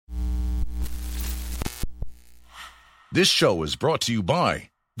This show is brought to you by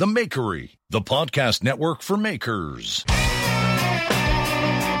The Makery, the podcast network for makers.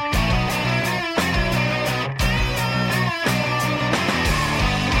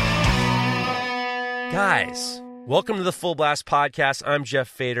 Guys, welcome to the Full Blast Podcast. I'm Jeff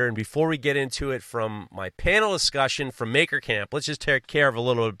Fader, and before we get into it from my panel discussion from Maker Camp, let's just take care of a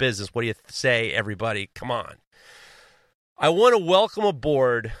little bit of business. What do you say, everybody? Come on. I want to welcome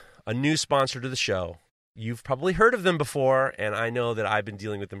aboard a new sponsor to the show. You've probably heard of them before, and I know that I've been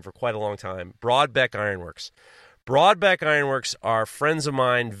dealing with them for quite a long time. Broadbeck Ironworks. Broadbeck Ironworks are friends of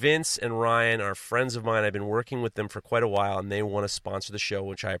mine. Vince and Ryan are friends of mine. I've been working with them for quite a while, and they want to sponsor the show,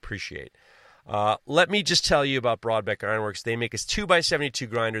 which I appreciate. Let me just tell you about Broadbeck Ironworks. They make a 2x72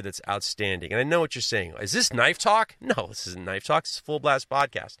 grinder that's outstanding. And I know what you're saying. Is this knife talk? No, this isn't knife talk. It's a Full Blast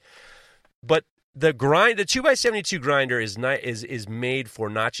Podcast. But the 2x72 grinder is made for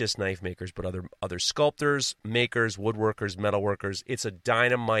not just knife makers, but other sculptors, makers, woodworkers, metalworkers. It's a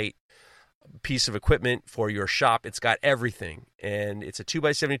dynamite piece of equipment for your shop. It's got everything, and it's a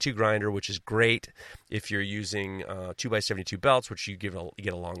 2x72 grinder, which is great if you're using 2x72 belts, which you get a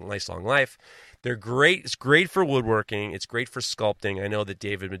nice long life. They're great. It's great for woodworking. It's great for sculpting. I know that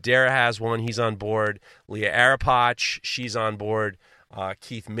David Madera has one. He's on board. Leah Arapach, she's on board.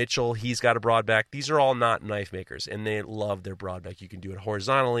 Keith Mitchell, he's got a Broadbeck. These are all not knife makers, and they love their Broadbeck. You can do it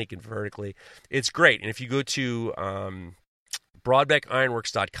horizontally, you can vertically. It's great. And if you go to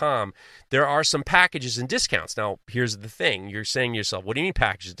BroadbeckIronworks.com, there are some packages and discounts. Now, here's the thing. You're saying to yourself, what do you mean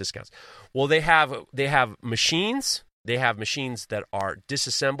packages and discounts? Well, they have machines. They have machines that are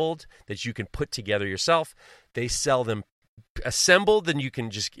disassembled that you can put together yourself. They sell them assembled, then you can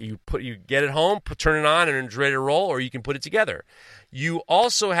just you get it home, turn it on, and it's ready to roll, or you can put it together. You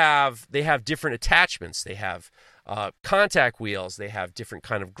also they have different attachments. They have contact wheels. They have different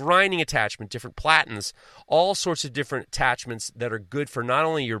kind of grinding attachment, different platens, all sorts of different attachments that are good for not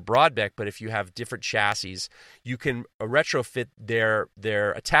only your Broadbeck, but if you have different chassis, you can retrofit their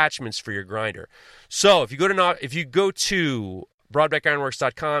attachments for your grinder. So if you go to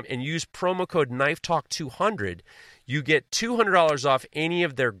BroadbeckIronworks.com and use promo code KnifeTalk200, you get $200 off any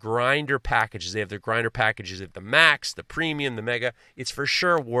of their grinder packages. They have their grinder packages. They have the Max, the Premium, the Mega. It's for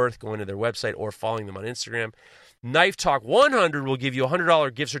sure worth going to their website or following them on Instagram. Knife Talk 100 will give you a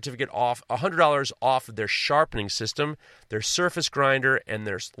 $100 gift certificate off, $100 off of their sharpening system, their surface grinder, and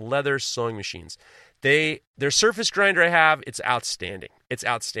their leather sewing machines. Their surface grinder I have, it's outstanding. It's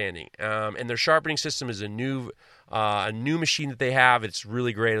outstanding. And their sharpening system is a new machine that they have. It's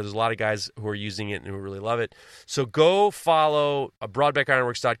really great. There's a lot of guys who are using it and who really love it. So go follow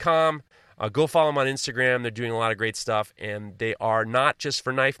BroadbeckIronworks.com. Go follow them on Instagram. They're doing a lot of great stuff, and they are not just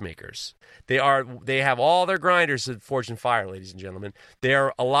for knife makers. They have all their grinders at Forge and Fire, ladies and gentlemen. There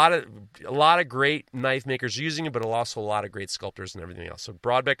are a lot of great knife makers using it, but also a lot of great sculptors and everything else. So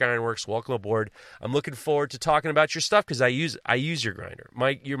Broadbeck Ironworks, welcome aboard. I'm looking forward to talking about your stuff because I use your grinder.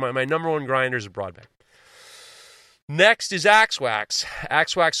 My number one grinder is a Broadbeck. Next is Axe Wax.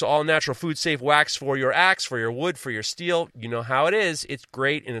 Axe Wax, all natural, food safe wax for your axe, for your wood, for your steel. You know how it is. It's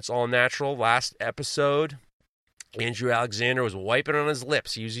great and it's all natural. Last episode, Andrew Alexander was wiping on his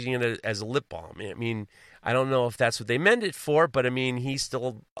lips. He was using it as a lip balm. I mean, I don't know if that's what they meant it for, but I mean, he's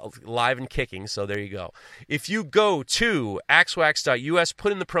still alive and kicking, so there you go. If you go to axewax.us,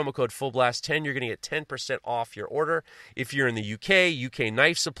 put in the promo code FULLBLAST10, you're going to get 10% off your order. If you're in the UK,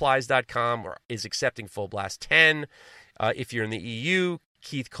 UKKnifesupplies.com is accepting FULLBLAST10. If you're in the EU,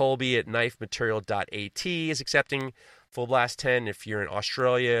 Keith Colby at knifematerial.at is accepting Full Blast 10. If you're in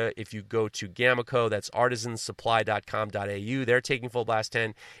Australia, if you go to Gamaco, that's artisansupply.com.au, they're taking Full Blast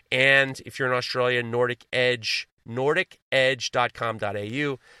 10. And if you're in Australia,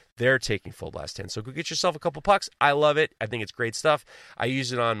 nordicedge.com.au, they're taking Full Blast 10. So go get yourself a couple pucks. I love it. I think it's great stuff. I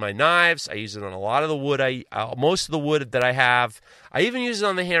use it on my knives. I use it on a lot of the wood. Most of the wood that I have. I even use it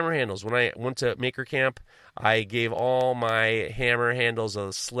on the hammer handles. When I went to Maker Camp, I gave all my hammer handles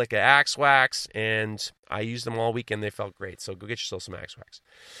a slick of Axe Wax, and I used them all weekend. They felt great. So go get yourself some Axe Wax.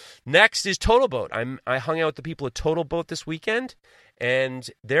 Next is Total Boat. I hung out with the people at Total Boat this weekend, and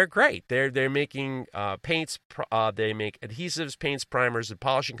they're great. They're making paints. They make adhesives, paints, primers, and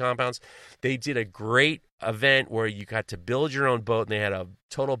polishing compounds. They did a great event where you got to build your own boat, and they had a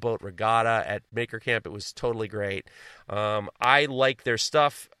Total Boat regatta at Maker Camp. It was totally great. I like their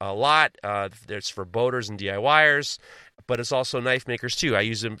stuff a lot. There's for boaters and DIYers, but it's also knife makers too. I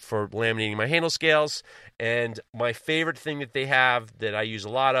use them for laminating my handle scales, and my favorite thing that they have that I use a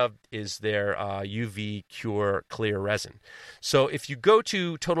lot of is their UV Cure Clear Resin. So if you go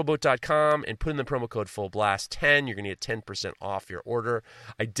to TotalBoat.com and put in the promo code FULLBLAST10, you're going to get 10% off your order.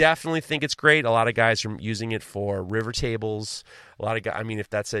 I definitely think it's great. A lot of guys are using it for river tables. A lot of guys, I mean, if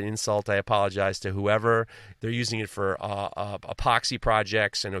that's an insult, I apologize to whoever. They're using it for epoxy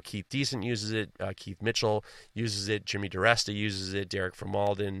projects. I know Keith Decent uses it. Keith Mitchell uses it. Jimmy DiResta uses it. Derek from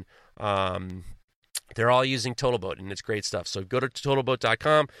Malden. They're all using TotalBoat, and it's great stuff. So go to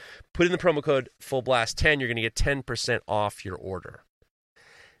TotalBoat.com, put in the promo code FULLBLAST10. You're going to get 10% off your order.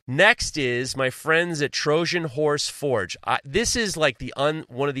 Next is my friends at Trojan Horse Forge. This is like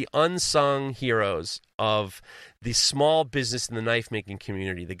one of the unsung heroes of the small business in the knife-making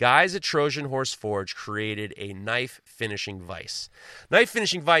community. The guys at Trojan Horse Forge created a knife finishing vise. Knife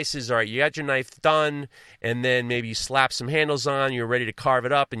finishing vices are, you got your knife done, and then maybe you slap some handles on, you're ready to carve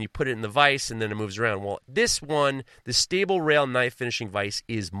it up, and you put it in the vise, and then it moves around. Well, this one, the Stable Rail knife finishing vise,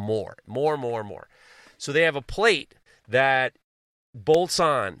 is more. So they have a plate that bolts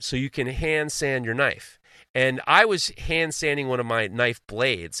on so you can hand sand your knife. And I was hand sanding one of my knife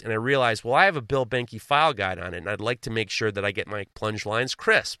blades, and I realized, well, I have a Bill Benke file guide on it, and I'd like to make sure that I get my plunge lines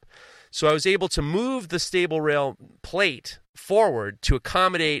crisp. So I was able to move the Stable Rail plate forward to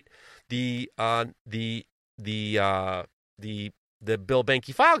accommodate the Bill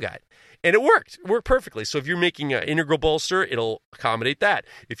Benke file guide. And it worked. It worked perfectly. So if you're making an integral bolster, it'll accommodate that.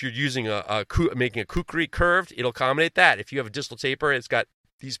 If you're using making a kukri curved, it'll accommodate that. If you have a distal taper, it's got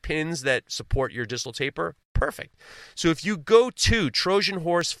these pins that support your distal taper. Perfect. So if you go to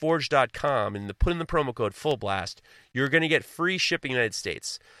TrojanHorseForge.com and put in the promo code FULLBLAST, you're going to get free shipping in the United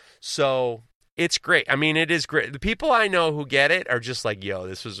States. So it's great. I mean, it is great. The people I know who get it are just like, yo,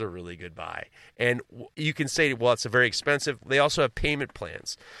 this was a really good buy. And you can say, well, it's a very expensive. They also have payment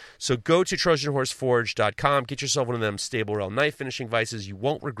plans. So go to TrojanHorseForge.com. Get yourself one of them Stable Rail knife finishing vices. You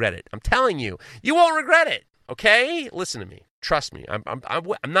won't regret it. I'm telling you, you won't regret it. Okay? Listen to me. Trust me. I'm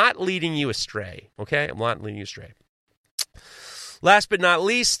not leading you astray. Okay? I'm not leading you astray. Last but not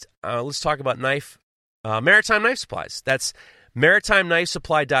least, let's talk about Maritime Knife Supplies. That's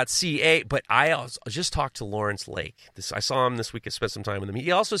MaritimeKnifeSupply.ca, but I just talked to Lawrence Lake. I saw him this week. I spent some time with him.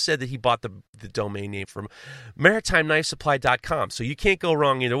 He also said that he bought the domain name from MaritimeKnifeSupply.com, so you can't go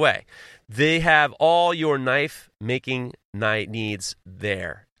wrong either way. They have all your knife-making needs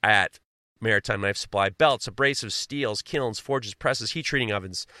there at Maritime Knife Supply. Belts, abrasives, steels, kilns, forges, presses, heat treating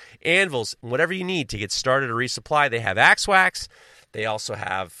ovens, anvils, whatever you need to get started or resupply. They have axe wax. They also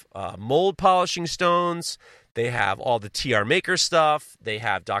have mold polishing stones. They have all the TR Maker stuff. They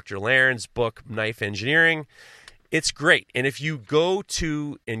have Dr. Laren's book, Knife Engineering. It's great. And if you go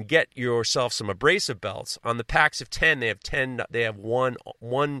to and get yourself some abrasive belts, on the packs of 10, they have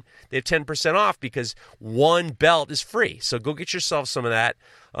 10% off because one belt is free. So go get yourself some of that.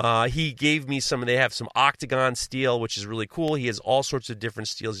 He gave me some. They have some octagon steel, which is really cool. He has all sorts of different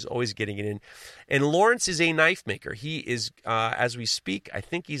steels. He's always getting it in. And Lawrence is a knife maker. He is, as we speak, I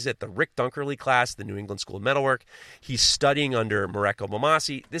think he's at the Rick Dunkerley class, the New England School of Metalwork. He's studying under Mareko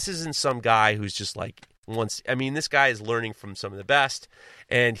Mamasi. This isn't some guy who's just like, this guy is learning from some of the best,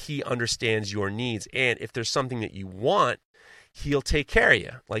 and he understands your needs. And if there's something that you want, he'll take care of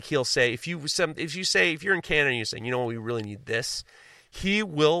you. Like he'll say, if you're in Canada and you're saying, you know what, we really need this, he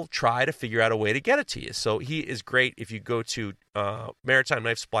will try to figure out a way to get it to you. So he is great. If you go to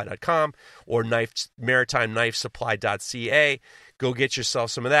MaritimeKnifeSupply.com or MaritimeKnifeSupply.ca, go get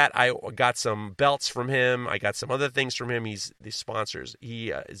yourself some of that. I got some belts from him. I got some other things from him. He's the sponsors.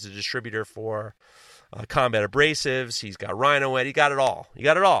 He is a distributor for Combat Abrasives. He's got Rhino-Ed. He got it all.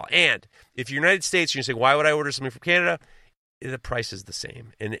 And if you're United States, you're going to say, why would I order something from Canada? The price is the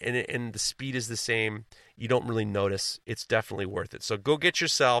same, and the speed is the same. You don't really notice. It's definitely worth it. So go get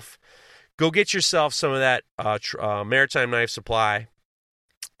yourself some of that Maritime Knife Supply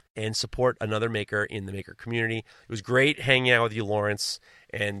and support another maker in the maker community. It was great hanging out with you, Lawrence,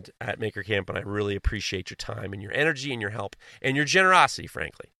 and at Maker Camp, and I really appreciate your time and your energy and your help and your generosity,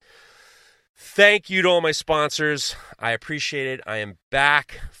 frankly. Thank you to all my sponsors. I appreciate it. I am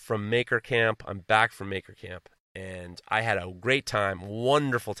back from Maker Camp. And I had a great time,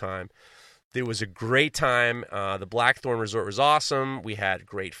 wonderful time. It was a great time. The Blackthorn Resort was awesome. We had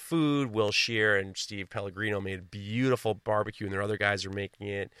great food. Will Shear and Steve Pellegrino made a beautiful barbecue, and their other guys are making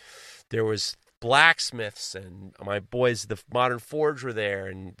it. There was blacksmiths, and my boys, the Modern Forge, were there,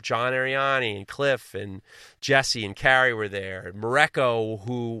 and John Ariani and Cliff and Jesse and Carrie were there. Mareko,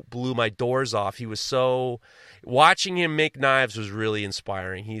 who blew my doors off. He was watching him make knives was really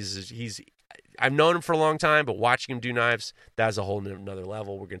inspiring. I've known him for a long time, but watching him do knives, that's a whole another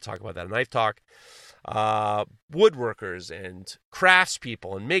level. We're going to talk about that in Knife Talk. woodworkers and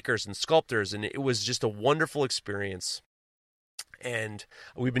craftspeople and makers and sculptors, and it was just a wonderful experience. And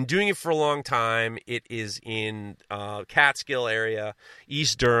we've been doing it for a long time. It is in Catskill area,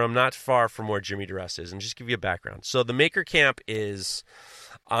 East Durham, not far from where Jimmy DeResta is. And just give you a background. So the Maker Camp is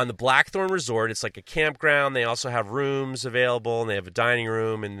on the Blackthorn Resort. It's like a campground. They also have rooms available, and they have a dining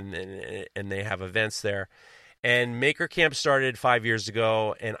room, and they have events there. And Maker Camp started 5 years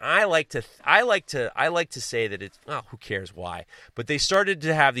ago, and I like to say that it's, who cares why? But they started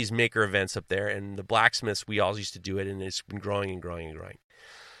to have these maker events up there, and the blacksmiths, we all used to do it, and it's been growing and growing and growing.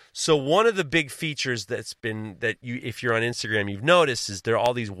 So one of the big features if you're on Instagram, you've noticed is there are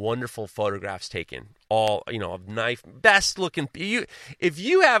all these wonderful photographs taken, all, of knife, best looking. If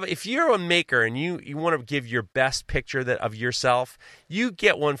you're a maker and you want to give your best picture of yourself, you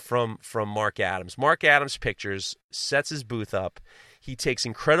get one from Mark Adams. Mark Adams Pictures sets his booth up. He takes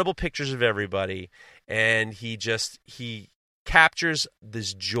incredible pictures of everybody, and he captures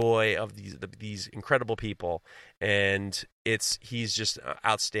this joy of these incredible people, and he's just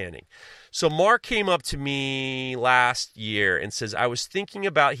outstanding. So Mark came up to me last year and says, I was thinking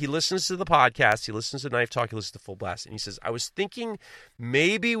about, he listens to the podcast, he listens to Knife Talk, he listens to Full Blast, and he says, I was thinking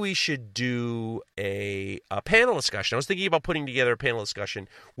maybe we should do a panel discussion. I was thinking about putting together a panel discussion.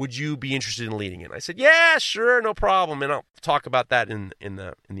 Would you be interested in leading it? I said, yeah, sure, no problem, and I'll talk about that in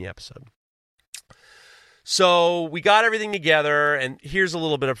the episode. So we got everything together, and here's a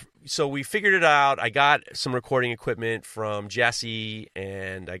little bit of, so we figured it out. I got some recording equipment from Jesse,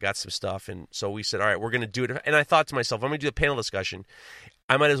 and I got some stuff, and so we said, all right, we're going to do it. And I thought to myself, I'm going to do a panel discussion.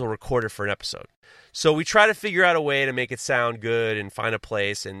 I might as well record it for an episode. So we try to figure out a way to make it sound good and find a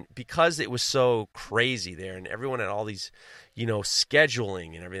place, and because it was so crazy there, and everyone had all these,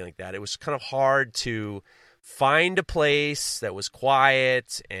 scheduling and everything like that, it was kind of hard to find a place that was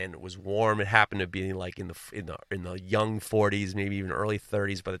quiet and it was warm. It happened to be like in the young 40s, maybe even early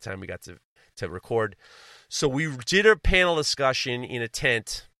 30s by the time we got to record. So we did a panel discussion in a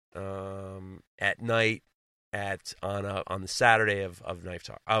tent at night on the Saturday of Knife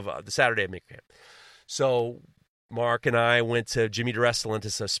Talk, the Saturday of Maker Camp. So Mark and I went to Jimmy DeResta lent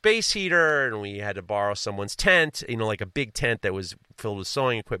us a space heater, and we had to borrow someone's tent, like a big tent that was filled with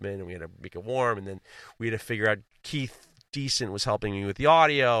sewing equipment, and we had to make it warm. And then we had to figure out, Keith Decent was helping me with the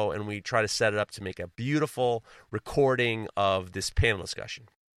audio, and we tried to set it up to make a beautiful recording of this panel discussion.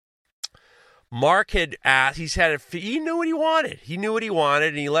 Mark had asked, he knew what he wanted. He knew what he wanted,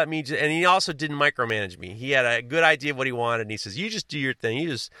 and he let me, and he also didn't micromanage me. He had a good idea of what he wanted, and he says, you just do your thing. You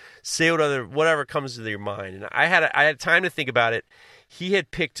just say whatever comes to your mind. And I had time to think about it. He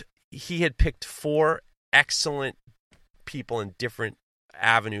had picked 4 excellent people in different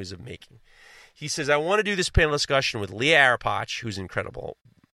avenues of making. He says, I want to do this panel discussion with Leah Arapach, who's an incredible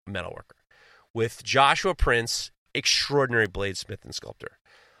metalworker, with Joshua Prince, extraordinary bladesmith and sculptor,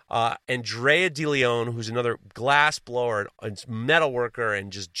 Andrea DeLeon, who's another glass blower and metalworker and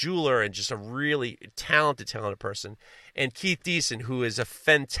just jeweler and just a really talented person, and Keith Decent, who is a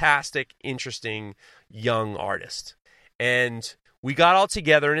fantastic, interesting young artist. And we got all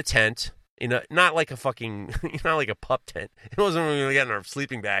together in a tent, not like a pup tent. It wasn't when we were getting our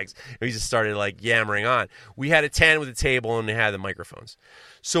sleeping bags. We just started like yammering on. We had a tent with a table, and they had the microphones.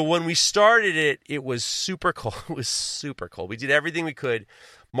 So when we started it was super cold. It was super cold. We did everything we could.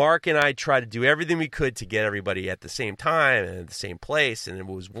 Mark and I tried to do everything we could to get everybody at the same time and at the same place, and it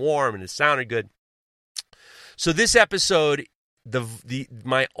was warm and it sounded good. So this episode,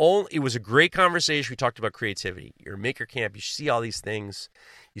 it was a great conversation. We talked about creativity. You're a Maker Camp. You see all these things.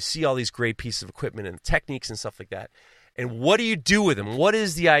 You see all these great pieces of equipment and techniques and stuff like that. And what do you do with them? What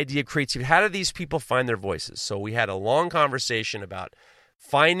is the idea of creativity? How do these people find their voices? So we had a long conversation about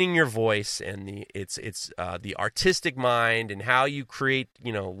finding your voice and the artistic mind and how you create,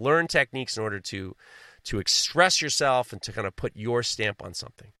 learn techniques in order to express yourself and to kind of put your stamp on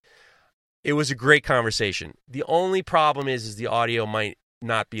something. It was a great conversation. The only problem is the audio might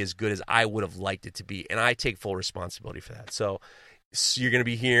not be as good as I would have liked it to be, and I take full responsibility for that. So you're going to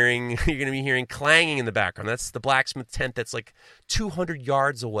be hearing clanging in the background. That's the blacksmith tent that's like 200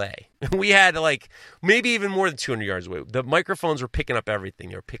 yards away. We had like maybe even more than 200 yards away. The microphones were picking up everything.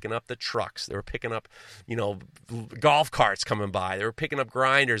 They were picking up the trucks. They were picking up, golf carts coming by. They were picking up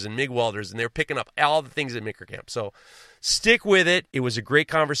grinders and MIG welders, and they were picking up all the things at Maker Camp. So stick with it. It was a great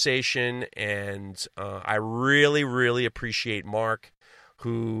conversation, and I really, really appreciate Mark,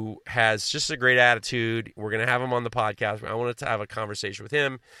 who has just a great attitude. We're going to have him on the podcast. I wanted to have a conversation with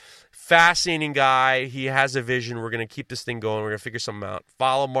him. Fascinating guy. He has a vision. We're going to keep this thing going. We're going to figure something out.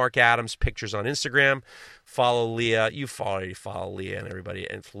 Follow Mark Adams Pictures on Instagram. Follow Leah. You already follow Leah and everybody,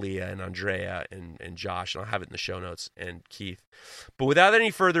 and Leah and Andrea and Josh, and I'll have it in the show notes, and Keith. But without any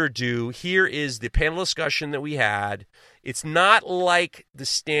further ado, here is the panel discussion that we had. It's not like the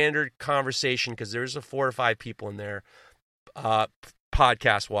standard conversation because there's 4 or 5 people in there,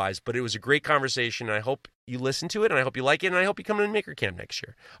 podcast-wise, but it was a great conversation, and I hope you listen to it, and I hope you like it, and I hope you come to Maker Camp next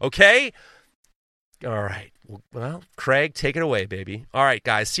year. Okay? All right. Well, Craig, take it away, baby. All right,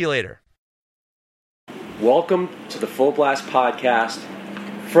 guys. See you later. Welcome to the Full Blast Podcast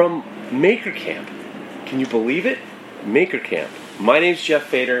from Maker Camp. Can you believe it? Maker Camp. My name's Jeff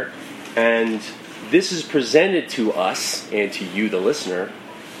Fader, and this is presented to us, and to you, the listener,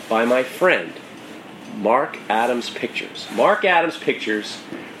 by my friend, Mark Adams Pictures. Mark Adams Pictures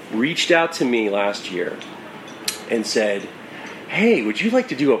reached out to me last year and said, hey, would you like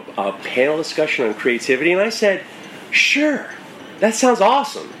to do a panel discussion on creativity? And I said, sure, that sounds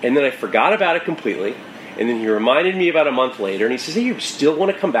awesome. And then I forgot about it completely. And then he reminded me about a month later, and he says, hey, you still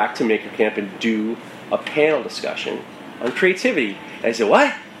want to come back to Maker Camp and do a panel discussion on creativity? And I said,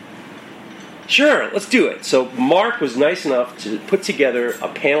 what? Sure, let's do it. So Mark was nice enough to put together a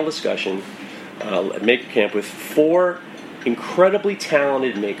panel discussion at Maker Camp with 4 incredibly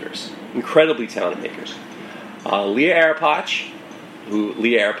talented makers. Leah Arapach,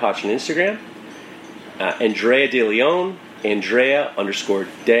 Leah Arapach on Instagram, Andrea De Leon, Andrea_De_Leon_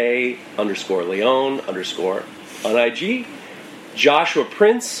 on IG, Joshua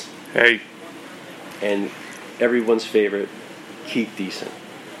Prince, hey, and everyone's favorite, Keith Deason.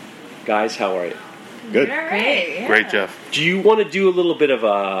 Guys, how are you? Good. Great. Yeah. Great, Jeff. Do you want to do a little bit of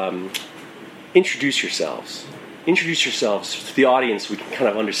introduce yourselves to the audience so we can kind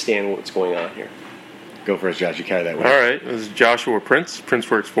of understand what's going on here? Go for it, Josh. You carry that way. All right, this is Joshua Prince,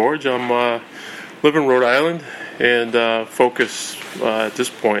 PrinceWorks Forge. I'm live in Rhode Island and focus at this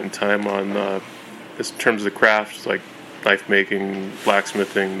point in time on in terms of the crafts like knife making,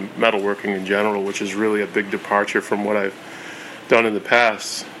 blacksmithing, metalworking in general, which is really a big departure from what I've done in the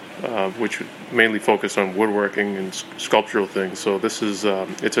past, which would mainly focus on woodworking and sculptural things. So this is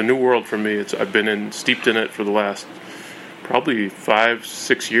it's a new world for me. I've been steeped in it for the last probably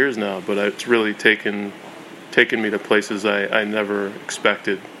 5-6 years now, but it's really taken me to places I never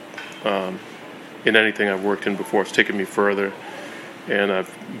expected in anything I've worked in before. It's taken me further, and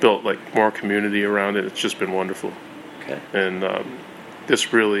I've built like more community around it. It's just been wonderful. Okay. And I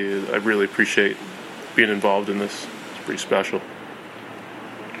really appreciate being involved in this. It's pretty special.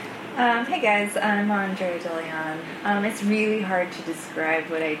 Hey guys, I'm Andrea De Leon. It's really hard to describe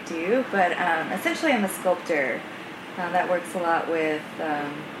what I do, but essentially I'm a sculptor that works a lot with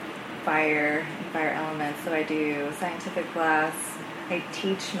fire elements. So I do scientific glass, I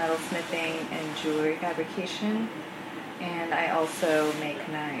teach metalsmithing and jewelry fabrication, and I also make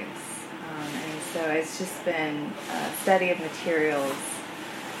knives. And so it's just been a study of materials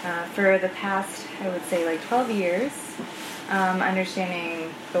for the past, I would say, like 12 years.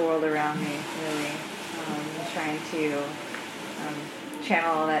 Understanding the world around me, really, trying to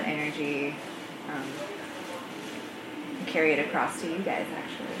channel all that energy and carry it across to you guys,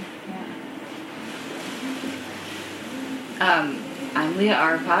 actually. Yeah. I'm Leah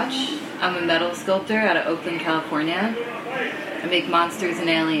Arapach. I'm a metal sculptor out of Oakland, California. I make monsters and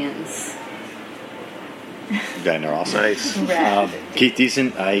aliens. Yeah, they're awesome. Nice. Keith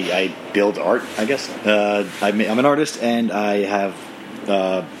Deason. I build art, I guess. I'm an artist, and I have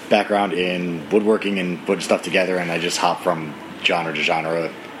background in woodworking and putting stuff together, and I just hop from genre to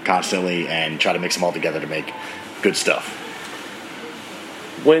genre constantly and try to mix them all together to make good stuff.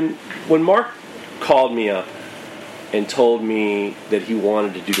 When Mark called me up and told me that he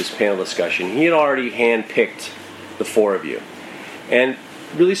wanted to do this panel discussion, he had already handpicked the 4 of you. And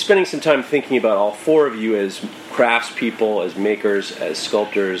really spending some time thinking about all 4 of you as craftspeople, as makers, as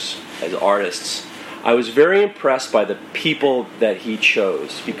sculptors, as artists, I was very impressed by the people that he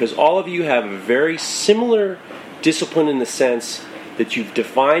chose, because all of you have a very similar discipline in the sense that you've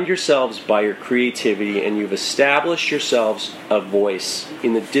defined yourselves by your creativity and you've established yourselves a voice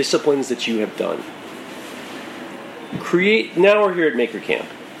in the disciplines that you have done. Now we're here at Maker Camp.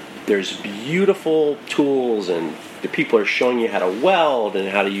 There's beautiful tools, and the people are showing you how to weld and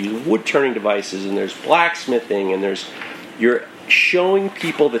how to use wood turning devices, and there's blacksmithing, and you're showing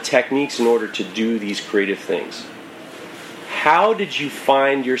people the techniques in order to do these creative things. How did you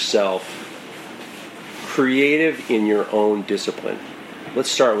find yourself creative in your own discipline?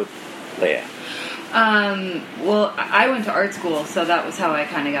 Let's start with Leah. Well, I went to art school, so that was how I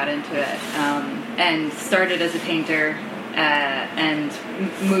kind of got into it, and started as a painter and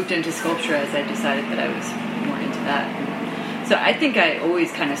moved into sculpture as I decided that I was more into that. So I think I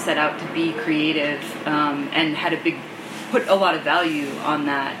always kind of set out to be creative and put a lot of value on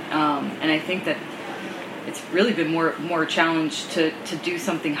that, and I think that it's really been more challenge to do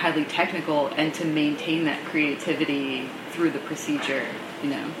something highly technical and to maintain that creativity through the procedure, you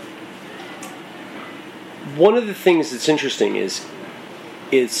know. One of the things that's interesting is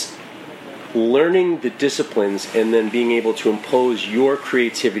learning the disciplines and then being able to impose your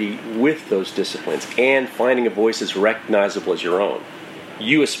creativity with those disciplines and finding a voice as recognizable as your own.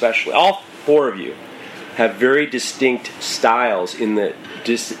 You especially, all four of you, have very distinct styles in the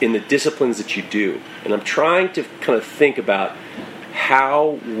disciplines that you do. And I'm trying to kind of think about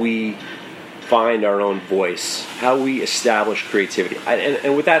how we find our own voice, how we establish creativity.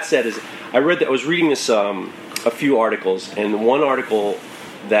 And with that said, I was reading this a few articles, and one article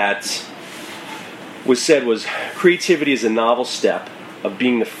that was said was creativity is a novel step of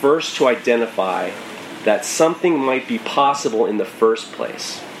being the first to identify that something might be possible in the first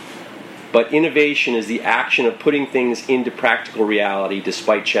place. But innovation is the action of putting things into practical reality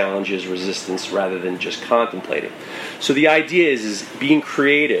despite challenges, resistance, rather than just contemplating. So the idea is being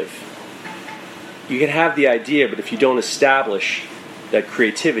creative. You can have the idea, but if you don't establish that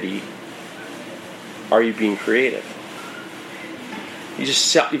creativity, are you being creative?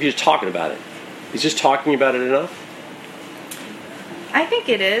 If you're just talking about it. Is just talking about it enough? I think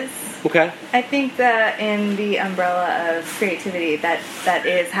it is. Okay. I think that in the umbrella of creativity, that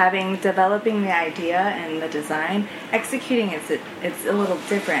is developing the idea and the design, executing it's a little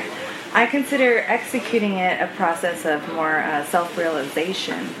different. I consider executing it a process of more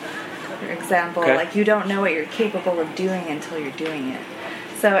self-realization. For example, like you don't know what you're capable of doing until you're doing it.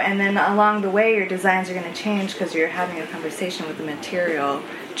 So, and then along the way, your designs are going to change because you're having a conversation with the material,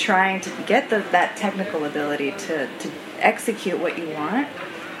 trying to get that technical ability to execute what you want.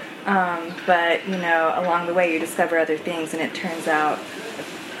 But, you know, along the way you discover other things and it turns out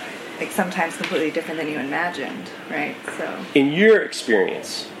like sometimes completely different than you imagined, right? So, in your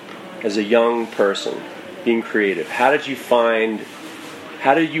experience as a young person being creative, how did you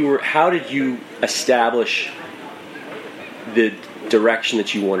establish the direction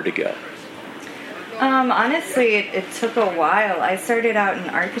that you wanted to go? Honestly, it took a while. I started out in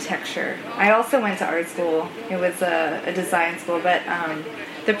architecture. I also went to art school. It was a design school, but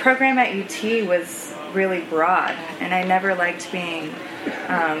the program at UT was really broad, and I never liked being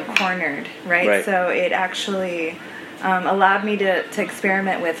cornered, right? So it actually allowed me to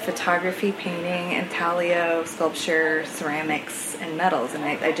experiment with photography, painting, intaglio, sculpture, ceramics, and metals, and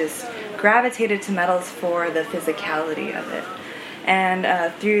I just gravitated to metals for the physicality of it.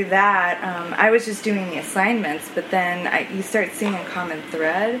 And through that, I was just doing the assignments, but then you start seeing a common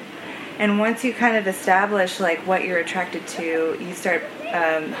thread. And once you kind of establish like what you're attracted to, you start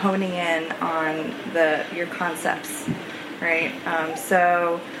honing in on your concepts, right?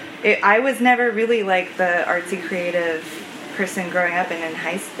 I was never really like the artsy creative person growing up and in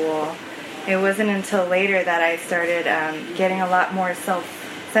high school. It wasn't until later that I started getting a lot more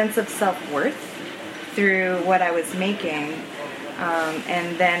sense of self-worth through what I was making.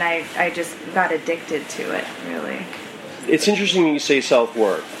 And then I just got addicted to it, really. It's interesting you say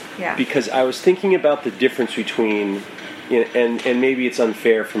self-worth. Yeah. Because I was thinking about the difference between, and maybe it's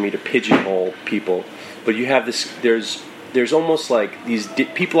unfair for me to pigeonhole people, but you have this, there's almost like these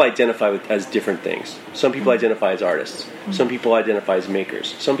people identify as different things. Some people identify as artists. Mm-hmm. Some people identify as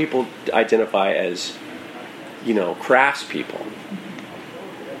makers. Some people identify as, craftspeople.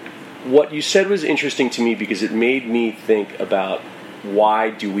 Mm-hmm. What you said was interesting to me because it made me think about why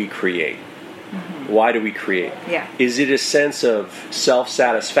do we create? Mm-hmm. Why do we create? Yeah. Is it a sense of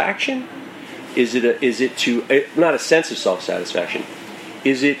self-satisfaction? Is it not a sense of self-satisfaction?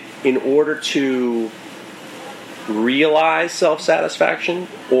 Is it in order to realize self-satisfaction,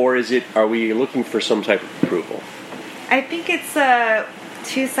 or are we looking for some type of approval? I think it's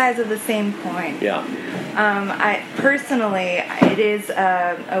two sides of the same coin. Yeah. It is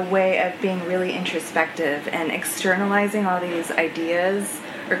a way of being really introspective and externalizing all these ideas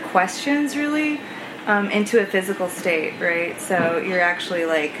or questions really into a physical state, right? So you're actually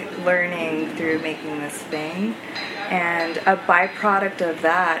like learning through making this thing, and a byproduct of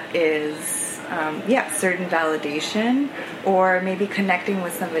that is certain validation, or maybe connecting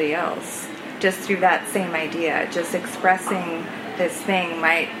with somebody else just through that same idea. Just expressing this thing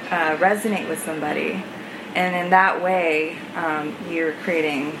might resonate with somebody, and in that way you're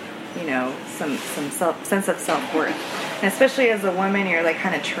creating some sense of self-worth. And especially as a woman, you're like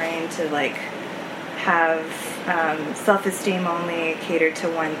kind of trained to like have self-esteem only cater to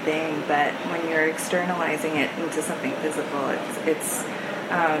one thing, but when you're externalizing it into something physical, it's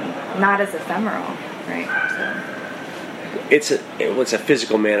not as ephemeral, right? So. It's a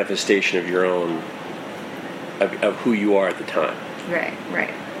physical manifestation of your own, of who you are at the time.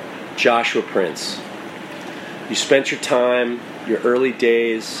 Right. Joshua Prince, you spent your time, your early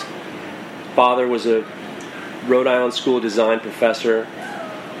days. Father was a Rhode Island School of Design professor.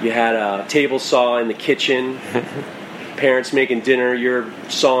 You had a table saw in the kitchen. Parents making dinner, you're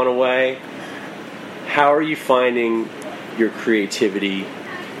sawing away. How are you finding your creativity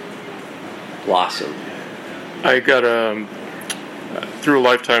blossom? I got through a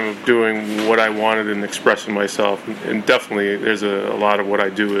lifetime of doing what I wanted and expressing myself, and definitely there's a lot of what I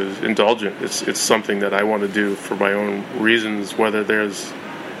do is indulgent. It's something that I want to do for my own reasons, whether there's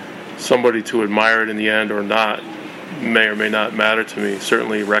somebody to admire it in the end or not may or may not matter to me.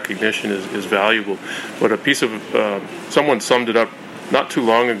 Certainly recognition is valuable, but a piece of someone summed it up not too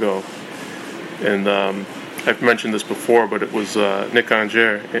long ago, and I've mentioned this before, but it was Nick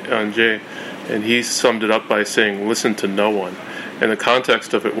Angier, and he summed it up by saying, listen to no one. And the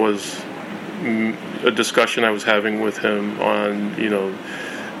context of it was a discussion I was having with him on,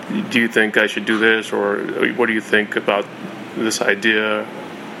 do you think I should do this, or what do you think about this idea?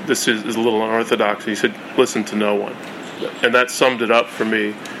 This is a little unorthodox. He said, listen to no one. And that summed it up for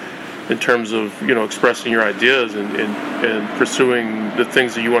me in terms of, expressing your ideas and pursuing the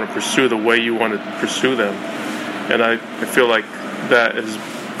things that you want to pursue the way you want to pursue them. And I feel like that has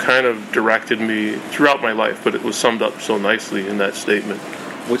kind of directed me throughout my life, but it was summed up so nicely in that statement.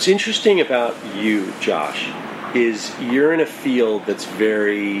 What's interesting about you, Josh, is you're in a field that's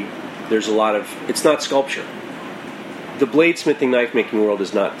there's a lot of, it's not sculpture. The bladesmithing, knife making world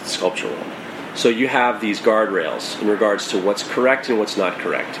is not sculptural. So you have these guardrails in regards to what's correct and what's not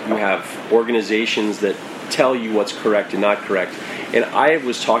correct. You have organizations that tell you what's correct and not correct. And I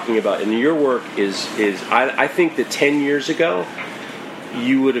was talking about, and your work is I think that 10 years ago,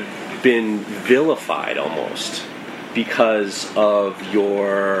 you would have been vilified almost because of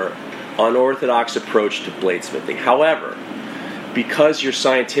your unorthodox approach to bladesmithing. However, because your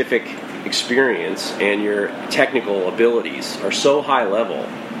scientific experience and your technical abilities are so high level,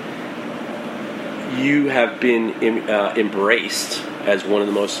 you have been embraced as one of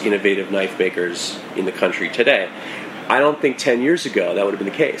the most innovative knife makers in the country today. I don't think 10 years ago that would have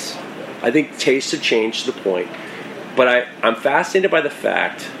been the case. I think tastes have changed to the point. But I'm fascinated by the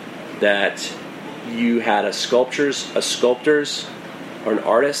fact that you had a sculptor's or an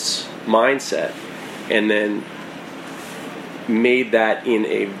artist's mindset, and then made that in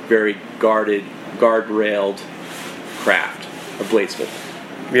a very guardrailed craft of bladesmith.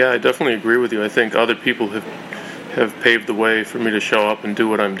 Yeah, I definitely agree with you. I think other people have paved the way for me to show up and do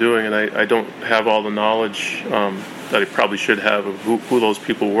what I'm doing, and I don't have all the knowledge that I probably should have of who those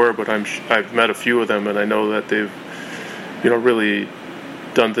people were, but I've met a few of them, and I know that they've really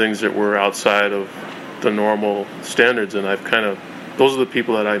done things that were outside of the normal standards, and those are the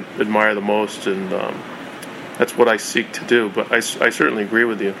people that I admire the most, and that's what I seek to do. But I certainly agree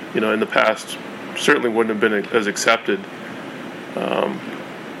with you. In the past, certainly wouldn't have been as accepted.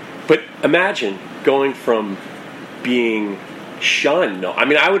 But imagine going from being shunned. No, I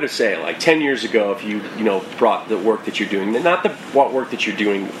mean, I would have said like 10 years ago, if you brought the work that you're doing, not what work that you're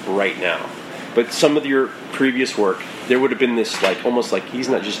doing right now, but some of your previous work, there would have been this almost like he's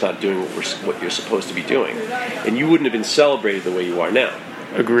not doing what you're supposed to be doing, and you wouldn't have been celebrated the way you are now.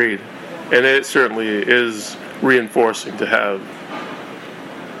 Agreed. And it certainly is reinforcing to have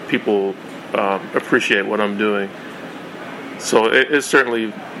people appreciate what I'm doing. So it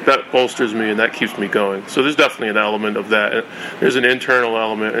certainly, that bolsters me and that keeps me going. So there's definitely an element of that. There's an internal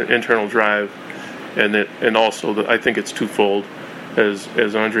element, an internal drive, and also I think it's twofold.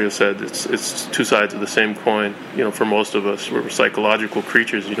 As Andrea said, it's two sides of the same coin. For most of us, we're psychological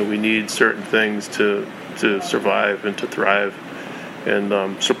creatures. We need certain things to survive and to thrive,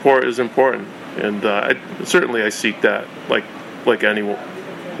 and support is important. And I seek that, like any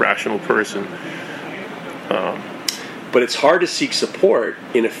rational person. But it's hard to seek support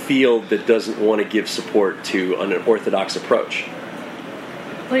in a field that doesn't want to give support to an orthodox approach.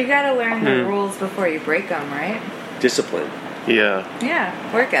 Well, you got to learn the rules before you break them, right? Discipline.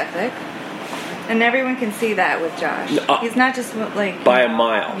 Yeah, work ethic. And everyone can see that with Josh. He's not just by a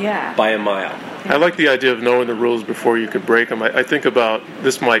mile. Yeah. By a mile. I like the idea of knowing the rules before you could break them. I think about,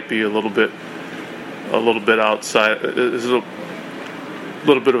 this might be a little bit outside. This is a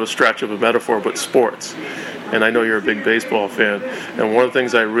little bit of a stretch of a metaphor, but sports. And I know you're a big baseball fan. And one of the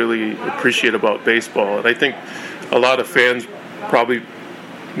things I really appreciate about baseball, and I think a lot of fans probably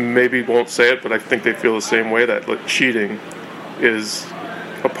maybe won't say it, but I think they feel the same way, that like, cheating is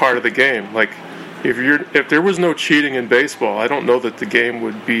a part of the game. Like, if there was no cheating in baseball, I don't know that the game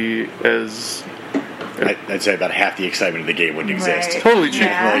would be as... I'd say about half the excitement of the game wouldn't exist. Right. Totally cheating.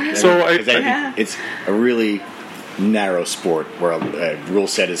 Yeah. So it's a really narrow sport where a rule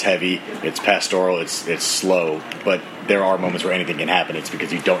set is heavy, it's pastoral, it's slow, but there are moments where anything can happen. It's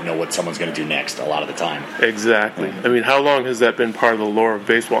because you don't know what someone's going to do next a lot of the time. Exactly. I mean, how long has that been part of the lore of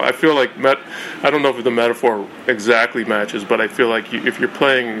baseball? I feel like, I don't know if the metaphor exactly matches, but I feel like if you're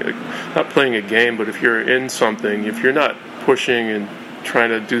not playing a game, but if you're in something, if you're not pushing and trying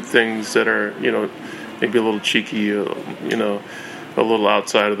to do things that are, maybe a little cheeky, a little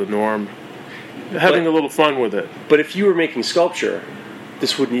outside of the norm, having a little fun with it. But if you were making sculpture,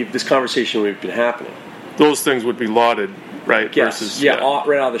 this conversation would have been happening. Those things would be lauded, right? Yes. Versus, right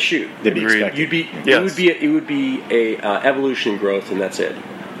out of the chute. They'd be Agreed. expected. It would be a evolution and growth, and that's it.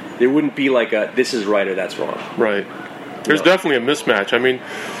 There wouldn't be like a this is right or that's wrong. Right. There's definitely a mismatch. I mean,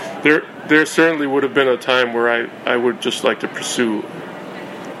 there certainly would have been a time where I would just like to pursue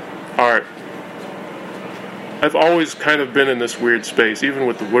art. I've always kind of been in this weird space, even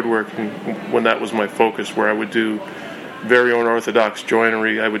with the woodworking, when that was my focus, where I would do very unorthodox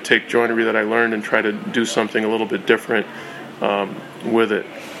joinery. I would take joinery that I learned and try to do something a little bit different with it.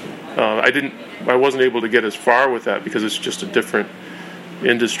 I wasn't able to get as far with that because it's just a different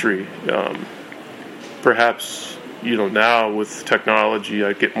industry. Perhaps, now with technology,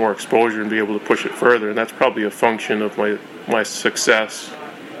 I get more exposure and be able to push it further, and that's probably a function of my success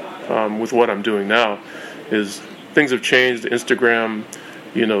with what I'm doing now. Is things have changed. Instagram,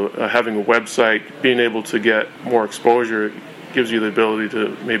 having a website, being able to get more exposure gives you the ability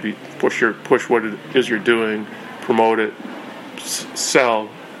to maybe push what it is you're doing, promote it, sell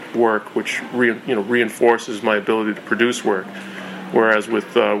work, which reinforces my ability to produce work. Whereas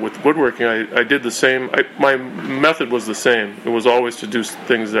with woodworking, I did the same. My method was the same. It was always to do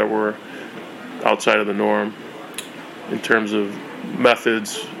things that were outside of the norm in terms of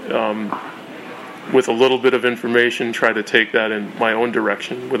methods. With a little bit of information, try to take that in my own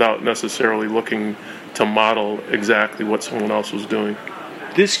direction without necessarily looking to model exactly what someone else was doing.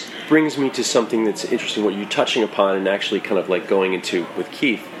 This brings me to something that's interesting, what you're touching upon and actually kind of like going into with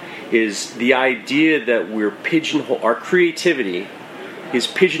Keith, is the idea that our creativity is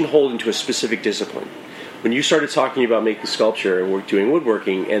pigeonholed into a specific discipline. When you started talking about making sculpture and doing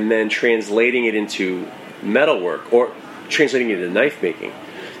woodworking and then translating it into metalwork or translating it into knife making,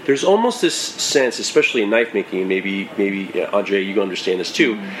 there's almost this sense, especially in knife making, and maybe Andre, you understand this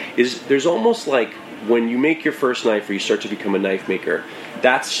too, is there's almost like when you make your first knife or you start to become a knife maker,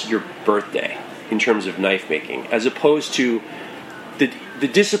 that's your birthday in terms of knife making, as opposed to the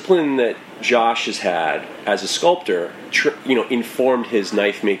discipline that Josh has had as a sculptor, informed his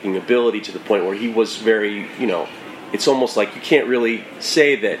knife making ability to the point where he was very, it's almost like you can't really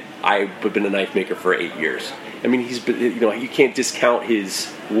say that I've been a knife maker for 8 years. I mean, he's been, you can't discount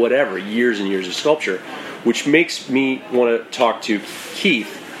his years and years of sculpture, which makes me want to talk to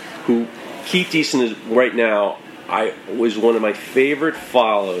Keith, who Keith Deason is right now. Was one of my favorite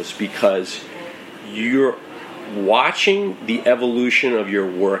follows because you're watching the evolution of your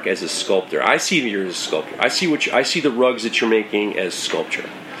work as a sculptor. I see you as a sculptor. I see the rugs that you're making as sculpture,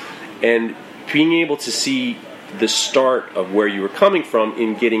 and being able to see the start of where you were coming from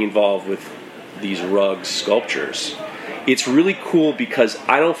in getting involved with these rug sculptures. It's really cool because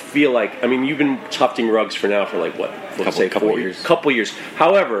I don't feel like, you've been tufting rugs for like what? Couple years.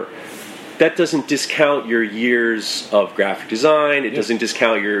 However, that doesn't discount your years of graphic design. It doesn't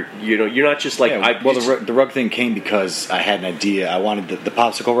discount your, you're not just like... the rug thing came because I had an idea. I wanted the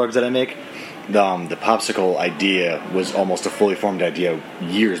popsicle rugs that I make. The popsicle idea was almost a fully formed idea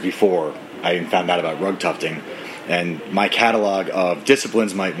years before I even found out about rug tufting. And my catalog of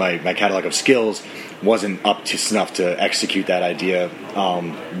disciplines, my catalog of skills wasn't up to snuff to execute that idea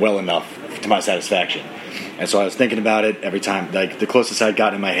well enough to my satisfaction. And so I was thinking about it every time. Like, the closest I'd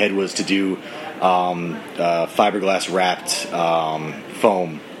gotten in my head was to do fiberglass wrapped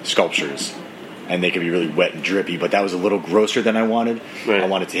foam sculptures. And they could be really wet and drippy, but that was a little grosser than I wanted. Right. I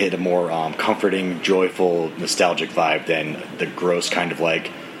wanted to hit a more comforting, joyful, nostalgic vibe than the gross kind of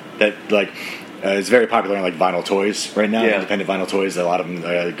like that. It's very popular in vinyl toys right now. Independent vinyl toys. A lot of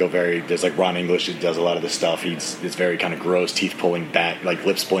them go very. There's Ron English who does a lot of this stuff. It's very kind of gross, teeth pulling back,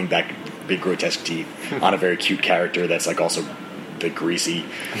 lips pulling back, big grotesque teeth on a very cute character that's also a bit greasy.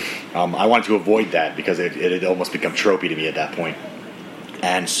 I wanted to avoid that because it had almost become tropey to me at that point.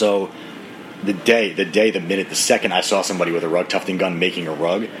 And so the second I saw somebody with a rug tufting gun making a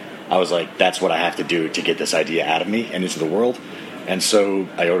rug, I was like, that's what I have to do to get this idea out of me and into the world. And so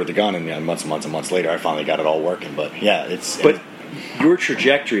I ordered the gun, and months and months later, I finally got it all working. But yeah, But your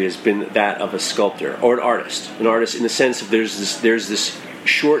trajectory has been that of a sculptor or an artist in the sense of there's this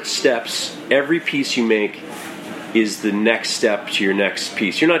short steps. Every piece you make is the next step to your next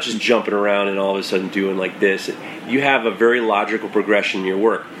piece. You're not just jumping around and all of a sudden doing like this. You have a very logical progression in your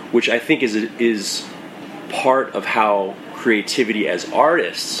work, which I think is part of how creativity as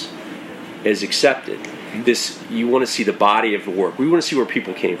artists is accepted. You want to see the body of the work. We want to see where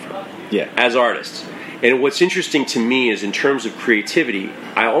people came from. Yeah. As artists. And what's interesting to me is in terms of creativity,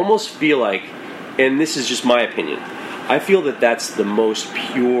 I almost feel like, and this is just my opinion, I feel that that's the most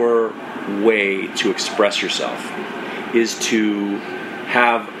pure way to express yourself, is to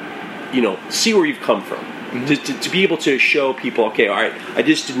have, see where you've come from. To be able to show people, okay, all right, I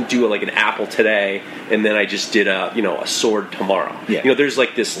just didn't do like an apple today, and then I just did a sword tomorrow. Yeah. There's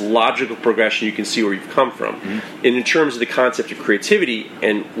like this logical progression. You can see where you've come from. And in terms of the concept of creativity,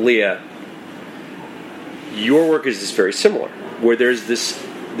 and Leah, your work is very similar, where there's this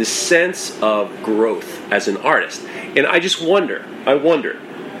sense of growth as an artist. And I wonder,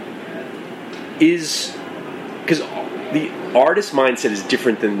 because the artist mindset is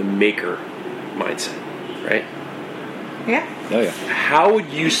different than the maker mindset. Right? Yeah. Oh, yeah. How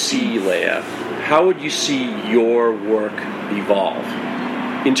would you see, Leah, your work evolve?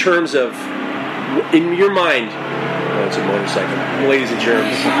 In terms of, in your mind, it's a motorcycle. Ladies and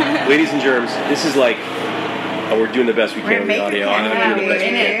germs, this is like, we're doing the best we can with the audio. I'm doing the best we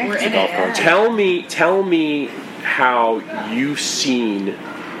can. We're in it. Tell me how you've seen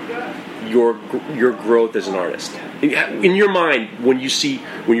your growth as an artist. In your mind, when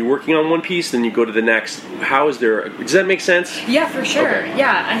you're working on one piece, then you go to the next. Does that make sense? Yeah, for sure. Okay.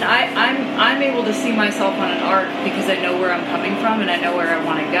 Yeah, and I'm able to see myself on an arc because I know where I'm coming from and I know where I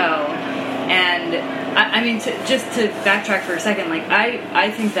want to go. And I mean, just to backtrack for a second, like I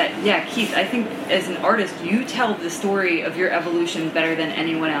think that, yeah, Keith, I think as an artist, you tell the story of your evolution better than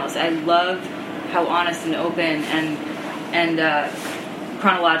anyone else. I love how honest and open and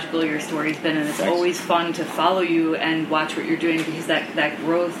chronological your story's been, and it's always fun to follow you and watch what you're doing because that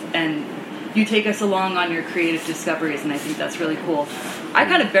growth, and you take us along on your creative discoveries, and I think that's really cool. I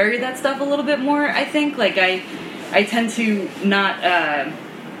kind of bury that stuff a little bit more, I think. Like I tend to not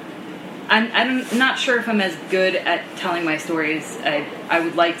I'm not sure if I'm as good at telling my stories I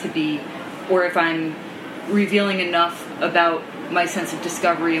would like to be, or if I'm revealing enough about my sense of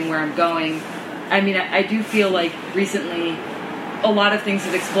discovery and where I'm going. I mean, I do feel like recently a lot of things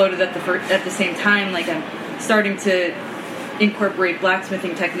have exploded at the same time. Like I'm starting to incorporate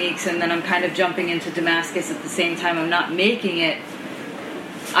blacksmithing techniques, and then I'm kind of jumping into Damascus at the same time. I'm not making it.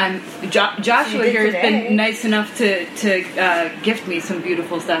 Joshua here has been nice enough to gift me some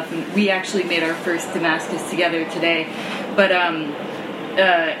beautiful stuff, and we actually made our first Damascus together today. But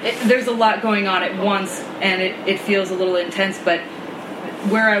there's a lot going on at once, and it feels a little intense. But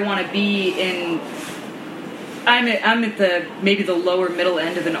where I want to be I'm at maybe the lower middle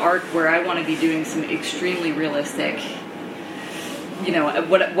end of an arc where I want to be doing some extremely realistic.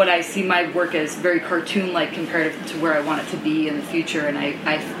 What I see my work as very cartoon-like compared to where I want it to be in the future, and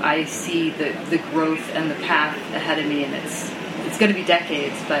I see the growth and the path ahead of me, and it's going to be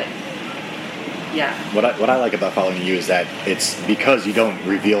decades, but yeah. What I like about following you is that it's because you don't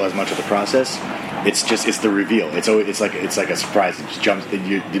reveal as much of the process. It's the reveal. It's like a surprise. It just jumps.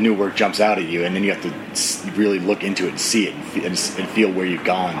 The new work jumps out at you, and then you have to really look into it and see it and feel where you've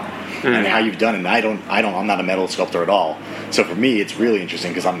gone and how you've done it. And I'm not a metal sculptor at all. So for me, it's really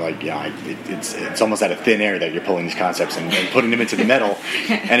interesting because I'm like, it's almost out of thin air that you're pulling these concepts and putting them into the metal,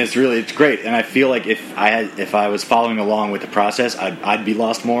 and it's great. And I feel like if I was following along with the process, I'd be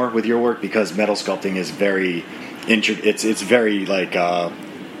lost more with your work because metal sculpting is very it's very like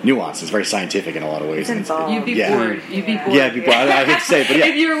nuanced. It's very scientific in a lot of ways. You'd be bored. Yeah, I'd be bored. I hate to say it, but yeah.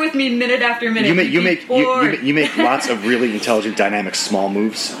 If you were with me minute after minute, you make lots of really intelligent, dynamic, small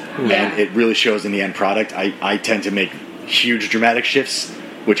moves, and it really shows in the end product. I tend to make huge dramatic shifts,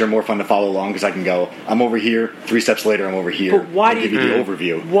 which are more fun to follow along because I can go, I'm over here, 3 steps later I'm over here. But why do you give you the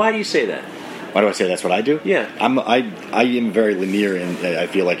overview? Why do you say that? Why do I say that's what I do? Yeah. I am very linear, and I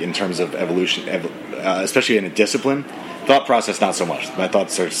feel like in terms of evolution, especially in a discipline. Thought process, not so much. My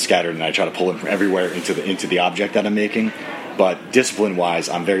thoughts are scattered, and I try to pull them from everywhere into the object that I'm making. But discipline-wise,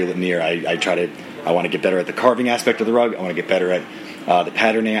 I'm very linear. I want to get better at the carving aspect of the rug. I want to get better at the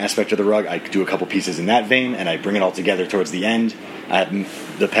patterning aspect of the rug. I do a couple pieces in that vein, and I bring it all together towards the end.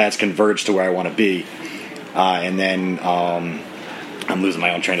 The paths converge to where I want to be, and then I'm losing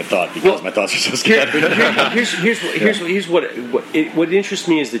my own train of thought because my thoughts are so scattered. Here's what interests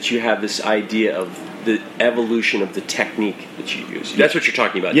me is that you have this idea of the evolution of the technique that you use. That's what you're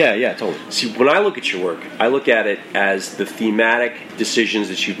talking about. Yeah, totally. See, when I look at your work, I look at it as the thematic decisions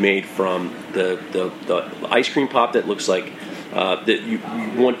that you've made from the ice cream pop that looks like that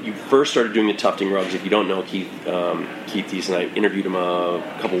you first started doing the tufting rugs. If you don't know Keith Thiessen, I interviewed him a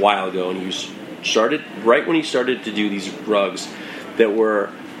couple while ago, and he started right when he started to do these rugs that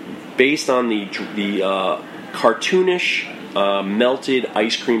were based on the cartoonish melted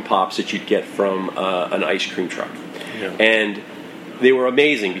ice cream pops that you'd get from an ice cream truck, and they were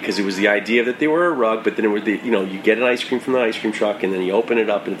amazing because it was the idea that they were a rug, but then it was you get an ice cream from the ice cream truck, and then you open it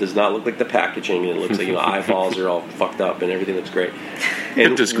up, and it does not look like the packaging, and it looks like eyeballs are all fucked up, and everything looks great.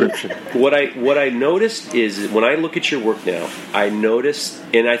 And good description. What I noticed is when I look at your work now, I notice,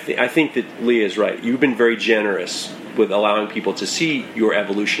 and I think that Leah is right. You've been very generous with allowing people to see your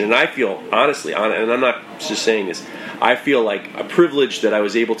evolution, and I feel honestly, and I'm not just saying this, I feel like a privilege that I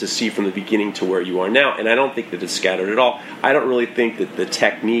was able to see from the beginning to where you are now, and I don't think that it's scattered at all. I don't really think that the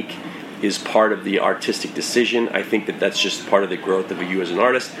technique is part of the artistic decision. I think that that's just part of the growth of you as an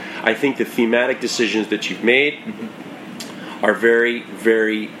artist. I think the thematic decisions that you've made are very,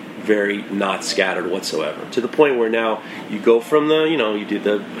 very, very not scattered whatsoever. To the point where now you go from you did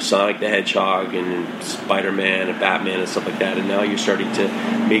the Sonic the Hedgehog and Spider-Man and Batman and stuff like that, and now you're starting to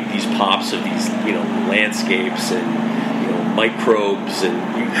make these pops of these, landscapes and microbes,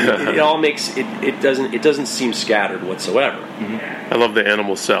 and it all makes it doesn't seem scattered whatsoever. I love the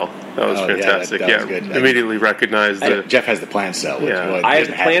animal cell. That was fantastic. That was good. Immediately recognized the... Jeff has the plant cell. Which I have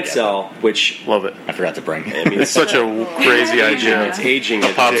the plant cell, which... Love it. I forgot to bring. I mean, It's such a crazy idea. It's aging. A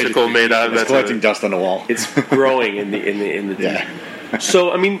popsicle made out of It's that. collecting dust on the wall. It's growing in the Yeah.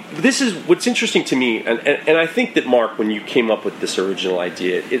 So, I mean, this is what's interesting to me, and I think that, Mark, when you came up with this original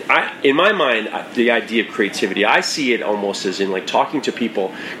idea, in my mind, the idea of creativity, I see it almost as in, like, talking to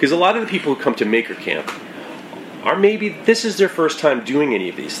people, because a lot of the people who come to Maker Camp are maybe, this is their first time doing any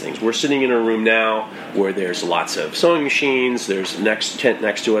of these things. We're sitting in a room now where there's lots of sewing machines, there's the next tent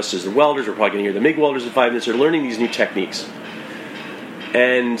next to us is the welders, we're probably going to hear the MIG welders in 5 minutes, they're learning these new techniques.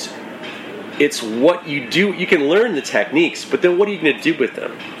 And it's what you do. You can learn the techniques, but then what are you going to do with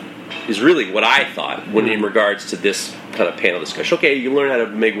them? Is really what I thought when in regards to this kind of panel discussion. Okay, you learn how to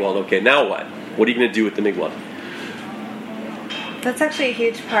MIG weld. Okay, now what? What are you going to do with the MIG weld? That's actually a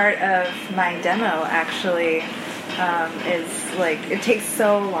huge part of my demo, actually. Is like, it takes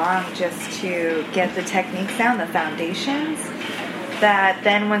so long just to get the techniques down, the foundations, that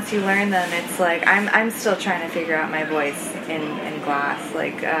then once you learn them, it's like I'm still trying to figure out my voice in glass,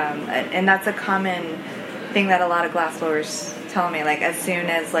 like, and that's a common thing that a lot of glass blowers tell me. Like, as soon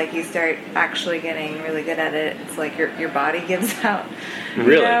as like you start actually getting really good at it, it's like your body gives out.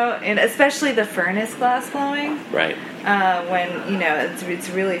 Really? And especially the furnace glass blowing. Right. When it's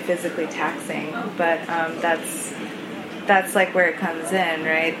really physically taxing, but that's like where it comes in,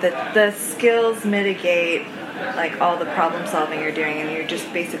 right? The skills mitigate like all the problem solving you're doing, and you're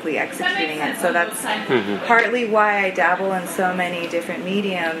just basically executing it. So that's partly why I dabble in so many different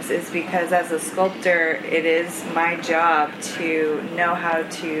mediums, is because as a sculptor, it is my job to know how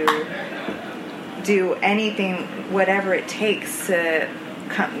to do anything, whatever it takes to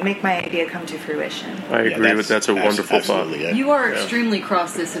make my idea come to fruition. I agree with that's a wonderful thought. Yeah. You are extremely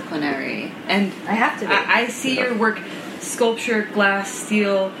cross-disciplinary, and I have to be. I see your work: sculpture, glass,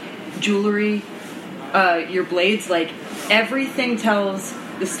 steel, jewelry, your blades. Like, everything tells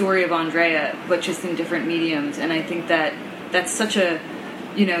the story of Andrea, but just in different mediums. And I think that's such a,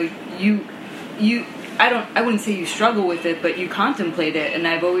 you. I wouldn't say you struggle with it, but you contemplate it. And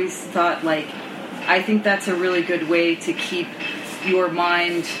I've always thought, like, I think that's a really good way to keep your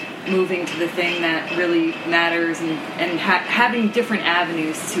mind moving to the thing that really matters, and having different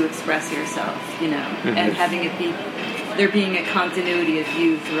avenues to express yourself, and having it be, there being a continuity of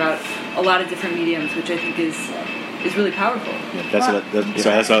you throughout a lot of different mediums, which I think is really powerful.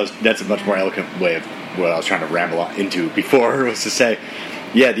 That's a much more eloquent way of what I was trying to ramble into before, was to say,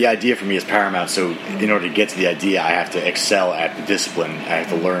 yeah, the idea for me is paramount. So in order to get to the idea, I have to excel at the discipline. I have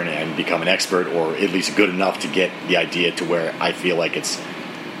to learn and become an expert, or at least good enough to get the idea to where I feel like it's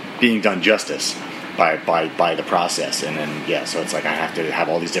being done justice by the process. And then, so it's like I have to have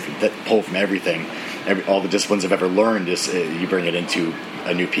all these different, pull from everything. All the disciplines I've ever learned, is you bring it into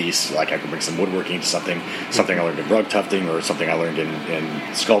a new piece. Like, I can bring some woodworking to something I learned in rug tufting, or something I learned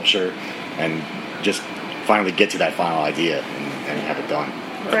in sculpture, and just finally get to that final idea and have it done.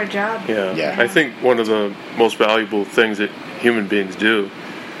 It's our job. Yeah. I think one of the most valuable things that human beings do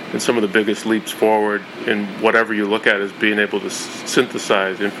and some of the biggest leaps forward in whatever you look at is being able to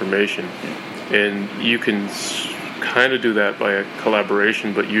synthesize information. And you can kind of do that by a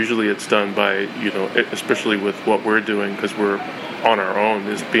collaboration, but usually it's done by, especially with what we're doing, because we're on our own,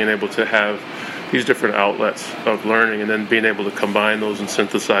 is being able to have these different outlets of learning and then being able to combine those and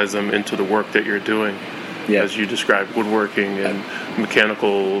synthesize them into the work that you're doing. Yeah. As you described, woodworking and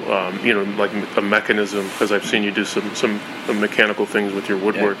mechanical, like a mechanism, because I've seen you do some mechanical things with your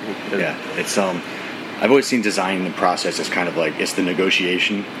woodworking. Yeah, it's I've always seen design the process as kind of like, it's the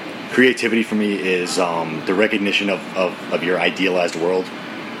negotiation. Creativity for me is the recognition of your idealized world,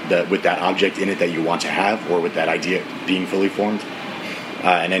 with that object in it that you want to have, or with that idea being fully formed.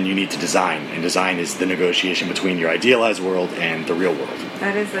 And then you need to design, and design is the negotiation between your idealized world and the real world.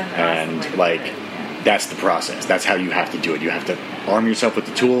 That is that's the process. That's how you have to do it. You have to arm yourself with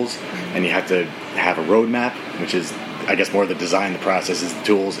the tools, and you have to have a roadmap, which is, I guess, more the design. The process is the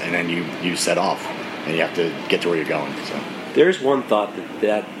tools, and then you set off, and you have to get to where you're going. So there's one thought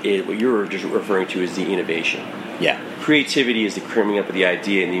that is, what you're just referring to is the innovation. Yeah. Creativity is the coming up with the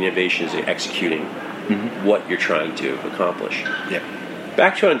idea, and the innovation is executing what you're trying to accomplish. Yeah.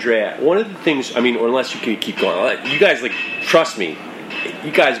 Back to Andrea, one of the things, or unless you can keep going, you guys, trust me,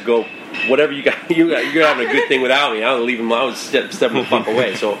 you guys go, whatever you got, you're having a good thing without me. I would leave them, I was stepping the fuck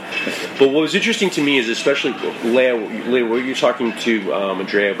away. So, but what was interesting to me is, especially Leah, what you're talking to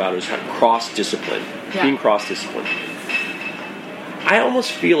Andrea about is cross-discipline, being cross-discipline. I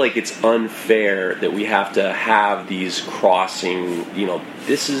almost feel like it's unfair that we have to have these crossing,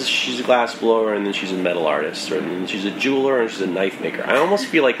 she's a glass blower and then she's a metal artist, or then she's a jeweler and she's a knife maker. I almost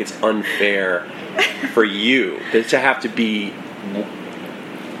feel like it's unfair for you to have to be,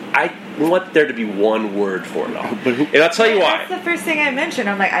 I want there to be one word for it all. And I'll tell you why. That's the first thing I mentioned.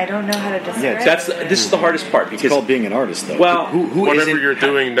 I'm like, I don't know how to describe it. This is the hardest part. Because it's called being an artist, though. Well, whatever you're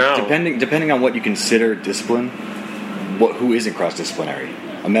doing now. Depending on what you consider discipline, who isn't cross-disciplinary?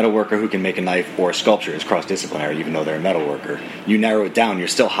 A metal worker who can make a knife or a sculptor is cross-disciplinary, even though they're a metal worker. You narrow it down, you're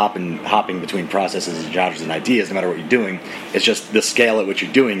still hopping between processes and genres and ideas, no matter what you're doing. It's just the scale at which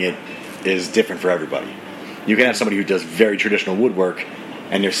you're doing it is different for everybody. You can have somebody who does very traditional woodwork,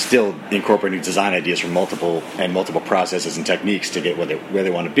 and they're still incorporating design ideas from multiple processes and techniques to get where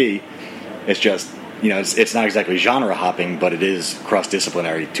they want to be. It's just, it's not exactly genre hopping, but it is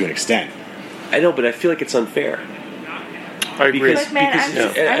cross-disciplinary to an extent. I know, but I feel like it's unfair. I agree.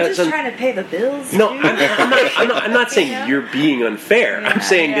 I'm just trying to pay the bills. No, I'm not saying you're being unfair. I'm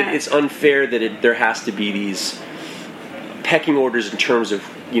saying that it's unfair that there has to be these pecking orders in terms of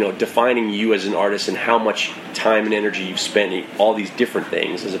defining you as an artist and how much time and energy you've spent in all these different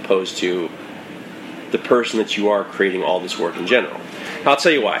things, as opposed to the person that you are creating all this work in general. I'll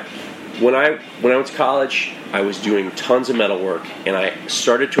tell you why. When I went to college, I was doing tons of metal work, and I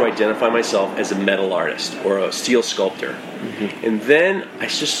started to identify myself as a metal artist or a steel sculptor. Mm-hmm. And then I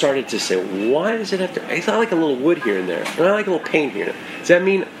just started to say, why does it have to? I like a little wood here and there, and I like a little paint here. Does that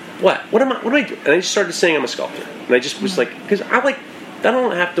mean what? What do I do? And I just started saying I'm a sculptor, and I just was like, because I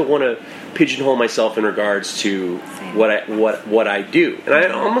don't have to want to pigeonhole myself in regards to what I do, and I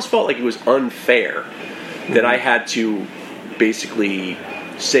almost felt like it was unfair that I had to basically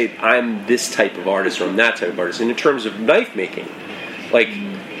say I'm this type of artist or I'm that type of artist. And in terms of knife making,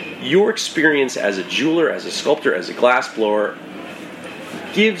 your experience as a jeweler, as a sculptor, as a glass blower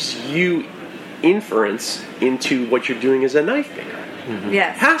gives you inference into what you're doing as a knife maker. Mm-hmm.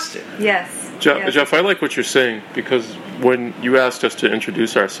 Yes. Has to. Yes. Jeff, I like what you're saying, because when you asked us to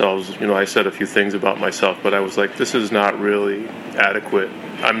introduce ourselves, I said a few things about myself, but I was like, this is not really adequate.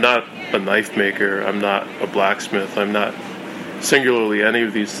 I'm not a knife maker. I'm not a blacksmith. I'm not singularly any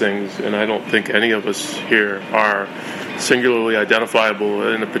of these things, and I don't think any of us here are singularly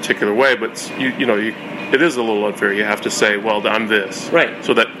identifiable in a particular way, but it is a little unfair. You have to say, well, I'm this. Right.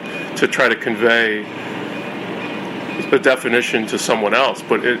 So that to try to convey a definition to someone else,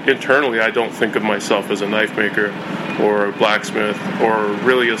 but internally I don't think of myself as a knife maker or a blacksmith or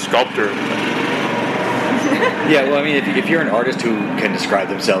really a sculptor. Yeah, well, if you're an artist who can describe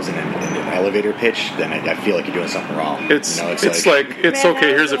themselves in an elevator pitch, then I feel like you're doing something wrong. It's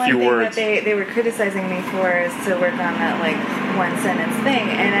okay. Here's a few words. That they were criticizing me for is to work on that one sentence thing,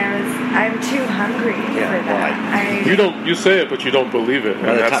 and I'm too hungry for that. You say it, but you don't believe it.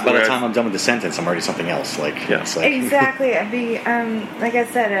 By the time I'm done with the sentence, I'm already something else. Exactly. Like I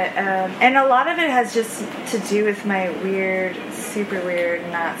said, and a lot of it has just to do with my super weird,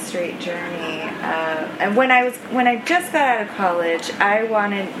 not straight journey. And when I just got out of college,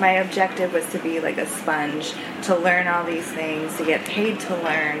 my objective was to be like a sponge, to learn all these things, to get paid to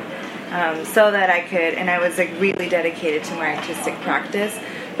learn, so that I could, and I was really dedicated to my artistic practice.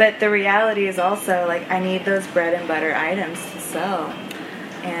 but the reality is also, like, I need those bread and butter items to sell.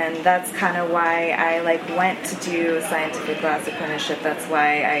 And that's kind of why I, like, went to do a scientific glass apprenticeship. That's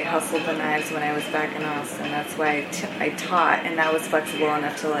why I hustled the knives when I was back in Austin. That's why I taught, and that was flexible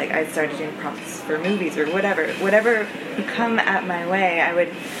enough to, like, I started doing props for movies or whatever would come at my way. I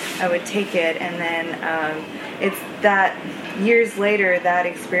would take it, and then it's that years later that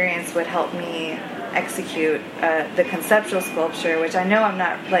experience would help me execute the conceptual sculpture, which I know I'm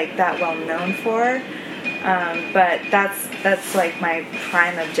not, like, that well known for. But that's like my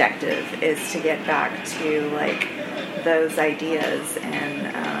prime objective, is to get back to, like, those ideas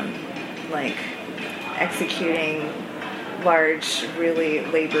and like executing large, really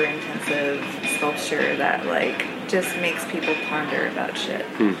labor-intensive sculpture that, like, just makes people ponder about shit.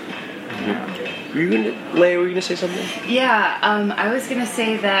 Leia, were you gonna say something? Yeah, I was going to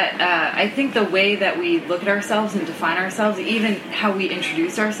say that I think the way that we look at ourselves and define ourselves, even how we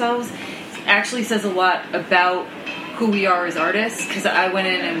introduce ourselves, actually says a lot about who we are as artists. Because I went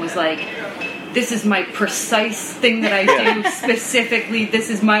in and was like, this is my precise thing that I do specifically, this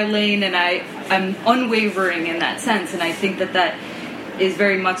is my lane, and I'm unwavering in that sense. And I think that is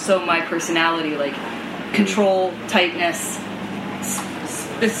very much so my personality, like control, tightness,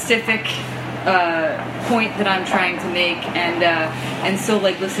 specific point that I'm trying to make, and so,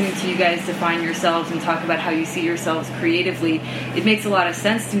 like, listening to you guys define yourselves and talk about how you see yourselves creatively, it makes a lot of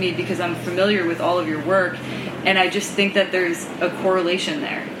sense to me because I'm familiar with all of your work, and I just think that there's a correlation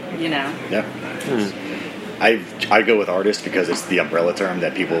there, you know? Yeah. I go with artist because it's the umbrella term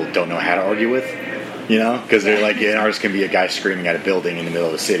that people don't know how to argue with. You know, because they're like, an artist can be a guy screaming at a building in the middle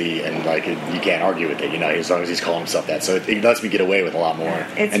of the city, and, like, you can't argue with it. You know, as long as he's calling himself that. So it lets me get away with a lot more.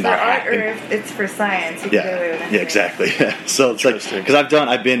 It's and for not art, or if it's for science. You can get away with anything. Yeah, exactly. So it's like, because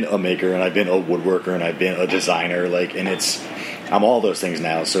I've been a maker, and I've been a woodworker, and I've been a designer, like, and I'm all those things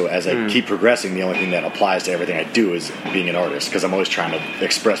now. So as I keep progressing, the only thing that applies to everything I do is being an artist, because I'm always trying to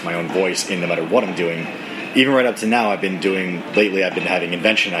express my own voice in no matter what I'm doing. Even right up to now, I've been having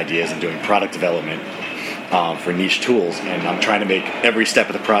invention ideas and doing product development for niche tools, and I'm trying to make every step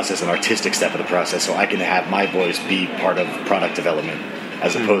of the process an artistic step of the process, so I can have my voice be part of product development,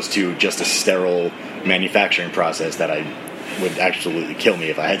 as opposed to just a sterile manufacturing process that I would absolutely kill me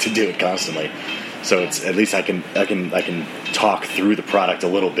if I had to do it constantly. So it's, at least I can talk through the product a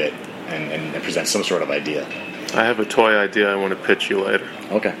little bit and present some sort of idea. I have a toy idea I want to pitch you later.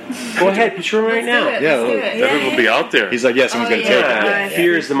 Okay. Go ahead, pitch her right now. Let's do it. That will be out there. He's like, yeah, someone's going to take it. Yeah.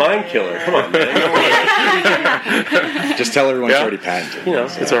 Fear is the mind killer. Come on, man. Just tell everyone it's already patented. You know,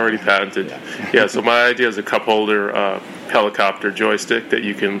 It's already patented. Yeah. So my idea is a cup holder helicopter joystick that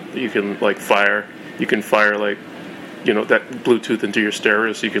you can like fire. You can fire, like, you know, that Bluetooth into your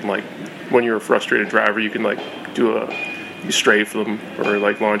stereo, so you can, like, when you're a frustrated driver, you can, like, you strafe them, or,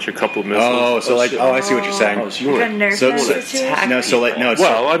 like, launch a couple of missiles. Oh, so like, I see what you're saying. Like a Nerf situation? No,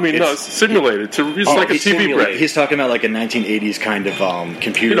 Well, I mean, it's simulated. It's like a TV break. He's talking about, like, a 1980s kind of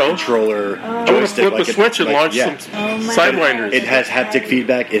computer controller joystick. Flip a switch and launch some sidewinders. It has haptic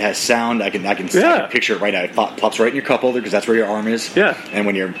feedback. It has sound. I can picture it right now. It plops right in your cup holder, because that's where your arm is. Yeah. And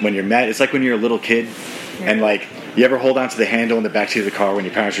when you're mad, it's like when you're a little kid, and, like, you ever hold onto the handle in the backseat of the car when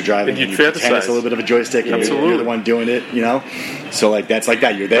your parents are driving, and you pretend it's a little bit of a joystick, and you're the one doing it, you know? So, like, that's like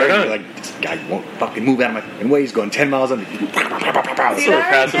that. You're there, and you're like, this guy won't fucking move out of my way. He's going 10 miles an hour. Sort of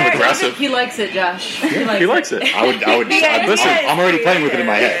passive aggressive. He likes it, Josh. He likes it. Listen, I'm already playing with it in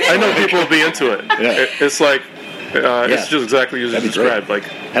my head. I know people will be into it. Yeah. It's like, it's just exactly as you described. Like,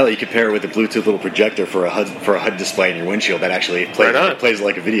 hell, you could pair it with a Bluetooth little projector for a HUD display in your windshield that actually plays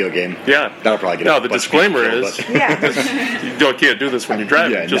like a video game. Yeah, that'll probably get. No, the disclaimer is you can't do this when you're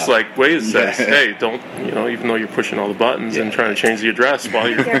driving. Like Waze says, hey, don't, even though you're pushing all the buttons and trying to change the address while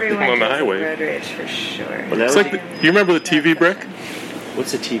you're on the highway. Road rage for sure. It's like you remember the TV brick?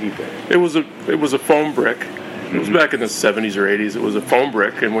 What's a TV brick? It was a foam brick. It was back in the 70s or 80s. It was a foam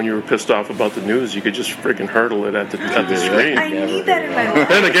brick, and when you were pissed off about the news, you could just freaking hurtle it at the screen. I need that in my life.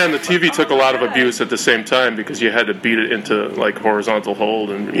 Then again, the TV took a lot of abuse at the same time, because you had to beat it into, like, horizontal hold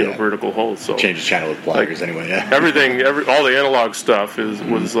and vertical hold. So change the channel with pliers anyway. Yeah. All the analog stuff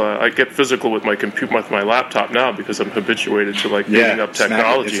was. I get physical with my laptop now, because I'm habituated to, like, beating up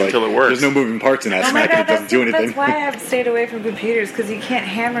technology until it works. There's no moving parts in that smack, and it doesn't do anything. That's why I've stayed away from computers, because you can't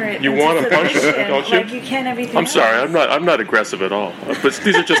hammer it. You want to punch it, don't you? Like, you can't everything. I'm sorry, I'm not aggressive at all. But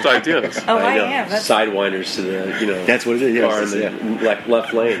these are just ideas. Oh, I am. Sidewinders to the, that's what it is. car in the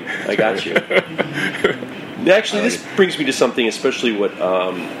left lane. I got you. Actually, this brings me to something, especially what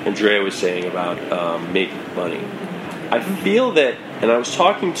Andrea was saying about making money. I feel that, and I was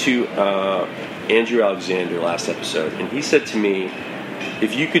talking to Andrew Alexander last episode, and he said to me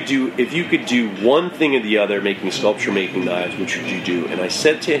if you could do one thing or the other, making sculpture, making knives, which would you do? And I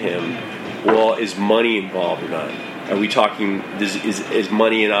said to him, well, is money involved or not? Are we talking, is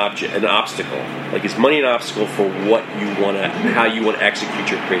money an obstacle? Like, is money an obstacle for what you want to, how you want to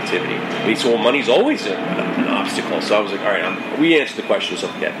execute your creativity? And he said, well, money's always an obstacle. So I was like, all right, we answered the question, so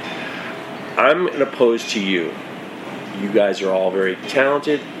forget. I'm opposed to you. You guys are all very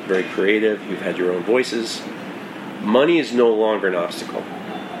talented, very creative. You've had your own voices. Money is no longer an obstacle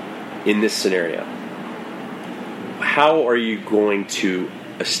in this scenario. How are you going to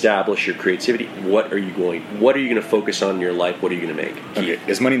establish your creativity? What are you going to focus on in your life? What are you going to make? Okay.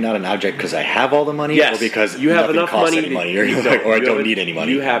 Is money not an object because I have all the money? Yes. Or because you have enough money, or I don't need any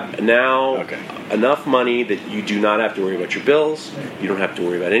money? You have now enough money that you do not have to worry about your bills. You don't have to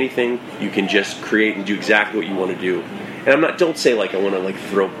worry about anything. You can just create and do exactly what you want to do. And don't say like I want to like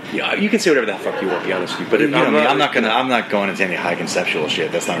throw. You can say whatever the fuck you want. Be honest with you, but I'm not going into any high conceptual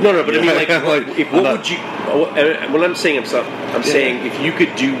shit. That's not. No. But I mean, like, what would you? When I'm saying I'm saying if you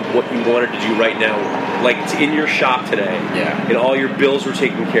could do what you wanted to do right now, like in your shop today, and all your bills were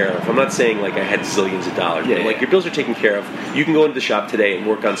taken care of. I'm not saying like I had zillions of dollars, but like your bills are taken care of. You can go into the shop today and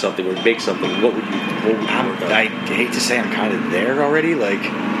work on something or make something. What would you work on? I hate to say I'm kind of there already.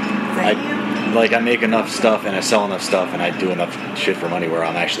 I make enough stuff and I sell enough stuff and I do enough shit for money where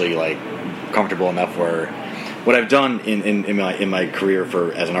I'm actually like comfortable enough where what I've done in my career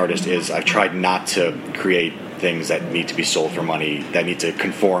as an artist is I've tried not to create things that need to be sold for money, that need to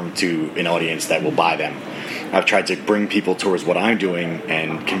conform to an audience that will buy them. I've tried to bring people towards what I'm doing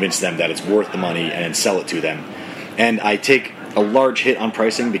and convince them that it's worth the money and then sell it to them. And I take a large hit on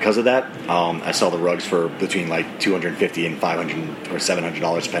pricing because of that. I sell the rugs for between like $250 and $500 or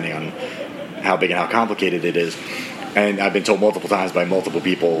 $700 depending on how big and how complicated it is. And I've been told multiple times by multiple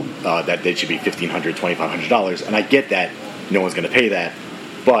people that they should be $1,500, $2,500. And I get that no one's going to pay that,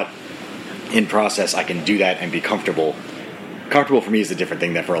 but in process I can do that and be comfortable. Comfortable for me is a different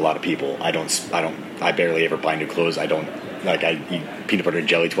thing than for a lot of people. I barely ever buy new clothes. I eat peanut butter and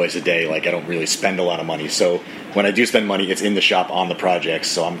jelly twice a day. Like, I don't really spend a lot of money. So when I do spend money, it's in the shop on the projects.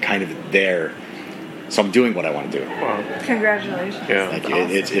 So I'm kind of there. So I'm doing what I want to do. Wow. Congratulations. Yeah. That's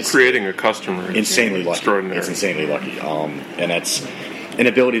awesome. It's creating a customer. Insanely lucky. Extraordinary. It's insanely lucky. And that's an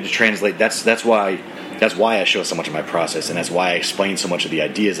ability to translate. That's why I show so much of my process, and that's why I explain so much of the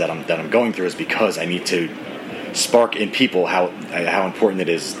ideas that I'm going through, is because I need to spark in people how important it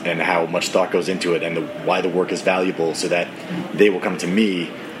is and how much thought goes into it, and why the work is valuable, so that they will come to me.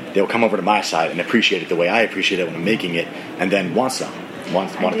 They'll come over to my side and appreciate it the way I appreciate it when I'm making it, and then want a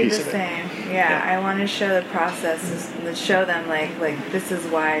piece of it. Same. Yeah, I want to show the process, and show them like this is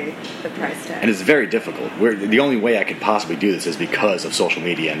why the price tag. And it's very difficult. The only way I could possibly do this is because of social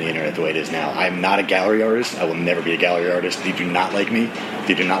media and the internet the way it is now. I'm not a gallery artist. I will never be a gallery artist. They do not like me.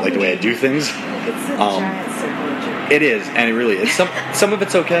 They do not like the way I do things. It's a giant circle jerk. It is, and it really is. Some of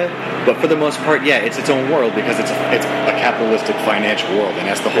it's okay, but for the most part, it's its own world, because it's a capitalistic financial world, and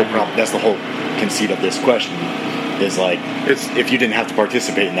that's the whole problem. That's the whole conceit of this question. Is like, if you didn't have to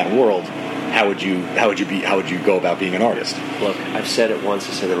participate in that world, how would you go about being an artist? Look, I've said it once,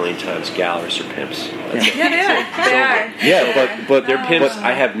 I said it a million times. Gallerists are pimps. They are. Yeah, but they're pimps.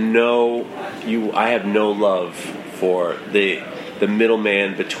 I have no love for the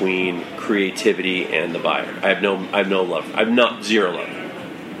middleman between creativity and the buyer. I have no love. I've not zero love.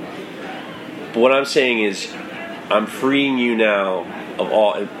 But what I'm saying is, I'm freeing you now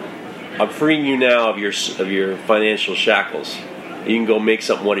of your financial shackles. You can go make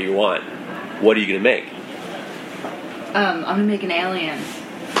something. What do you want? What are you going to make? I'm going to make an alien.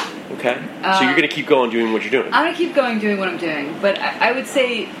 Okay. So you're going to keep going doing what you're doing. I'm going to keep going doing what I'm doing. But I would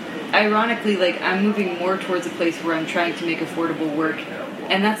say, ironically, like, I'm moving more towards a place where I'm trying to make affordable work.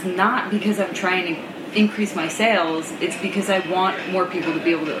 And that's not because I'm trying to increase my sales. It's because I want more people to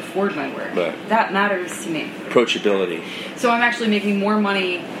be able to afford my work. Right. That matters to me. Approachability. So I'm actually making more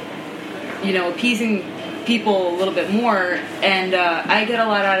money, appeasing people a little bit more, and I get a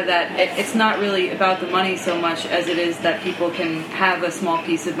lot out of that. It's not really about the money so much as it is that people can have a small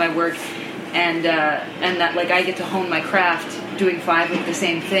piece of my work, and that, like, I get to hone my craft doing 5 of the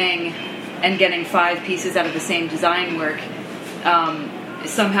same thing and getting 5 pieces out of the same design work.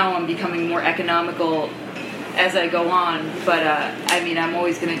 Somehow I'm becoming more economical as I go on, but I'm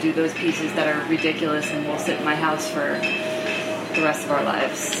always going to do those pieces that are ridiculous and will sit in my house for the rest of our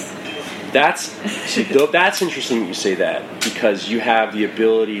lives. That's interesting that you say that, because you have the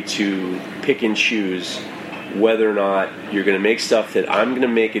ability to pick and choose whether or not you're going to make stuff that I'm going to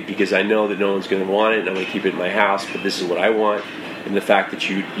make it because I know that no one's going to want it and I'm going to keep it in my house, but this is what I want. And the fact that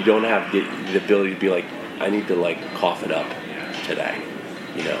you don't have the ability to be like, I need to, like, cough it up today.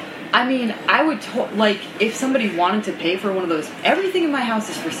 you know. I mean, I would if somebody wanted to pay for one of those, everything in my house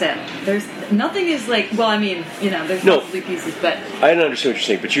is for sale. There's nothing is there's probably pieces, but I don't understand what you're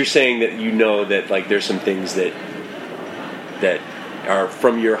saying. But you're saying that you know that like there's some things that are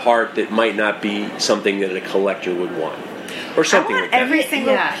from your heart that might not be something that a collector would want, or something like that. Every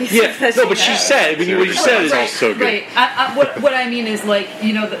single piece. Yeah, no, but she said. I mean, what you said is also good. Right. What I mean is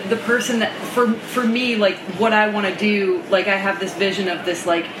the person that for me what I want to do, I have this vision of this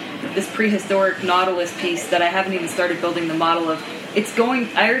this prehistoric Nautilus piece that I haven't even started building the model of.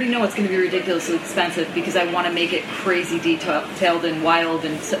 I already know it's going to be ridiculously expensive because I want to make it crazy detailed and wild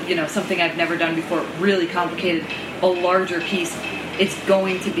and something I've never done before, really complicated, a larger piece. It's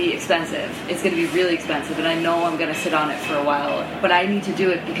going to be expensive. It's going to be really expensive, and I know I'm going to sit on it for a while. But I need to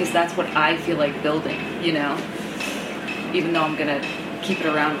do it because that's what I feel like building, even though I'm going to keep it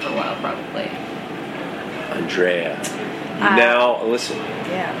around for a while, probably. Andrea, now listen.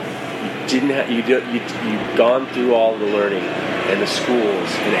 Yeah. You've gone through all the learning and the schools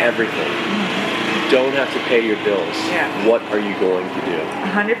and everything. You don't have to pay your bills. Yeah. What are you going to do?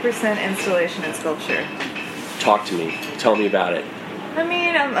 100% installation and sculpture. Talk to me. Tell me about it. I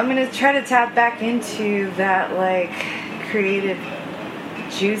mean, I'm going to try to tap back into that, creative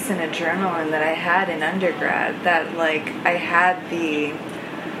juice and adrenaline that I had in undergrad. That, I had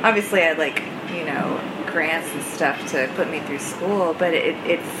obviously I had, grants and stuff to put me through school, but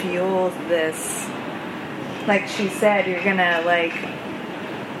it fuels this, like she said, you're going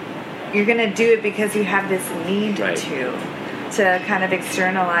to do it because you have this need right. to kind of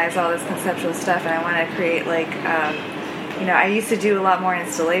externalize all this conceptual stuff, and I want to create I used to do a lot more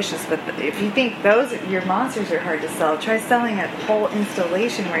installations, but if you think your monsters are hard to sell, try selling a whole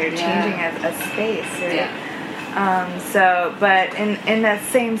installation where you're changing a space. Right? Yeah. But in that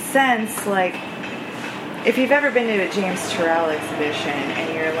same sense, if you've ever been to a James Turrell exhibition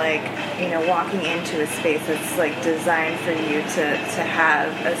and you're walking into a space that's designed for you to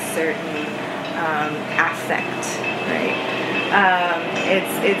have a certain affect, right?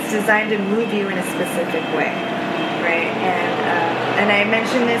 It's designed to move you in a specific way. Right, and I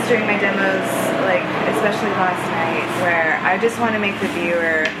mentioned this during my demos, especially last night, where I just want to make the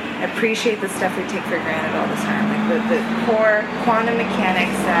viewer appreciate the stuff we take for granted all the time, the core quantum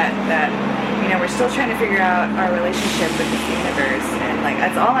mechanics that we're still trying to figure out our relationship with this universe, and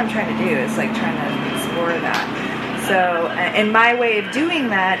that's all I'm trying to do is trying to explore that. So, and my way of doing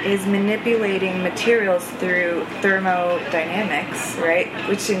that is manipulating materials through thermodynamics, right,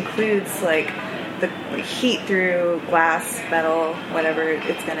 which includes the heat through glass, metal, whatever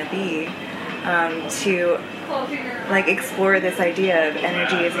it's going to be, to explore this idea of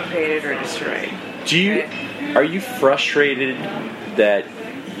energy isn't created or destroyed. Are you frustrated that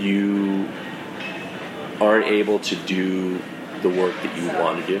you aren't able to do the work that you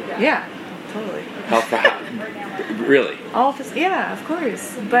want to do? Yeah, totally. Really? Yeah, of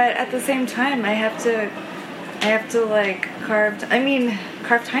course. But at the same time, I have to carve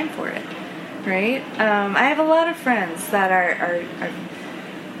time for it. Right? I have a lot of friends that are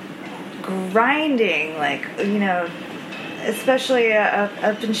grinding, especially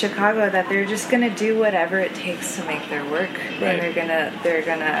up in Chicago, that they're just going to do whatever it takes to make their work, right. And they're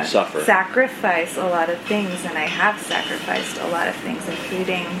gonna suffer, sacrifice a lot of things, and I have sacrificed a lot of things,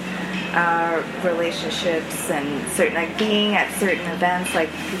 including relationships and certain being at certain events, like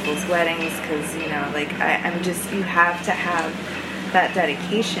people's weddings, because I'm just, you have to have that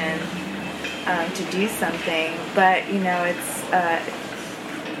dedication. To do something, but it's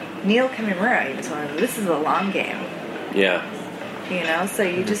Neil Kimimura even told me this is a long game. Yeah. So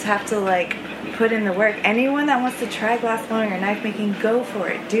you just have to put in the work. Anyone that wants to try glass blowing or knife making, go for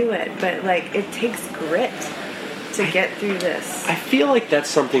it, do it. But it takes grit to get through this. I feel like that's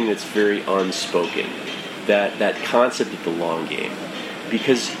something that's very unspoken. That concept of the long game,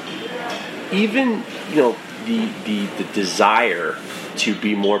 because even the desire to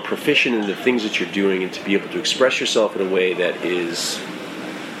be more proficient in the things that you're doing and to be able to express yourself in a way that is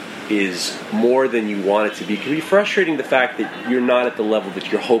more than you want it to be can be frustrating, the fact that you're not at the level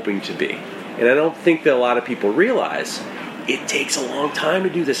that you're hoping to be. And I don't think that a lot of people realize it takes a long time to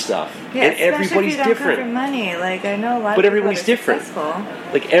do this stuff. Yeah, and everybody's if you don't different. Come from money. I know a lot but of people everybody's that are different.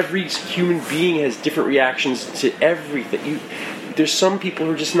 Successful. Every human being has different reactions to everything. There's some people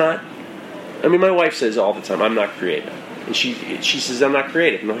who are just not. I mean, my wife says all the time, "I'm not creative." And she says, "I'm not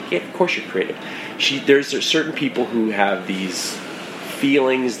creative." I'm like, "Yeah, of course you're creative." There's certain people who have these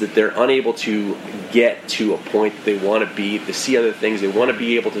feelings that they're unable to get to a point that they want to be, to see other things, they want to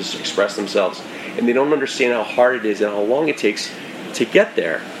be able to express themselves, and they don't understand how hard it is and how long it takes to get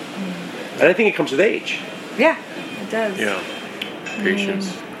there. And I think it comes with age. Yeah, it does. Yeah.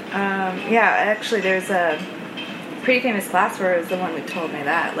 patience. Actually, there's a pretty famous class where it was the one that told me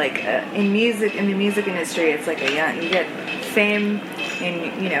that. Like in the music industry, it's like you get fame in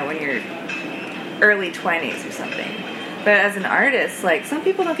when you're early 20s or something. But as an artist, like some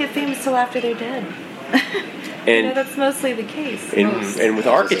people don't get famous till after they're dead. And that's mostly the case. And with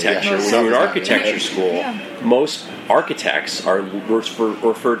architecture, when you're in architecture school, most architects are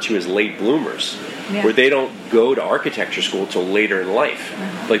referred to as late bloomers, where they don't go to architecture school till later in life.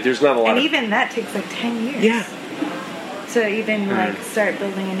 Like there's not a lot. And even that takes like 10 years. Yeah. To even start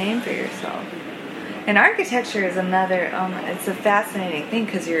building a name for yourself. And architecture is another. It's a fascinating thing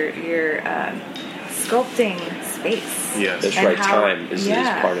because you're sculpting space. Yes, that's right. Time is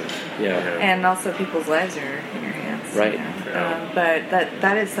part of and also people's lives are in your hands. Right. But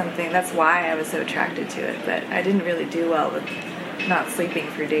that is something. That's why I was so attracted to it. But I didn't really do well with not sleeping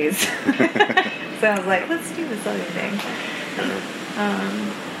for days. So I was like, let's do this other thing.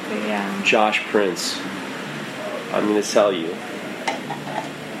 But yeah. Josh Prince, I'm going to tell you.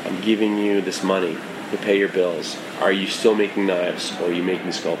 I'm giving you this money to pay your bills. Are you still making knives, or are you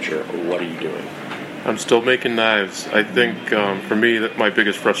making sculpture, or what are you doing? I'm still making knives. I think for me that my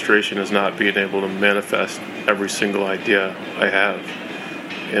biggest frustration is not being able to manifest every single idea I have.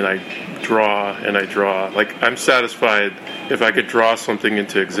 And I draw and I draw. Like I'm satisfied if I could draw something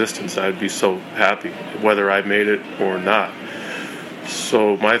into existence. I'd be so happy, whether I made it or not.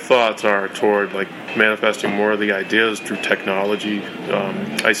 So my thoughts are toward like manifesting more of the ideas through technology.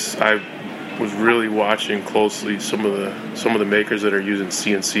 I was really watching closely some of the makers that are using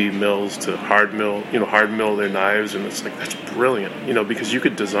CNC mills to hard mill their knives, and it's like that's brilliant, because you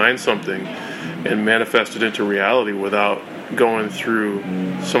could design something and manifest it into reality without going through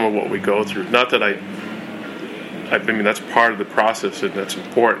some of what we go through. Not that I mean that's part of the process and that's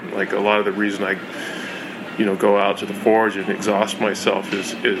important. Like a lot of the reason I go out to the forge and exhaust myself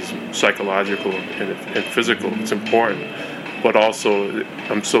is psychological and physical. It's important. But also,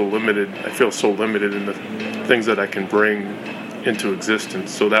 I'm so limited. I feel so limited in the things that I can bring into existence.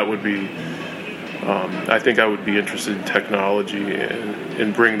 So that would be, I think I would be interested in technology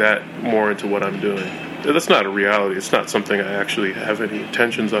and bring that more into what I'm doing. That's not a reality. It's not something I actually have any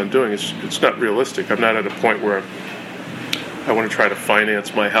intentions on doing. It's not realistic. I'm not at a point where I want to try to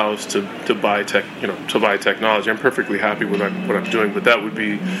finance my house to buy technology. I'm perfectly happy with what I'm doing, but that would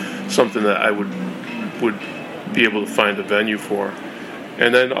be something that I would be able to find a venue for.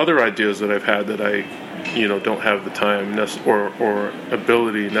 And then other ideas that I've had that I don't have the time or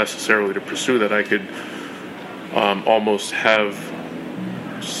ability necessarily to pursue, that I could almost have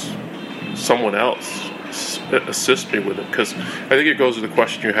someone else assist me with it. Because I think it goes to the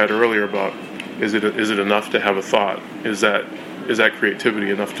question you had earlier about is it enough to have a thought? Is that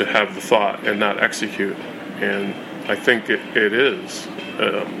creativity enough to have the thought and not execute? And I think it is.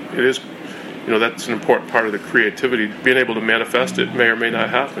 It is. That's an important part of the creativity. Being able to manifest it may or may not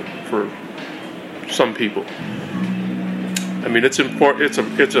happen for some people. I mean, it's important.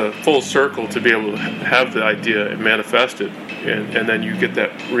 It's a full circle to be able to have the idea and manifest it, and then you get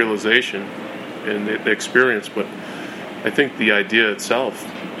that realization and the experience. But I think the idea itself,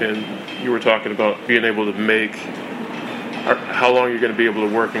 and you were talking about being able to make, how long you're going to be able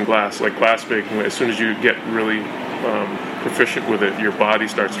to work in glass, like glass making. As soon as you get really proficient with it, your body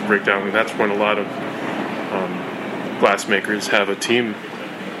starts to break down, and that's when a lot of glass makers have a team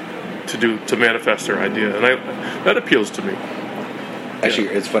to manifest their idea, and that appeals to me. Actually,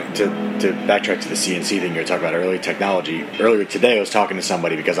 it's funny to backtrack to the CNC thing you were talking about earlier. Technology. Earlier today, I was talking to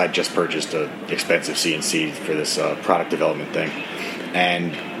somebody because I just purchased an expensive CNC for this product development thing,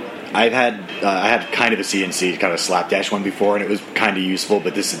 and I had kind of a CNC, kind of a slapdash one before, and it was kind of useful.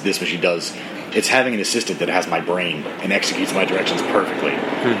 But this machine does. It's having an assistant that has my brain and executes my directions perfectly.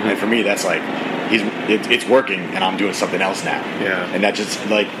 Mm-hmm. And for me, that's like it's working, and I'm doing something else now. Yeah. And that just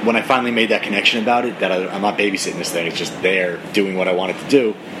like when I finally made that connection about it, that I'm not babysitting this thing. It's just there doing what I want it to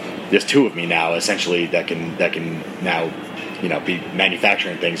do. There's two of me now, essentially, that can now, be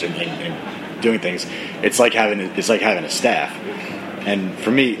manufacturing things and doing things. It's like having a staff. And for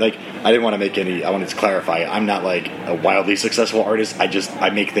me, like, I didn't want to make I wanted to clarify, I'm not like a wildly successful artist.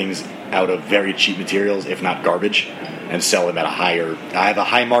 I make things out of very cheap materials, if not garbage, and sell them at I have a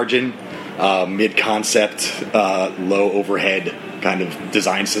high margin, mid-concept, low overhead kind of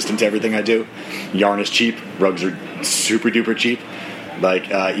design system to everything I do. Yarn is cheap. Rugs are super duper cheap. Like,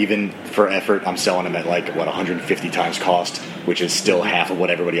 even for effort, I'm selling them at 150 times cost, which is still half of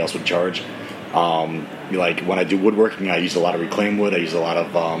what everybody else would charge. Like when I do woodworking, I use a lot of reclaimed wood. I use a lot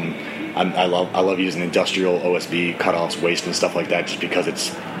of I love using industrial OSB cutoffs, waste, and stuff like that, just because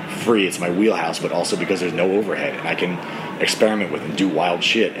it's free. It's my wheelhouse, but also because there's no overhead, and I can experiment with and do wild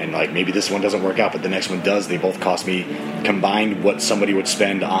shit. And like maybe this one doesn't work out, but the next one does. They both cost me combined what somebody would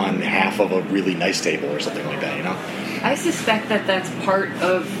spend on half of a really nice table or something like that. You know, I suspect that that's part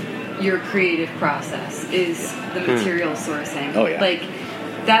of your creative process is the material sourcing. Oh, yeah. Like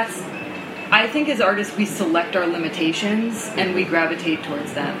that's. I think as artists we select our limitations and we gravitate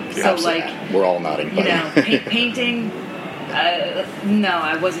towards them. Yeah, so like we're all nodding. You know, painting. No,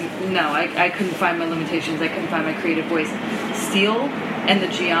 I wasn't. No, I couldn't find my limitations. I couldn't find my creative voice. Steel and the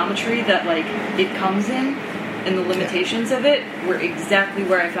geometry that like it comes in, and the limitations of it were exactly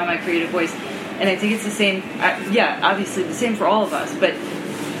where I found my creative voice. And I think it's the same. Obviously the same for all of us. But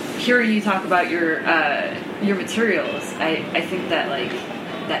hearing you talk about your materials, I think that like.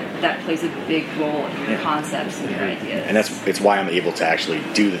 That plays a big role in your concepts and your ideas, and it's why I'm able to actually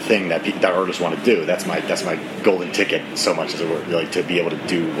do the thing that artists want to do. That's my golden ticket so much as it were, like to be able to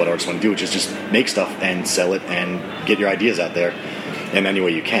do what artists want to do, which is just make stuff and sell it and get your ideas out there in any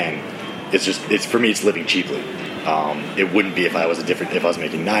way you can. It's for me, it's living cheaply. It wouldn't be if I was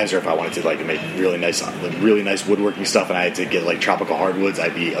making knives or if I wanted to like make really nice woodworking stuff and I had to get like tropical hardwoods.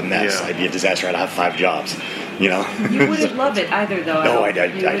 I'd be a mess. Yeah. I'd be a disaster. I'd have 5 jobs. You know. You wouldn't love it either, though. No, I'd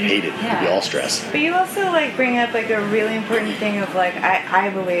hate it. It'd be all stress. But you also like bring up like a really important thing of like I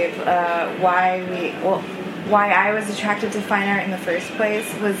believe why I was attracted to fine art in the first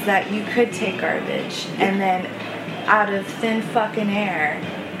place was that you could take garbage and then out of thin fucking air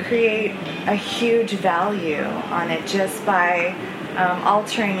create a huge value on it just by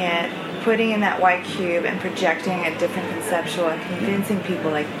altering it, putting in that white cube and projecting a different conceptual and convincing people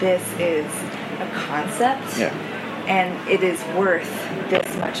like this is a concept and it is worth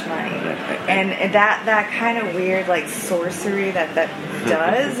this much money. And that kind of weird like sorcery that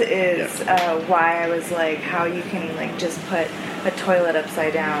does is why I was like how you can like just put a toilet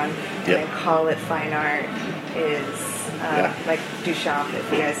upside down and then call it fine art is like Duchamp,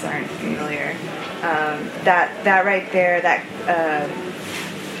 if you guys aren't familiar. That right there, that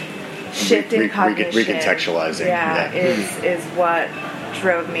shift in cognition, recontextualizing, is what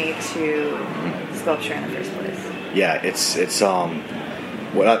drove me to sculpture in the first place. Yeah, it's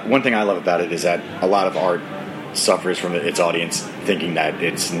one thing I love about it is that a lot of art suffers from its audience thinking that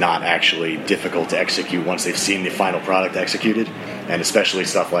it's not actually difficult to execute once they've seen the final product executed, and especially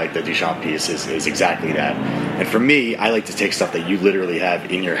stuff like the Duchamp piece is exactly that. And for me, I like to take stuff that you literally have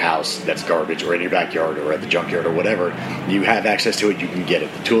in your house that's garbage, or in your backyard, or at the junkyard, or whatever. You have access to it, you can get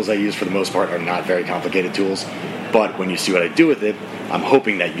it. The tools I use for the most part are not very complicated tools, but when you see what I do with it, I'm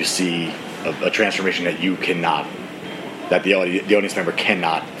hoping that you see a transformation that you cannot, that the audience member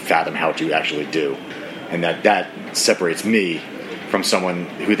cannot fathom how to actually do. And that separates me from someone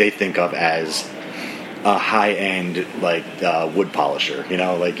who they think of as a high-end like wood polisher. You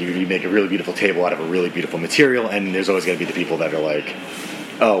know, like you make a really beautiful table out of a really beautiful material, and there's always going to be the people that are like,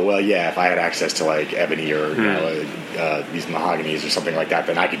 oh, well, yeah, if I had access to like ebony or you know, these mahoganies or something like that,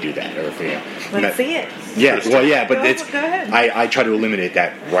 then I could do that. Or if, you know, Let's see it. Yeah, well, yeah, but Go ahead. I try to eliminate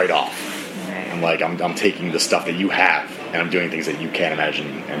that right off. Right. I'm like, I'm taking the stuff that you have, and I'm doing things that you can't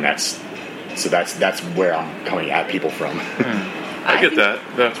imagine, and that's where I'm coming at people from. I get that.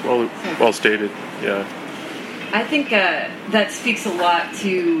 That's well stated. Yeah. I think that speaks a lot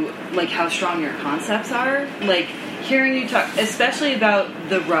to like how strong your concepts are. Like hearing you talk, especially about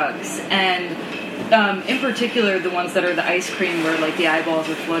the rugs, and in particular the ones that are the ice cream where like the eyeballs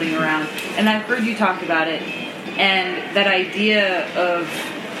are floating around. And I've heard you talk about it, and that idea of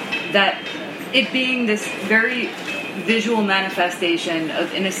that it being this very visual manifestation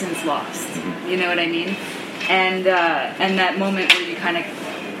of innocence lost. You know what I mean? And that moment where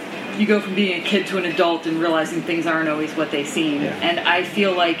you go from being a kid to an adult and realizing things aren't always what they seem. Yeah. And I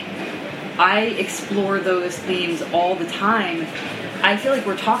feel like I explore those themes all the time. I feel like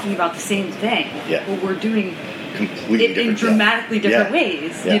we're talking about the same thing, but we're doing completely it in dramatically different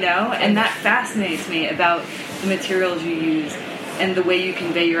ways, Yeah. you know? And that fascinates me about the materials you use and the way you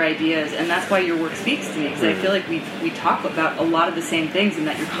convey your ideas, and that's why your work speaks to me, because I feel like we talk about a lot of the same things, and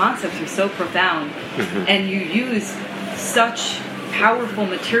that your concepts are so profound, and you use such powerful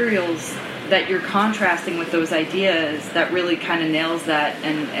materials that you're contrasting with those ideas that really kind of nails that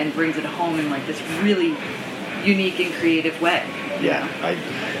and brings it home in like this really unique and creative way. Yeah,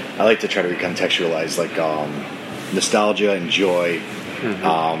 I like to try to recontextualize like nostalgia and joy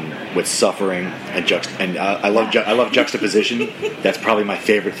with suffering and I love juxtaposition. That's probably my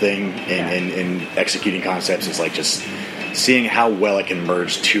favorite thing in executing concepts, is like just seeing how well I can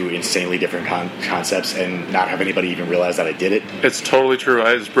merge two insanely different concepts and not have anybody even realize that I did it. It's totally true.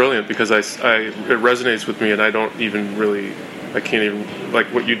 It's brilliant because it resonates with me, and I don't even really I can't even, like,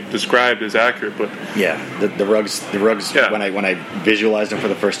 what you described is accurate, but Yeah, the rugs. Yeah. When I visualized them for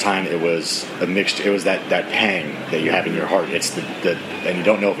the first time, it was a mixture. It was that pang that you have in your heart. It's the and you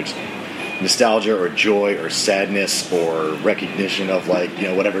don't know if it's nostalgia or joy or sadness or recognition of, like,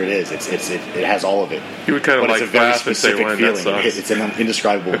 whatever it is. It has all of it. you would kind of But like it's a very laugh and say, specific "Wow, that feeling. sucks." It's an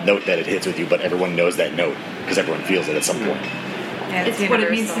indescribable note that it hits with you, but everyone knows that note because everyone feels it at some point. Yeah, It's what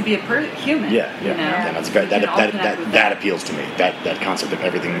it means universal. to be a human. Yeah, You know? And that's very, We can all connect with that appeals to me. That concept of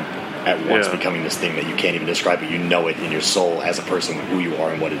everything at once Yeah. becoming this thing that you can't even describe, but you know it in your soul as a person, who you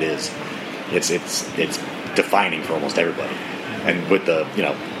are and what it is. It's defining for almost everybody. And with the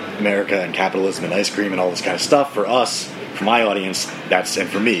America and capitalism and ice cream and all this kind of stuff, for us, for my audience, and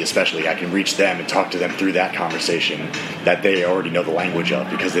for me especially, I can reach them and talk to them through that conversation that they already know the language of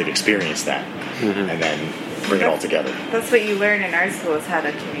because they've experienced that, and then bring it all together. That's what you learn in art school, is how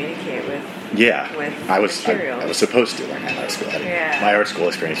to communicate with. Yeah, With I was materials. supposed to learn that in art school. Yeah. My art school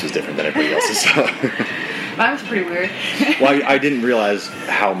experience was different than everybody else's. So. Mine was pretty weird. Well, I didn't realize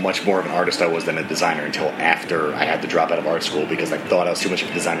how much more of an artist I was than a designer until after I had to drop out of art school because I thought I was too much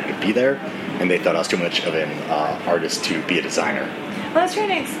of a designer to be there, and they thought I was too much of an artist to be a designer. Well, I was trying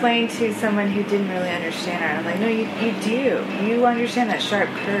to explain to someone who didn't really understand art. I'm like, no, you do. You understand that sharp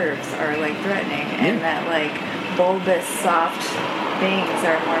curves are, like, threatening, and that, like, bulbous, soft things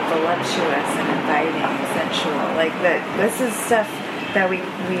are more voluptuous and inviting and sensual. Like, that. This is stuff that we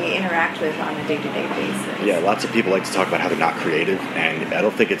interact with on a day-to-day basis. Yeah, lots of people like to talk about how they're not creative, and I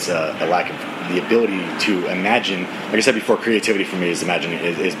don't think it's a lack of the ability to imagine. Like I said before, creativity for me is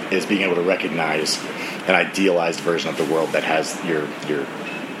being able to recognize an idealized version of the world that has your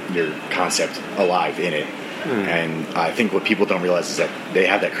concept alive in it. And I think what people don't realize is that they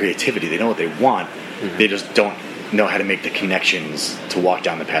have that creativity. They know what they want. They just don't know how to make the connections to walk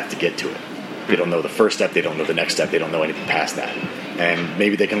down the path to get to it. They don't know the first step. They don't know the next step. They don't know anything past that. And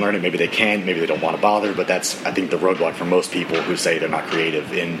maybe they can learn it. Maybe they can. Maybe they don't want to bother. But that's, I think, the roadblock for most people who say they're not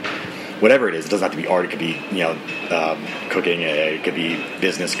creative in whatever it is. It doesn't have to be art. It could be, cooking. It could be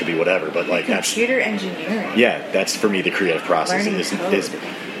business. It could be whatever. But like Computer engineering. that's for me the creative process Learning is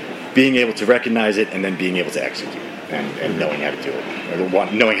code. being able to recognize it and then being able to execute and knowing how to do it,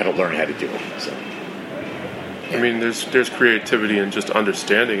 or knowing how to learn how to do it. So. I mean, there's creativity in just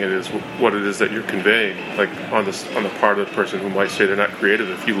understanding it is what it is that you're conveying. Like on the part of the person who might say they're not creative,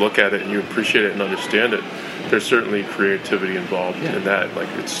 if you look at it and you appreciate it and understand it, there's certainly creativity involved in that. Like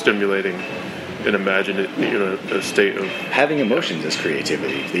it's stimulating an a state of Having emotions is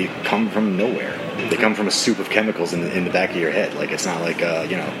creativity. They come from nowhere. They come from a soup of chemicals in the back of your head. Like it's not like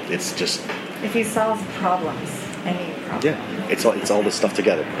it's just If you solve problems, any problem. it's all this stuff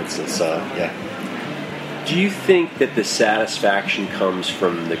together. It's. Do you think that the satisfaction comes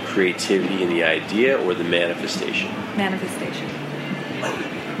from the creativity in the idea or the manifestation? Manifestation.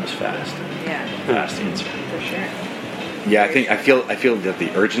 That was fast. Yeah, Fast answer. for sure. Yeah, I feel that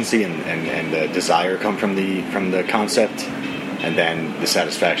the urgency and the desire come from the concept, and then the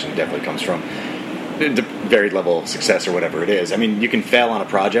satisfaction definitely comes from the varied level of success or whatever it is. I mean, you can fail on a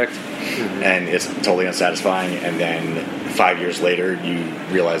project, and it's totally unsatisfying, and then 5 years later you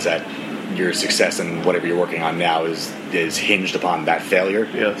realize that your success and whatever you're working on now is hinged upon that failure,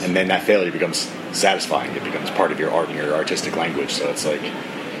 Yes. and then that failure becomes satisfying. It becomes part of your art and your artistic language. So it's like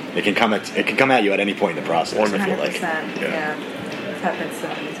it can come at you at any point in the process. I feel 100%. like. Yeah. It's happened so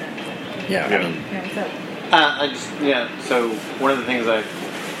many times. Yeah, I mean, Yeah, what's up? So one of the things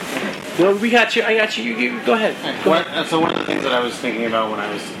No, we got you. I got you. You go ahead. So one of the things that I was thinking about when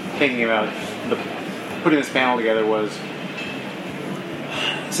I was thinking about putting this panel together was,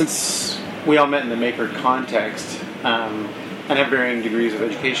 since we all met in the maker context and have varying degrees of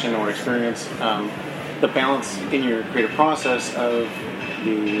education or experience, the balance in your creative process of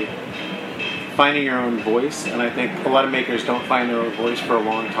the finding your own voice, and I think a lot of makers don't find their own voice for a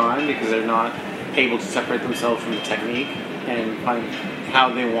long time because they're not able to separate themselves from the technique and find how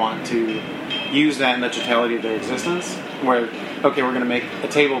they want to use that in the totality of their existence. Where, okay, we're going to make a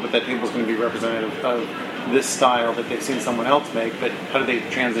table, but that table is going to be representative of this style that they've seen someone else make, but how do they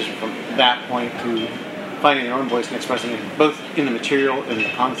transition from that point to finding their own voice and expressing it both in the material and the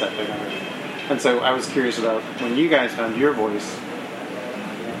concept they're going to. And so I was curious about when you guys found your voice,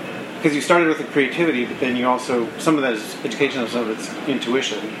 because you started with the creativity, but then you also, some of that is education and some of it's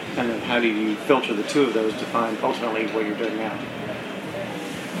intuition, and then how do you filter the two of those to find ultimately what you're doing now?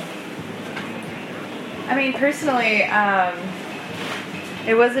 I mean, personally,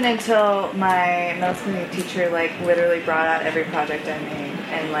 it wasn't until my middle school teacher, like, literally brought out every project I made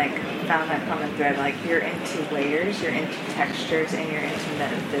and, like, found that common thread. Like, you're into layers, you're into textures, and you're into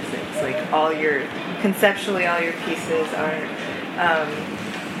metaphysics. Like, conceptually, all your pieces are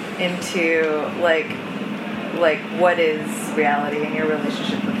into, like what is reality and your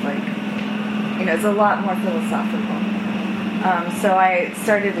relationship with, like, it's a lot more philosophical. So I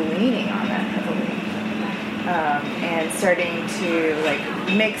started leaning on that heavily. And starting to, like,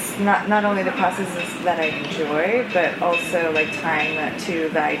 mix not only the processes that I enjoy, but also, like, tying that to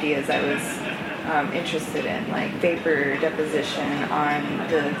the ideas I was interested in, like vapor deposition on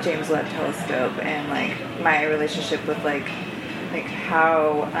the James Webb Telescope, and, like, my relationship with, like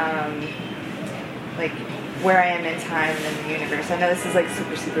how, like, where I am in time and in the universe. I know this is, like,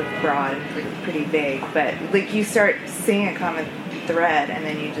 super, super broad and pretty vague, but, like, you start seeing a common thread, and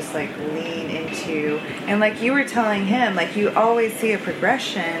then you just, like, lean into, and, like you were telling him, like, you always see a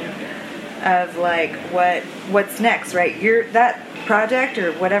progression of, like, what's next, right? That project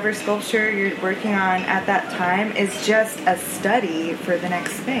or whatever sculpture you're working on at that time is just a study for the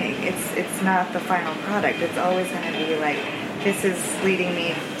next thing. It's not the final product. It's always going to be like, this is leading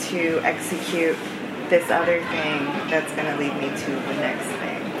me to execute this other thing that's going to lead me to the next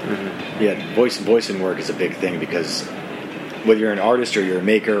thing. Mm-hmm. Yeah, voice and work is a big thing, because whether you're an artist or you're a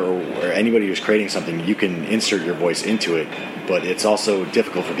maker or anybody who's creating something, you can insert your voice into it, but it's also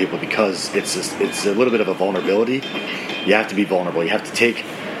difficult for people because it's a little bit of a vulnerability. You have to be vulnerable. You have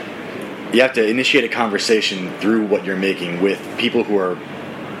to initiate a conversation through what you're making with people who are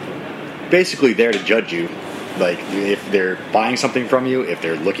basically there to judge you. Like, if they're buying something from you, if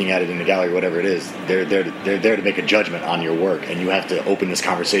they're looking at it in the gallery, whatever it is, they're there to make a judgment on your work, and you have to open this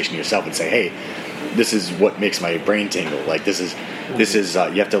conversation yourself and say, hey, this is what makes my brain tingle. Like, this is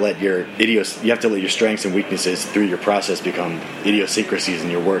you have to let your strengths and weaknesses through your process become idiosyncrasies in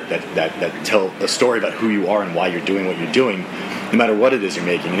your work that tell a story about who you are and why you're doing what you're doing, no matter what it is you're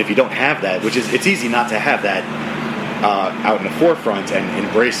making. And if you don't have that, it's easy not to have that out in the forefront and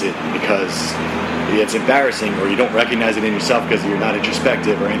embrace it, because it's embarrassing, or you don't recognize it in yourself because you're not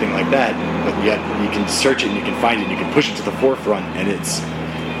introspective or anything like that. But yet you can search it and you can find it and you can push it to the forefront, and it's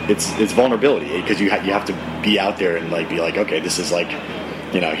vulnerability, because you have to be out there and, like, be like, okay, this is, like,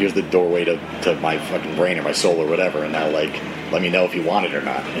 here's the doorway to my fucking brain or my soul or whatever, and now, like, let me know if you want it or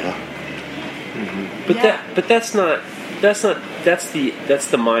not. Mm-hmm. But that's the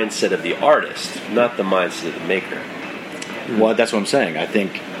mindset of the artist, not the mindset of the maker. Well, that's what I'm saying. I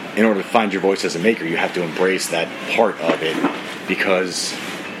think in order to find your voice as a maker, you have to embrace that part of it, because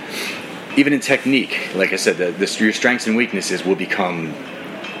even in technique, like I said, your strengths and weaknesses will become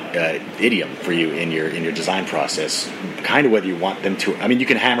idiom for you in your design process. Kind of whether you want them to. I mean, you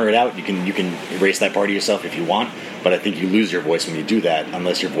can hammer it out. You can erase that part of yourself if you want, but I think you lose your voice when you do that,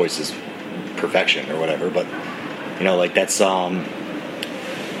 unless your voice is perfection or whatever. But like, that's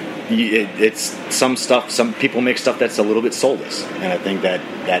it's some stuff. Some people make stuff that's a little bit soulless, and I think that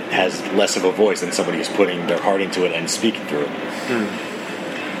has less of a voice than somebody who's putting their heart into it and speaking through it.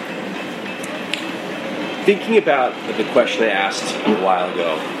 Thinking about the question I asked a while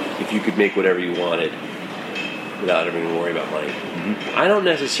ago, if you could make whatever you wanted without having to worry about money, I don't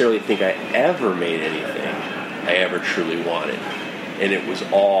necessarily think I ever made anything I ever truly wanted, and it was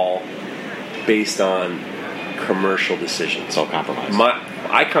all based on commercial decisions. It's all compromise.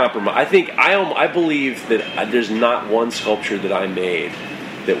 I compromise. I believe that there's not one sculpture that I made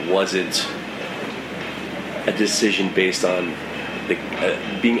that wasn't a decision based on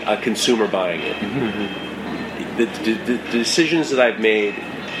being a consumer buying it. The decisions that I've made,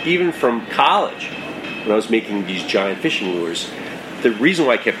 even from college, when I was making these giant fishing lures, the reason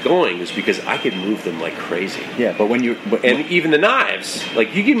why I kept going is because I could move them like crazy. Yeah, but even the knives,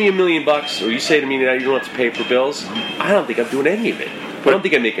 like, you give me $1 million, or you say to me that you don't have to pay for bills, I don't think I'm doing any of it. I don't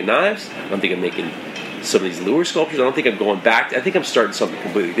think I'm making knives. I don't think I'm making some of these lure sculptures. I don't think I'm going back. I think I'm starting something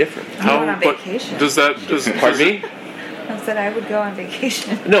completely different. Going on vacation. Pardon me? I said I would go on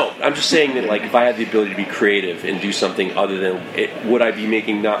vacation. No, I'm just saying that, like, if I had the ability to be creative and do something other than it, would I be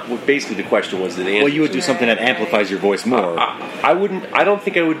making basically the question was the answer. Well, you would do something that amplifies your voice more. I wouldn't. I don't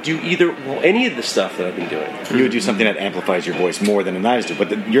think I would do any of the stuff that I've been doing. You would do something that amplifies your voice more than the knives do.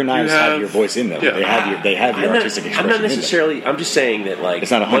 But your knives have your voice in them. Yeah. They have your artistic expression. I'm not necessarily. I'm just saying that, like,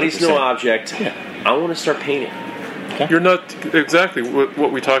 it's not 100%. Money's no object. Yeah. I want to start painting. Okay. You're not exactly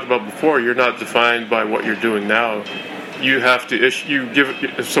what we talked about before. You're not defined by what you're doing now. You have to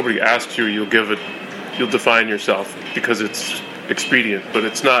if somebody asks you, you'll define yourself because it's expedient, but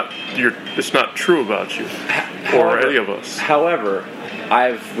it's not true about you or any of us. However,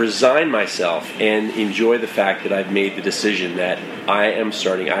 I've resigned myself and enjoy the fact that I've made the decision that I am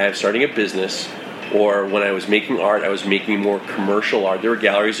starting a business Or when I was making art, I was making more commercial art. There were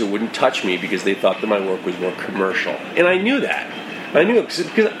galleries that wouldn't touch me because they thought that my work was more commercial. And I knew that. I knew it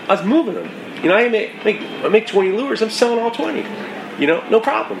because I was moving them. I make 20 lures. I'm selling all 20. No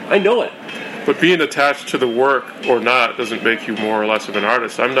problem. I know it. But being attached to the work or not doesn't make you more or less of an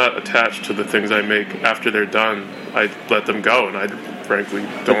artist. I'm not attached to the things I make after they're done. I let them go, and I frankly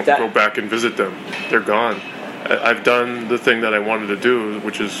don't go back and visit them. They're gone. I've done the thing that I wanted to do,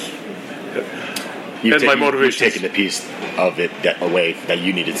 which is... my motivation. You've taken the piece of it away that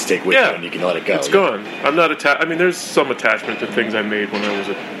you needed to stick with you, and you can let it go. It's gone. I'm not attached. There's some attachment to things I made when I was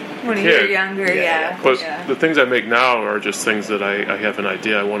a when kid. you were younger, But the things I make now are just things that I have an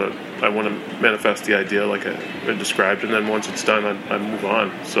idea. I want to manifest the idea like I described, and then once it's done, I move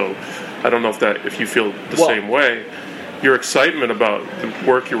on. So I don't know if you feel the same way. Your excitement about the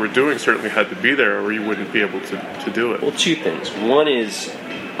work you were doing certainly had to be there, or you wouldn't be able to do it. Well, two things. One is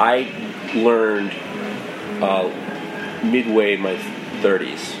I learned midway in my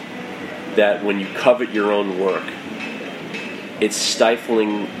 30s that when you covet your own work, it's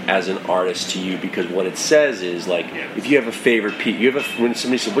stifling as an artist to you, because what it says is, like, if you have a favorite piece, when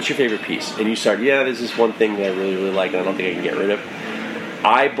somebody says, what's your favorite piece? And you start, there's this one thing that I really, really like and I don't think I can get rid of.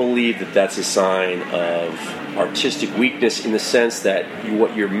 I believe that that's a sign of artistic weakness, in the sense that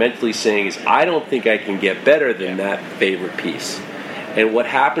what you're mentally saying is, I don't think I can get better than that favorite piece. And what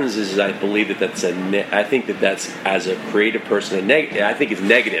happens is I believe that I think that's, as a creative person, I think it's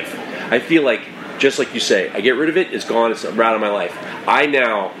negative. I feel like, just like you say, I get rid of it, it's gone, it's out of my life.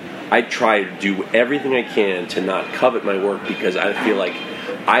 I try to do everything I can to not covet my work, because I feel like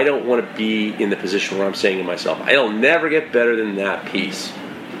I don't want to be in the position where I'm saying to myself, I'll never get better than that piece.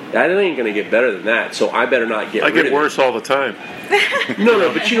 I ain't going to get better than that, so I better not get rid of it. I get worse all the time.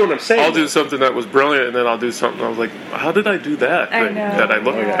 No, but you know what I'm saying. I'll do something that was brilliant, and then I'll do something I was like, how did I do that? I know. That I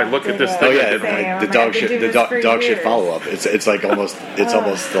look at this thing. The dog shit follow up. It's like almost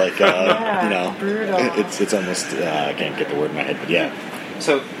like brutal. It's almost I can't get the word in my head, but yeah.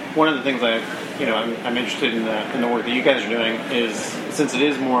 So one of the things I'm interested in the work that you guys are doing is, since it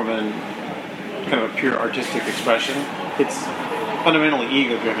is more of an kind of a pure artistic expression, it's fundamentally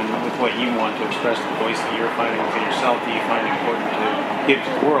ego-driven with what you want to express, the voice that you're finding within yourself that you find important to give to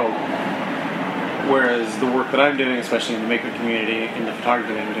the world. Whereas the work that I'm doing, especially in the maker community, in the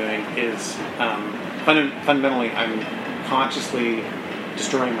photography that I'm doing, is fundamentally I'm consciously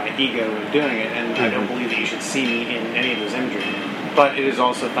destroying my ego in doing it, and I don't believe that you should see me in any of those imagery. But it is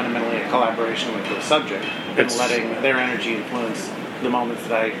also fundamentally a collaboration with the subject and letting their energy influence the moments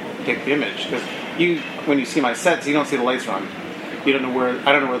that I take the image. Because when you see my sets, you don't see the lights run. I don't know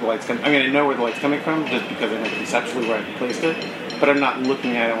where the light's coming. I know where the light's coming from, just because I know conceptually where I placed it, but I'm not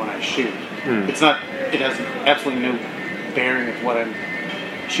looking at it when I shoot. It has absolutely no bearing with what I'm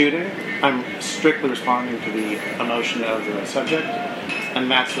shooting. I'm strictly responding to the emotion of the subject, and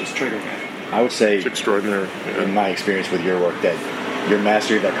that's what's triggering it. I would say it's extraordinary. In my experience with your work, that your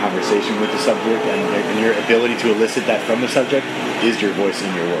mastery of that conversation with the subject and your ability to elicit that from the subject is your voice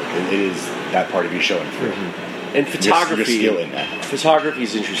in your work. It is that part of you showing through. And photography, your skill in that. Photography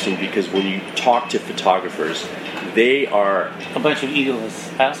is interesting, because when you talk to photographers, they are a bunch of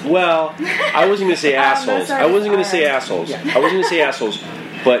egoless assholes. Well, I wasn't going to say assholes. I wasn't going to say assholes.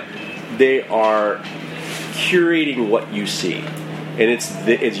 But they are curating what you see, and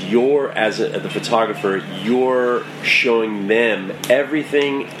it's your, as the photographer, you're showing them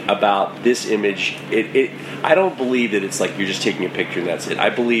everything about this image. I don't believe that it's like you're just taking a picture and that's it. I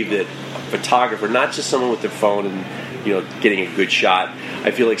believe that a photographer, not just someone with their phone and getting a good shot.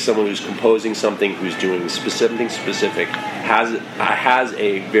 I feel like someone who's composing something, who's doing something specific, has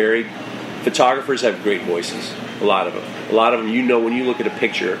a very. Photographers have great voices. A lot of them. When you look at a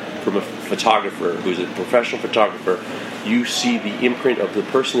picture from a photographer who's a professional photographer, you see the imprint of the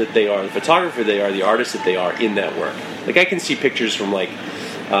person that they are, the photographer they are, the artist that they are in that work. Like, I can see pictures from, like,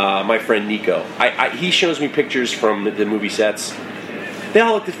 my friend Nico. He shows me pictures from the movie sets. They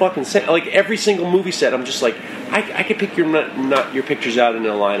all look the fucking same. Like, every single movie set, I'm just like, I could pick your pictures out in a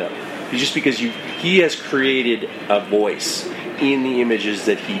lineup. Just because he has created a voice in the images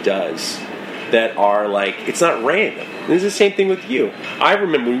that he does that are like, it's not random. This is the same thing with you. I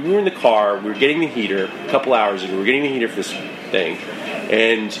remember when we were in the car, we were getting the heater a couple hours ago, we were getting the heater for this thing,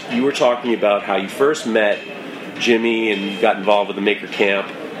 and you were talking about how you first met Jimmy and you got involved with the Maker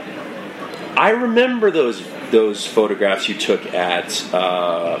Camp. I remember those photographs you took at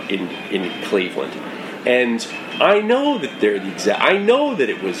in Cleveland, and I know that they're the exact. I know that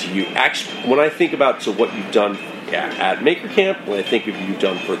it was you. Actually, when I think about what you've done at Maker Camp, when I think of you've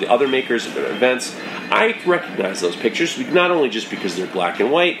done for the other makers events, I recognize those pictures. Not only just because they're black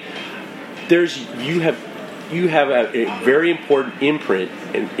and white, you have a very important imprint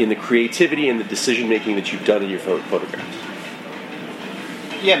in the creativity and the decision making that you've done in your photographs.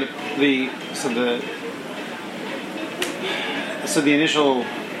 Yeah, but the initial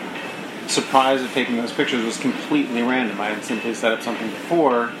surprise of taking those pictures was completely random. I had simply set up something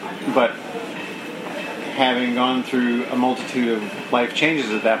before, but having gone through a multitude of life changes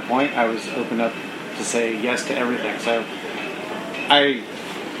at that point, I was open up to say yes to everything. So I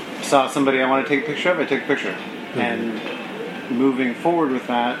saw somebody I wanted to take a picture of, I took a picture. And moving forward with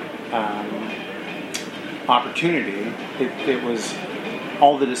that opportunity, it was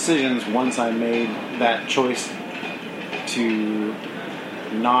all the decisions once I made that choice to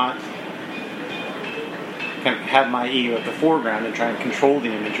not kind of have my ego at the foreground and try and control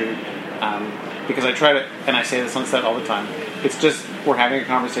the imagery. Because I try to, and I say this on set all the time, it's just we're having a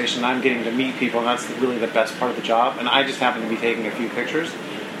conversation, I'm getting to meet people, and that's really the best part of the job, and I just happen to be taking a few pictures.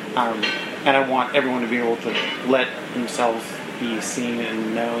 And I want everyone to be able to let themselves be seen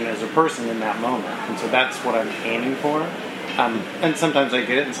and known as a person in that moment. And so that's what I'm aiming for. And sometimes I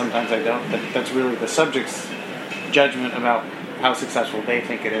get it and sometimes I don't. But that's really the subject's judgment about how successful they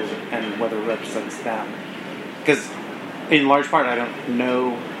think it is and whether it represents them. Because in large part, I don't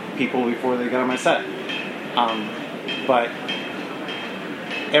know people before they get on my set. But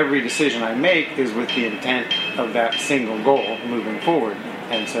every decision I make is with the intent of that single goal moving forward.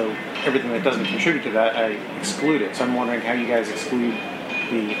 And so everything that doesn't contribute to that, I exclude it. So I'm wondering how you guys exclude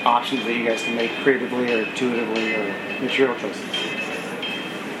the options that you guys can make creatively or intuitively or material choices.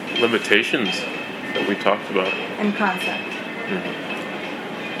 Limitations that we talked about. And concept.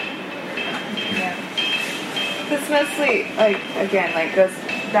 Yeah. It's mostly, goes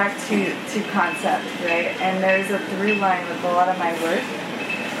back to concept, right? And there's a through line with a lot of my work.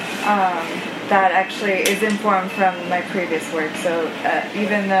 That actually is informed from my previous work. So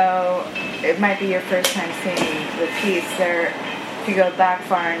even though it might be your first time seeing the piece, if you go back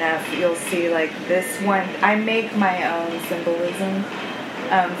far enough, you'll see like this one. I make my own symbolism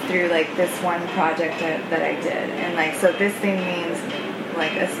through like this one project that I did, and like so this thing means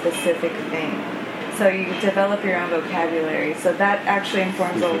like a specific thing. So you develop your own vocabulary. So that actually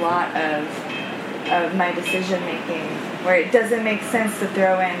informs a lot of my decision making, where it doesn't make sense to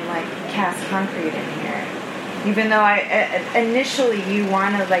throw in like cast concrete in here, even though initially you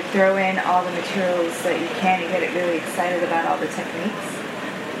want to like throw in all the materials that you can and get really excited about all the techniques,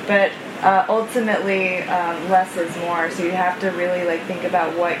 but ultimately less is more. So you have to really like think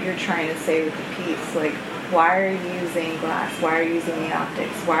about what you're trying to say with the piece. Like, why are you using glass? Why are you using the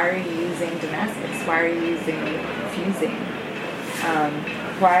optics? Why are you using Damascus? Why are you using fusing?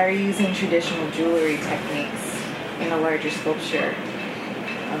 Why are you using traditional jewelry techniques in a larger sculpture?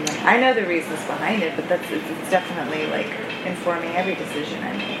 I know the reasons behind it, but it's definitely like informing every decision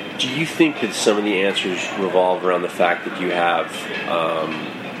I make. Do you think that some of the answers revolve around the fact that you have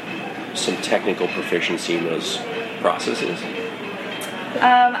some technical proficiency in those processes?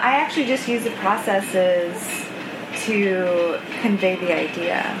 I actually just use the processes to convey the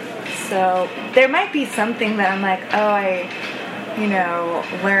idea. So there might be something that I'm like, I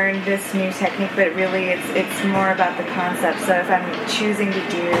learned this new technique, but really it's more about the concept. So if I'm choosing to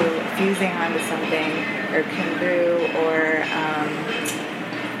do fusing onto something, or Kenbu, or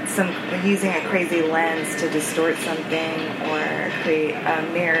using a crazy lens to distort something, or create a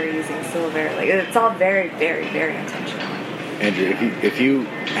mirror using silver, like it's all very, very, very intentional. Andrew, if you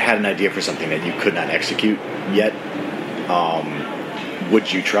had an idea for something that you could not execute yet,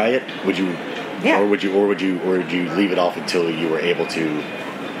 would you try it? Would you? Yeah. Or would you leave it off until you were able to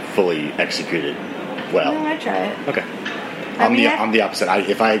fully execute it well? No, I try it. Okay. I'm the opposite.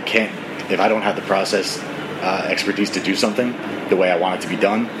 If I don't have the process expertise to do something the way I want it to be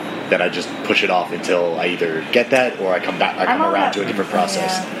done, then I just push it off until I either get that or I come around to a different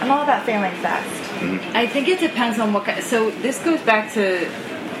process. Yeah. I'm all about failing fast. Mm-hmm. I think it depends on what kind. So this goes back to,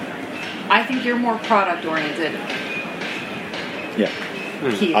 I think you're more product oriented. Yeah.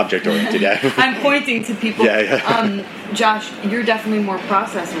 Keith. Object oriented, yeah. I'm pointing to people. Yeah. Josh, you're definitely more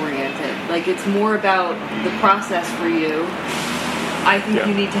process oriented. Like, it's more about the process for you. I think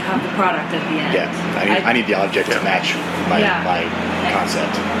you need to have the product at the end. Yeah, I need the object to match my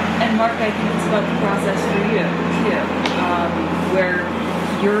concept. And Mark, I think it's about the process for you too, where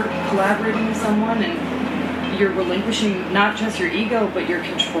you're collaborating with someone and you're relinquishing not just your ego, but your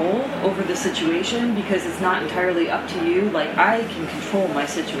control over the situation, because it's not entirely up to you. Like, I can control my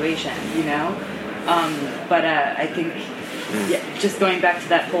situation, but I think just going back to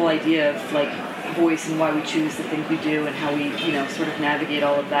that whole idea of like voice and why we choose the things we do and how we sort of navigate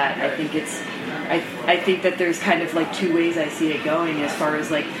all of that, I think that there's kind of like two ways I see it going, as far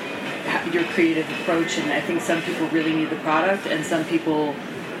as like your creative approach. And I think some people really need the product, and some people,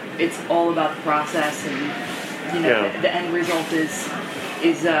 it's all about the process, and the end result is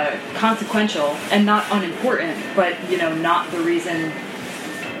consequential and not unimportant, but not the reason,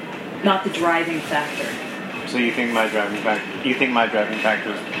 not the driving factor. So you think my driving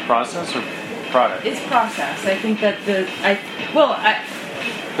factor is process or product? It's process. I think that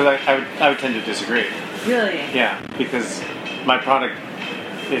I would tend to disagree. Really? Yeah, because my product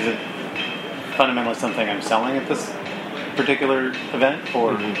isn't fundamentally something I'm selling at this particular event,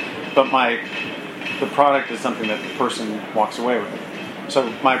 but the product is something that the person walks away with. So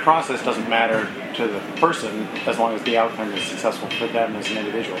my process doesn't matter to the person as long as the outcome is successful for them as an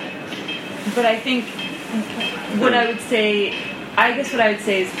individual. But I think what I would say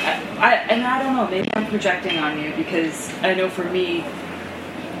is, I don't know, maybe I'm projecting on you, because I know for me,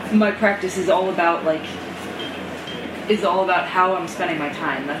 my practice is all about how I'm spending my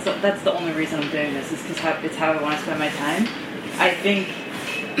time. That's the only reason I'm doing this, is because it's how I want to spend my time. I think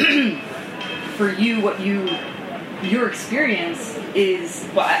for you, your experience is,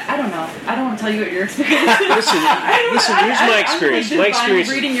 well, I don't know. I don't want to tell you what your experience is. Listen, here's my experience. My experience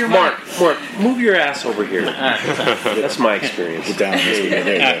reading your Mark, move your ass over here. That's my experience. Get down this way. There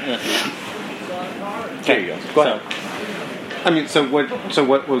you go. There you go. Go ahead. So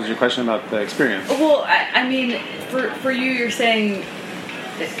what was your question about the experience? Well, I mean, for you, you're saying,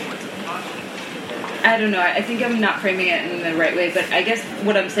 I don't know, I think I'm not framing it in the right way, but I guess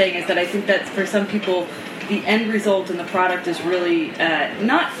what I'm saying is that I think that for some people, the end result and the product is really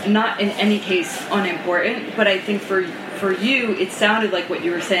not in any case unimportant, but I think for you, it sounded like what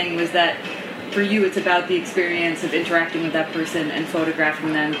you were saying was that for you, it's about the experience of interacting with that person and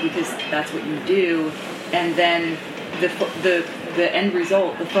photographing them, because that's what you do, and then the end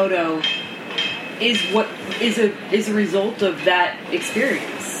result, the photo, is a result of that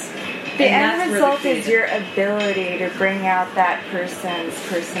experience. The end result is your ability to bring out that person's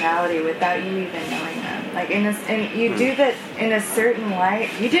personality without you even knowing them. And you do that in a certain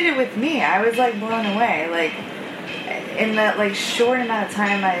light. You did it with me. I was blown away. In that short amount of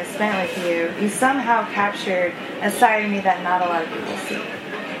time I spent with you, you somehow captured a side of me that not a lot of people see.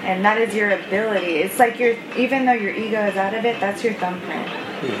 And that is your ability. It's even though your ego is out of it, that's your thumbprint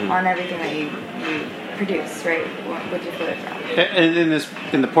on everything that you produce, right? With your photograph. And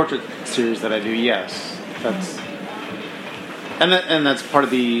in the portrait series that I do, yes, that's and that's part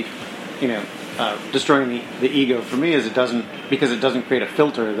of the destroying the ego for me is because it doesn't create a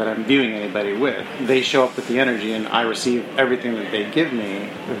filter that I'm viewing anybody with. They show up with the energy, and I receive everything that they give me,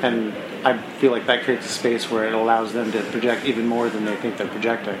 and I feel like that creates a space where it allows them to project even more than they think they're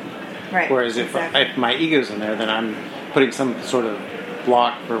projecting. Right. Whereas if my ego's in there, then I'm putting some sort of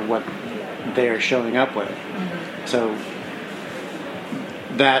block for what they're showing up with. Mm-hmm. So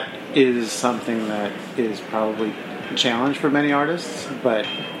that is something that is probably a challenge for many artists, but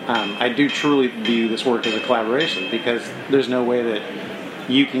I do truly view this work as a collaboration, because there's no way that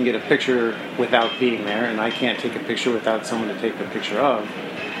you can get a picture without being there, and I can't take a picture without someone to take the picture of.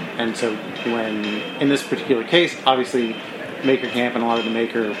 And so when, in this particular case, obviously Maker Camp and a lot of the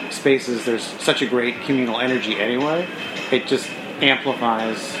maker spaces, there's such a great communal energy anyway, it just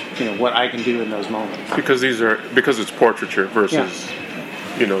amplifies what I can do in those moments. Because it's portraiture versus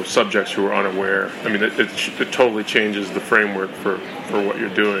subjects who are unaware. I mean, it totally changes the framework for what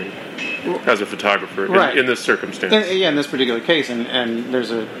you're doing as a photographer in this circumstance. In this particular case, and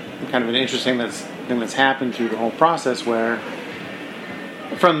there's a kind of an interesting thing that's happened through the whole process, where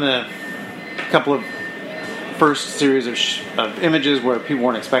from the couple of first series of images where people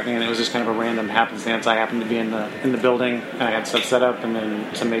weren't expecting it, it was just kind of a random happenstance. I happened to be in the building, and I had stuff set up, and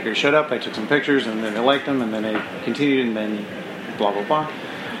then some makers showed up. I took some pictures, and then they liked them, and then they continued, and then blah blah blah.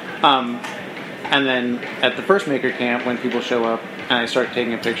 And then at the first Maker Camp, when people show up, and I start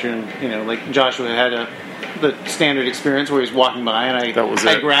taking a picture, and like Joshua had the standard experience where he's walking by, and I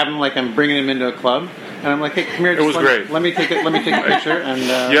grab him like I'm bringing him into a club. And I'm like, hey, come here. It was great. Let me take a picture. And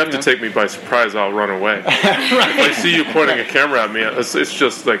you have to take me by surprise. I'll run away. Right. If I see you pointing a camera at me, it's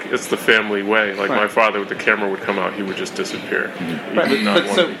just it's the family way. My father, with the camera would come out, he would just disappear. Mm-hmm.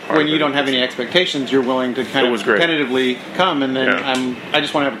 But so when you don't have any expectations, you're willing to kind of tentatively come, and then I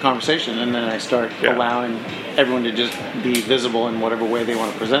just want to have a conversation, and then I start allowing everyone to just be visible in whatever way they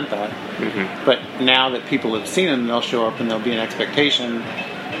want to present that. Mm-hmm. But now that people have seen them, they'll show up, and there'll be an expectation.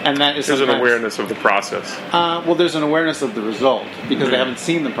 And that is there's an awareness of the process. Well, there's an awareness of the result because they haven't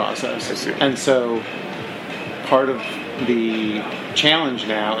seen the process. I see. And so part of the challenge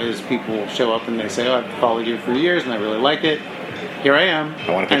now is people show up and they say, I've followed you for years and I really like it. Here I am.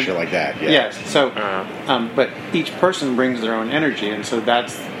 I want a picture like that. Yeah. Yes. So, but each person brings their own energy, and so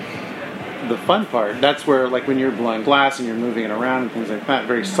that's the fun part. That's where, like, when you're blowing glass and you're moving it around and things like that,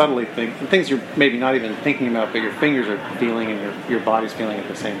 very subtly things you're maybe not even thinking about, but your fingers are feeling and your body's feeling at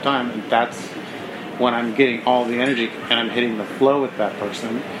the same time. And that's when I'm getting all the energy and I'm hitting the flow with that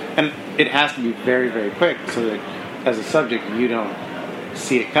person. And it has to be very, very quick so that as a subject you don't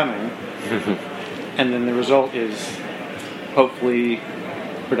see it coming. And then the result is hopefully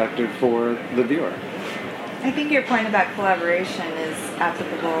productive for the viewer. I think your point about collaboration is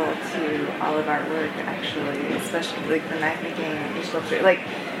applicable to all of our work, actually, especially like the knife making and sculpture. Like,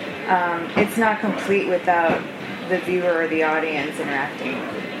 it's not complete without the viewer or the audience interacting.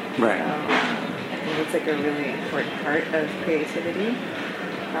 Right. So, I think it's like a really important part of creativity,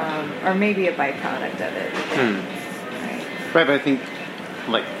 or maybe a byproduct of it. Right, but I think,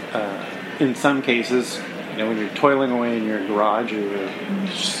 like, in some cases, you know, when you're toiling away in your garage or your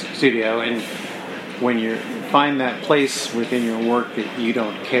studio, and when you find that place within your work that you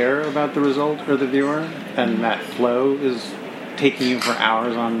don't care about the result or the viewer, and that flow is taking you for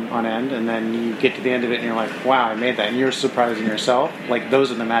hours on end, and then you get to the end of it and you're like, wow, I made that, and you're surprising yourself. Like,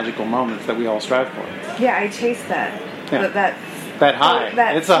 those are the magical moments that we all strive for. Yeah, I chase that. Yeah. But that high.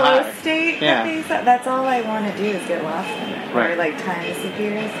 That it's a flow high state. Yeah. That's all I want to do is get lost in it. Right. Or like time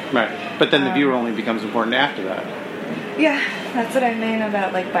disappears. Right. But then the viewer only becomes important after that. Yeah, that's what I mean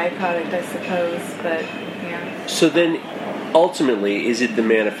about like byproduct, I suppose. But yeah. So then, ultimately, is it the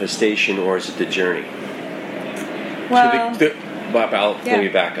manifestation or is it the journey? Well, Let me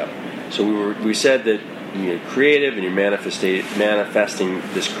back up. So we said that you're creative and you're manifesting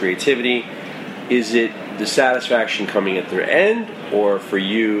this creativity. Is it the satisfaction coming at the end, or for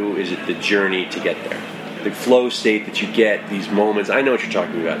you, is it the journey to get there? The flow state that you get, these moments. I know what you're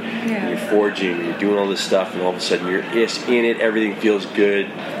talking about. Yeah. You're forging, you're doing all this stuff, and all of a sudden you're in it, everything feels good,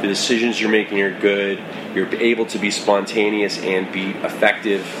 the decisions you're making are good, you're able to be spontaneous and be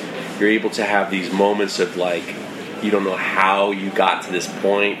effective, you're able to have these moments of like, you don't know how you got to this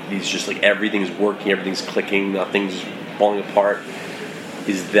point, these just like everything's working, everything's clicking, nothing's falling apart.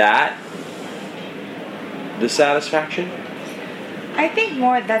 Is that the satisfaction? I think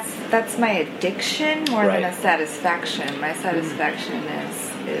more that's my addiction more Right. than a satisfaction. My satisfaction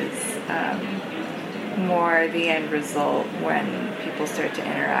is more the end result when people start to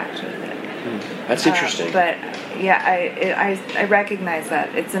interact with it. That's interesting. But yeah, I recognize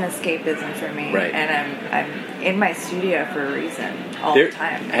that it's an escapism for me, Right. and I'm in my studio for a reason all the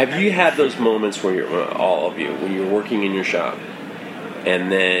time. Have you had those moments where all of you, when you're working in your shop,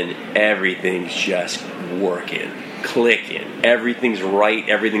 and then everything's just working, clicking, everything's right,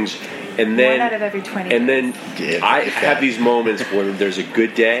 and then 1 out of every 20 and then Yeah, I if have that. these moments where there's a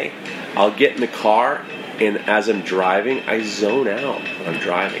good day, I'll get in the car, and as I'm driving, I zone out when I'm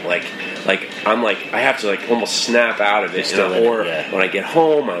driving. Like I'm like, I have to like almost snap out of it. Still in it, Or yeah. when I get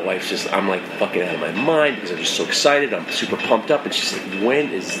home, my wife's just, I'm like fucking out of my mind because I'm just so excited. I'm super pumped up, and she's like,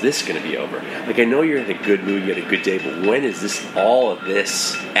 when is this going to be over? Like, I know you're in a good mood, you had a good day, but when is this, all of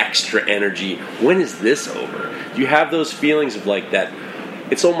this extra energy, when is this over? You have those feelings of like that.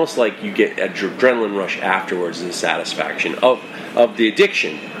 It's almost like you get an adrenaline rush afterwards, and the satisfaction of the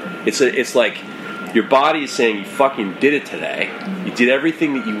addiction. It's like your body is saying you fucking did it today. You did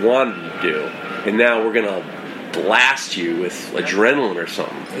everything that you wanted to do, and now we're gonna blast you with adrenaline or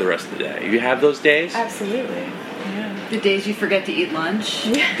something for the rest of the day. You have those days? Absolutely. Yeah. The days you forget to eat lunch.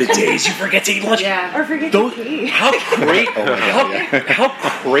 The days you forget to eat lunch. Yeah. Or forget Those, to pee. how great! How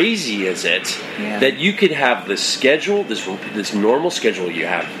crazy is it Yeah. that you could have this schedule, this normal schedule? You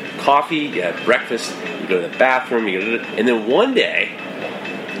have coffee, you have breakfast, you go to the bathroom, and then one day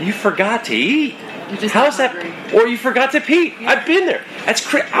you forgot to eat. You just How's got that? hungry. Or you forgot to pee. I've been there. That's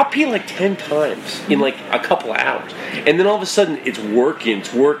crazy. I'll pee like 10 times in like a couple of hours, and then all of a sudden it's working,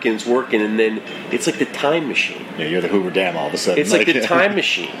 and then it's like the time machine. Yeah, you're the Hoover Dam all of a sudden. It's like the time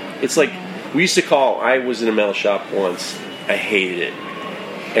machine. It's like we used to call. I was in a metal shop once. I hated it,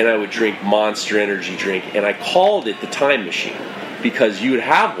 and I would drink Monster Energy drink, and I called it the time machine because you would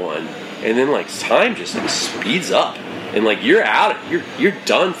have one, and then like time just like speeds up, and like you're out. You're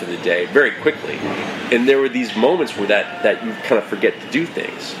done for the day very quickly, and there were these moments where that you kind of forget to do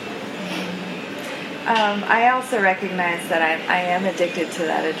things. I also recognize that I am addicted to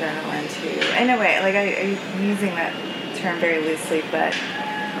that adrenaline too. In a way, like I'm using that term very loosely, but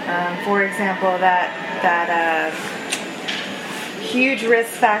for example, that huge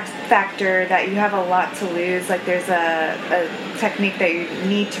risk factor that you have a lot to lose. Like there's a technique that you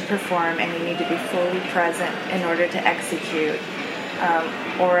need to perform, and you need to be fully present in order to execute.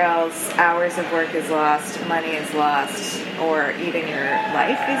 Or else hours of work is lost, money is lost, or even your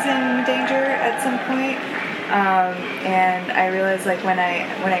life is in danger at some point. And I realized like when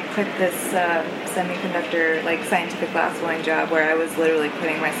I quit this semiconductor like scientific glass blowing job where I was literally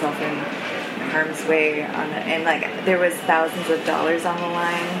putting myself in harm's way and like there was thousands of dollars on the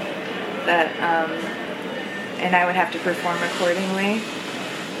line that and I would have to perform accordingly.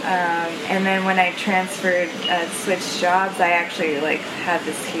 And then when I transferred, switched jobs, I actually like had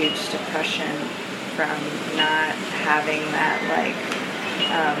this huge depression from not having that like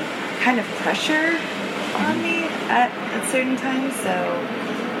kind of pressure on me at certain times. So,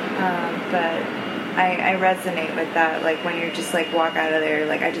 but I resonate with that. Like when you're just like walk out of there,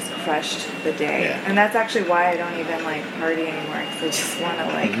 like I just crushed the day, and that's actually why I don't even like party anymore because I just want to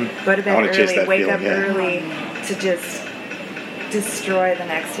like go to bed early, wake up early to just destroy the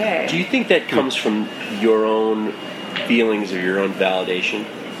next day. Do you think that comes from your own feelings or your own validation?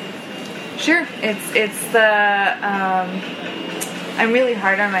 Sure. It's the I'm really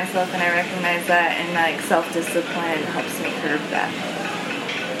hard on myself and I recognize that, and like self-discipline helps me curb that.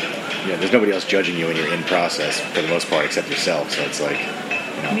 Yeah, there's nobody else judging you when you're in process for the most part except yourself, so it's like,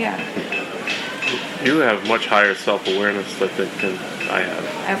 you know. Yeah. You have much higher self-awareness, I think, than I have.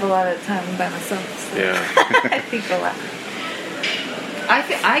 I have a lot of time by myself. So Yeah. I think a lot.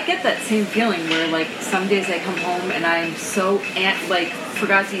 I get that same feeling where, like, some days I come home and I'm so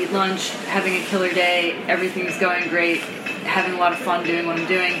forgot to eat lunch, having a killer day, everything's going great, having a lot of fun doing what I'm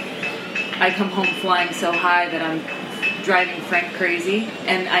doing. I come home flying so high that I'm driving Frank crazy,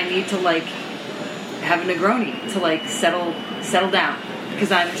 and I need to, like, have a Negroni to, like, settle down,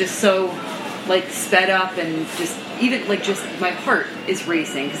 because I'm just so, like, sped up and just, even, like, just my heart is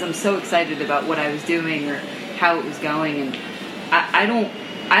racing because I'm so excited about what I was doing or how it was going, and I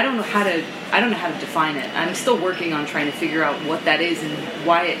don't know how to define it. I'm still working on trying to figure out what that is and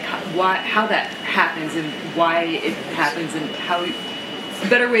how that happens and why it happens and how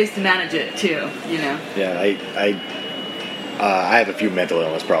better ways to manage it too. You know. Yeah, I have a few mental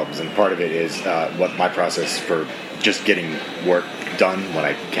illness problems, and part of it is what my process for just getting work done when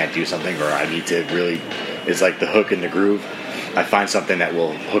I can't do something or I need to really is like the hook in the groove. I find something that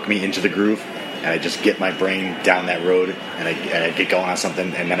will hook me into the groove, and I just get my brain down that road, and I get going on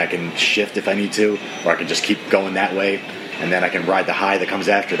something, and then I can shift if I need to, or I can just keep going that way, and then I can ride the high that comes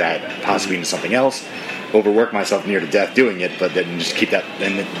after that, possibly into something else, overwork myself near to death doing it, but then just keep that,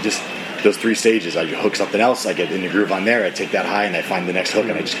 and just those three stages. I hook something else, I get in the groove on there, I take that high, and I find the next hook,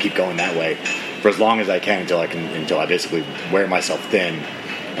 and I just keep going that way for as long as I can until I basically wear myself thin,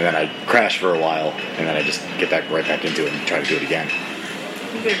 and then I crash for a while, and then I just get back right back into it and try to do it again.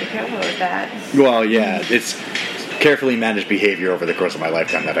 You better be careful with that. Well, yeah, it's carefully managed behavior over the course of my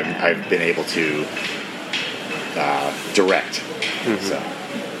lifetime that I've been able to direct. Mm-hmm.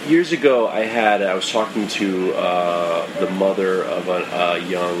 So. Years ago, I was talking to the mother of a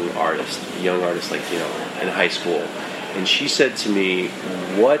young artist like, you know, in high school, and she said to me,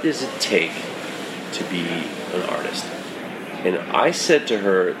 "What does it take to be an artist?" And I said to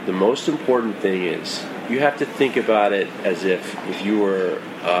her, the most important thing is you have to think about it as if you were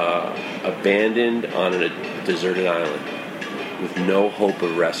abandoned on a deserted island with no hope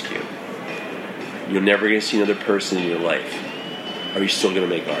of rescue. You're never going to see another person in your life. Are you still going to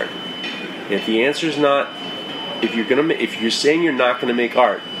make art? And if the answer is not, if you're saying you're not going to make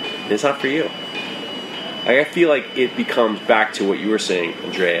art, then it's not for you. I feel like it becomes back to what you were saying,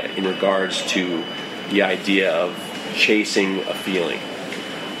 Andrea, in regards to the idea of chasing a feeling.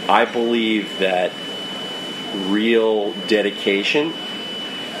 I believe that real dedication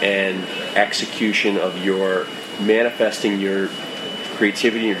and execution of your manifesting your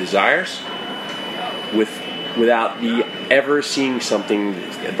creativity and your desires without ever seeing something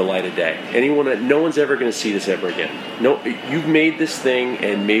at the light of day. No one's ever going to see this ever again. No, you've made this thing,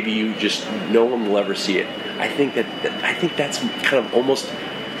 and maybe no one will ever see it. I think that's kind of almost,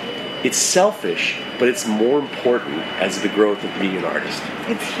 it's selfish, but it's more important as the growth of being an artist.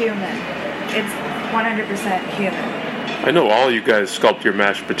 It's human. It's 100% human. I know all you guys sculpt your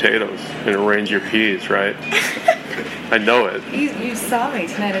mashed potatoes and arrange your peas, right? I know it. You saw me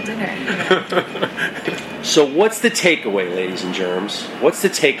tonight at dinner. So what's the takeaway, ladies and germs? What's the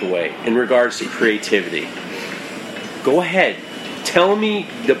takeaway in regards to creativity? Go ahead. Tell me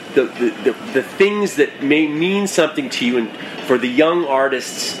the things that may mean something to you, and for the young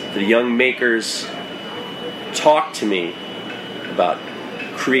artists, the young makers, talk to me about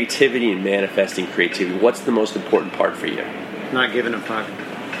creativity and manifesting creativity. What's the most important part for you? Not giving a fuck.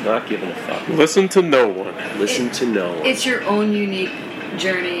 Not giving a fuck. Listen to no one. Listen to no one. It's your own unique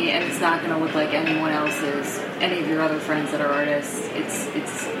journey, and it's not going to look like anyone else's. Any of your other friends that are artists. It's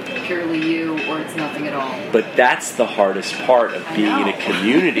purely you, or it's nothing at all. But that's the hardest part of being in a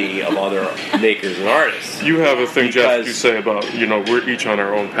community of other makers and artists. You have a thing, Jeff, Because- you say about, we're each on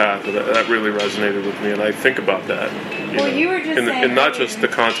our own path. That really resonated with me, and I think about that. You were just saying in not earlier. just the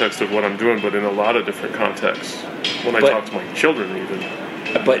context of what I'm doing, but in a lot of different contexts. When I But- talk to my children, even.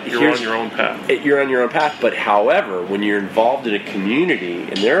 But You're on your own path. You're on your own path, but however, when you're involved in a community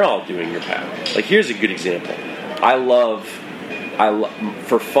and they're all doing your path, like here's a good example.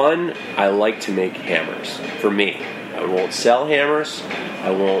 For fun, I like to make hammers. For me, I won't sell hammers.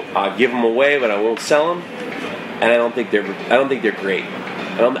 I'll give them away, but I won't sell them. And I don't think they're great.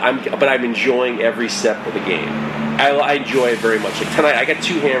 But I'm enjoying every step of the game. I enjoy it very much. Like tonight, I got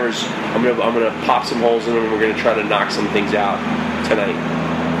 2 hammers. I'm gonna pop some holes in them, and we're gonna try to knock some things out tonight.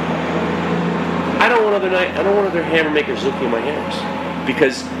 I don't want other hammer makers looking at my hammers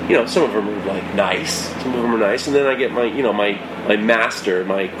because some of them are like nice, some of them are nice, and then I get my master,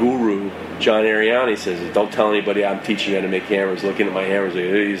 my guru, John Ariani says, "Don't tell anybody I'm teaching you how to make hammers." Looking at my hammers, like,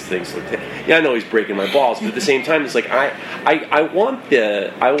 these things look. Yeah, I know he's breaking my balls, but at the same time, it's like I want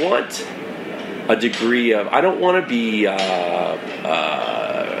a degree of I don't want to be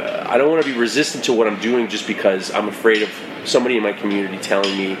resistant to what I'm doing just because I'm afraid of somebody in my community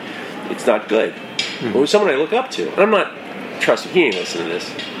telling me it's not good. Or someone I look up to. And I'm not, trust me, he ain't listening to this.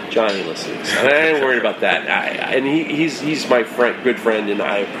 John ain't listening to this. And I ain't worried about that. And he's my good friend, and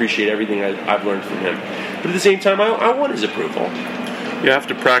I appreciate everything I've learned from him. But at the same time, I want his approval. You have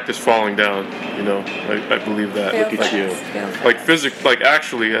to practice falling down. I believe that. Fail Look at you. fast. Like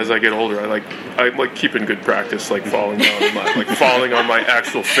actually, as I get older, I like keeping good practice, like falling down, falling on my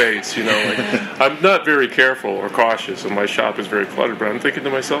actual face. I'm not very careful or cautious, and my shop is very cluttered. But I'm thinking to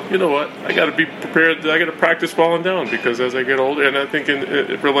myself, you know what? I got to be prepared. I got to practice falling down because as I get older, and I think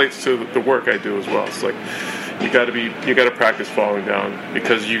it relates to the work I do as well. It's like you got to practice falling down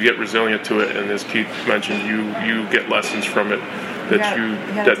because you get resilient to it, and as Keith mentioned, you get lessons from it.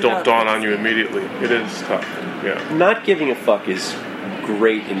 That don't dawn on you immediately. It is tough. Yeah. Not giving a fuck is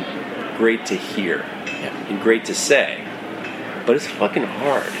great to hear and great to say, but it's fucking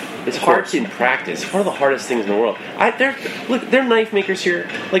hard. It's hard in practice. It's one of the hardest things in the world. They're knife makers here.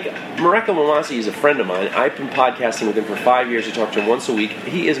 Like Mareko Mamasi is a friend of mine. I've been podcasting with him for 5 years. I talk to him once a week.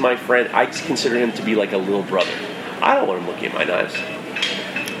 He is my friend. I consider him to be like a little brother. I don't want him looking at my knives.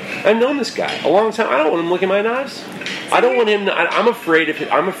 I've known this guy a long time. I don't want him looking at my knives. I don't want him. I'm afraid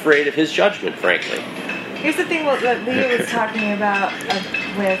of his judgment, frankly. Here's the thing what Leah was talking about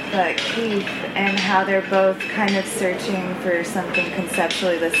with Keith and how they're both kind of searching for something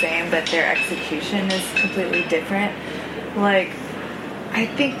conceptually the same, but their execution is completely different. Like, I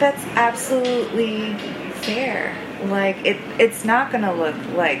think that's absolutely fair. Like, it's not going to look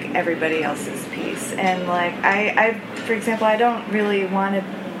like everybody else's piece. And, like, I for example, I don't really want to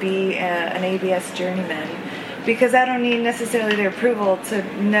be an ABS journeyman because I don't need necessarily their approval to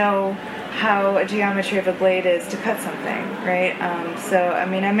know how a geometry of a blade is to cut something, right? So, I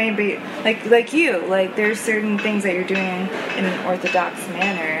mean, I may be, like you, like, there's certain things that you're doing in an orthodox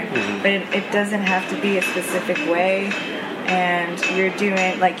manner, but it doesn't have to be a specific way, and you're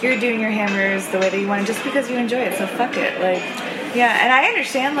doing your hammers the way that you want just because you enjoy it, so fuck it, like, yeah, and I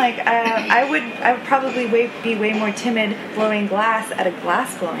understand, like, I would probably be way more timid blowing glass at a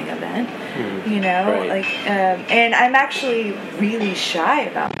glass blowing event, Right. like, and I'm actually really shy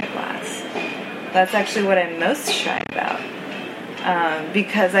about my glass. That's actually what I'm most shy about,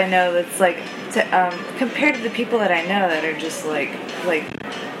 because I know that's like, compared to the people that I know that are just like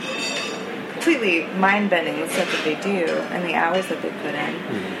completely mind-bending the stuff that they do and the hours that they put in.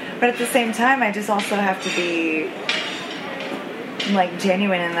 But at the same time, I just also have to be like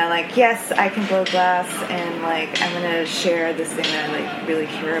genuine in that, like, yes, I can blow glass, and like I'm gonna share this thing that I like really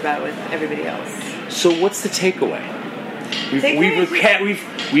care about with everybody else. So what's the takeaway?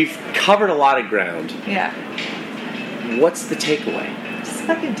 We've covered a lot of ground. Yeah. What's the takeaway? Just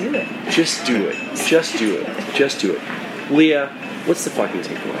fucking do it. Just do it. Just do it. Just do it. Leah, what's the fucking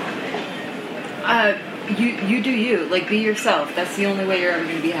takeaway? You do you. Like, be yourself. That's the only way you're ever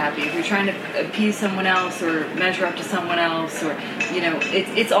going to be happy. If you're trying to appease someone else or measure up to someone else, or,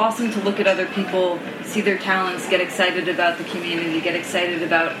 it's awesome to look at other people, see their talents, get excited about the community, get excited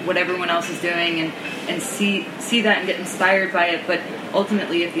about what everyone else is doing, and see that and get inspired by it. But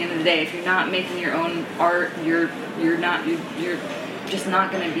ultimately, at the end of the day, if you're not making your own art, you're just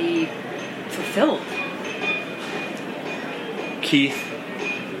not going to be fulfilled. Keith,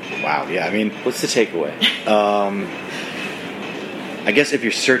 Wow, yeah, I mean, what's the takeaway? I guess if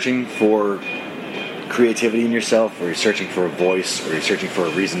you're searching for creativity in yourself, or you're searching for a voice, or you're searching for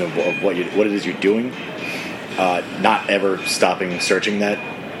a reason of what it is you're doing, not ever stopping searching that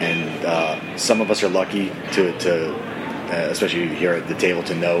and some of us are lucky to especially here at the table,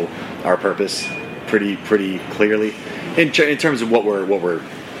 to know our purpose pretty clearly in terms of what we're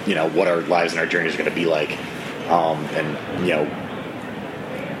what our lives and our journey is going to be like, and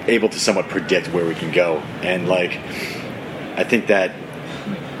able to somewhat predict where we can go. And like, I think that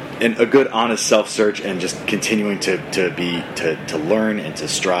in a good honest self-search and just continuing to learn and to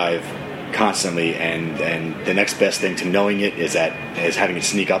strive constantly, and the next best thing to knowing it is having it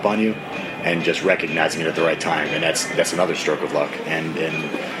sneak up on you and just recognizing it at the right time, and that's another stroke of luck. And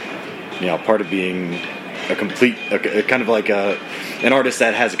part of being a complete kind of like an artist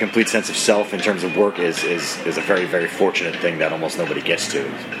that has a complete sense of self in terms of work is a very, very fortunate thing that almost nobody gets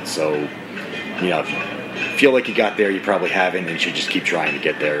to. So if you feel like you got there, you probably haven't, and you should just keep trying to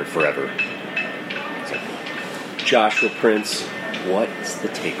get there forever. So. Joshua Prince, what's the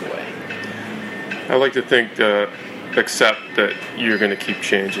takeaway? I like to think, accept that you're going to keep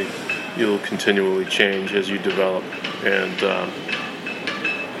changing. You'll continually change as you develop, and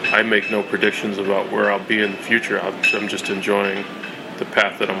I make no predictions about where I'll be in the future. I'm just enjoying the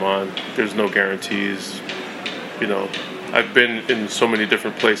path that I'm on. There's no guarantees. I've been in so many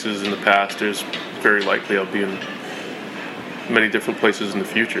different places in the past. There's very likely I'll be in many different places in the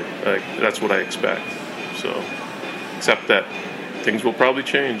future. That's what I expect. So, accept that things will probably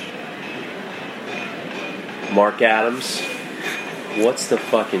change. Mark Adams, what's the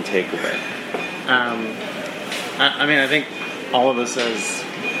fucking takeaway? I think all of us as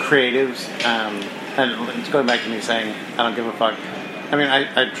creatives, and it's going back to me saying I don't give a fuck.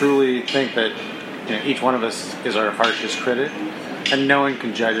 I truly think that each one of us is our harshest critic, and no one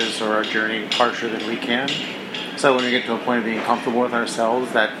can judge us or our journey harsher than we can. So when we get to a point of being comfortable with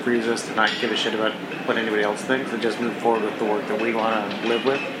ourselves, that frees us to not give a shit about what anybody else thinks, and just move forward with the work that we want to live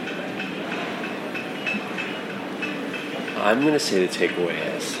with. I'm going to say the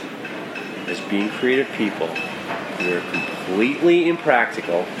takeaway is, as being creative people, we're completely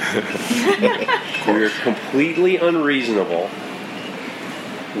impractical. We're completely unreasonable.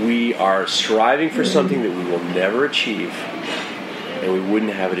 We are striving for something that we will never achieve, and we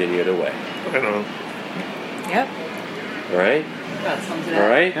wouldn't have it any other way. I know. Yep. All right? That sums it All up.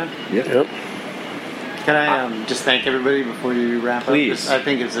 right? Yep. Can I just thank everybody before you wrap Please. up? I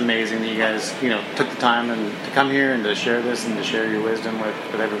think it's amazing that you guys, took the time to come here and to share this and to share your wisdom with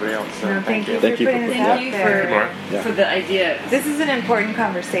everybody else. So No, thank you Thank for you putting for- this out Thank you there. for the idea. This is an important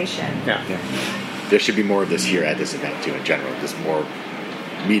conversation. Yeah. There should be more of this here at this event too. In general, just more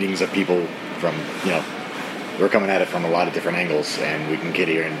meetings of people from we're coming at it from a lot of different angles, and we can get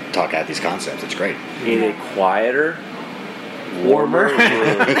here and talk out these concepts. It's great. In a quieter, warmer room.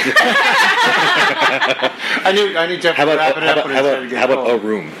 I knew Jeff How would about wrap it up when it started to get how about a cold.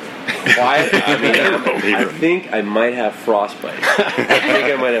 room? Quiet. I think I might have frostbite.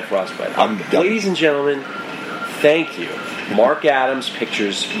 I'm done. Ladies and gentlemen, thank you. Mark Adams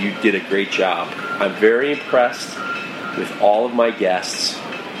Pictures, you did a great job. I'm very impressed with all of my guests,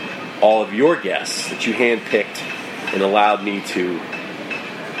 all of your guests that you handpicked and allowed me to.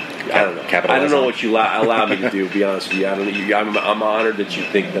 I don't know. Capitalize I don't know on. what you allowed me to do. To be honest with you, I don't know. I'm honored that you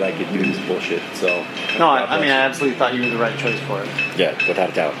think that I could do this bullshit. So No, I absolutely thought you were the right choice for it. Yeah,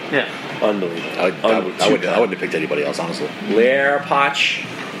 without a doubt. Yeah. unbelievable. I wouldn't have picked anybody else, honestly. Leah Arapach.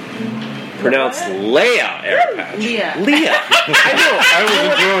 Pronounced Leia Arapach. Leah. I know. I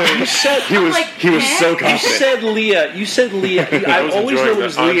was enjoying. You said He was so You confident. said Leah. You said Leah. I was always enjoying knew it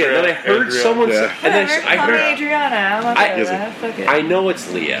was that. Leah. And then I heard Andrea. someone say, Yeah. and then Whatever, I call me heard. Adriana. I'm okay with that. Fuck it. I know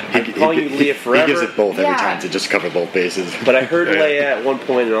it's Leah. I've been calling you Leah He forever. gives it both every Yeah. time to just cover both bases. But I heard Yeah. Leia at one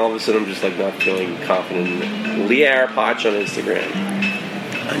point, and all of a sudden I'm just like not feeling confident in it. Leah Arapach on Instagram.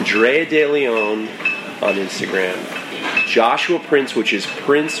 Andrea De Leon on Instagram. Joshua Prince, which is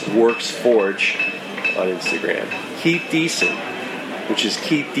Prince Works Forge on Instagram. Keith Deason, which is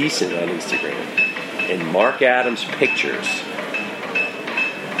Keith Deason on Instagram. And Mark Adams Pictures.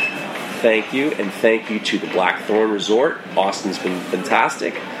 Thank you, and thank you to the Blackthorn Resort. Austin's been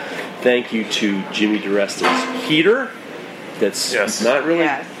fantastic. Thank you to Jimmy DeResta's heater. That's Yes. not really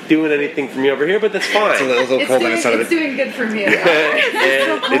Yes. doing anything for me over here, but that's fine. It's a little It's cold on doing, the side of it's the doing good for me. And-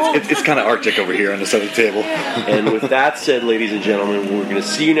 It's kind of Arctic over here on the side of the table. And with that said, ladies and gentlemen, we're going to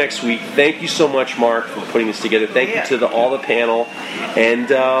see you next week. Thank you so much, Mark, for putting this together. Thank you to all the panel, and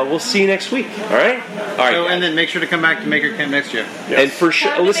we'll see you next week. All right? All right. Oh, and guys. then make sure to come back to Maker Camp next year. And for sure,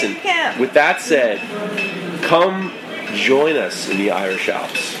 Come to listen, Maker Camp. with that said, come join us in the Irish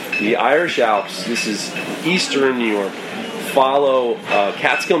Alps. The Irish Alps, this is Eastern New York, follow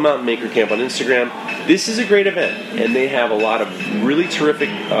Catskill Mountain Maker Camp on Instagram. This is a great event, and they have a lot of really terrific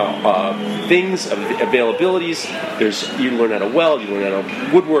things, availabilities. You learn how to weld, you learn how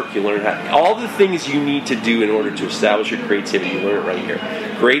to woodwork, you learn how all the things you need to do in order to establish your creativity. You learn it right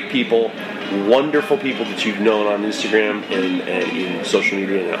here. Great people, wonderful people that you've known on Instagram and in social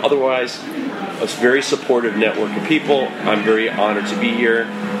media and otherwise. A very supportive network of people. I'm very honored to be here,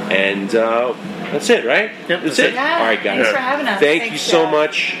 and that's it, right? Yep, that's it. Yeah, All right, guys. thanks for having us. Thank you so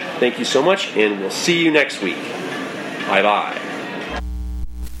much. Thank you so much, and we'll see you next week. Bye-bye.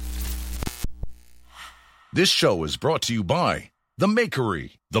 This show is brought to you by The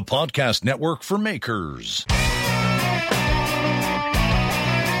Makery, the podcast network for makers.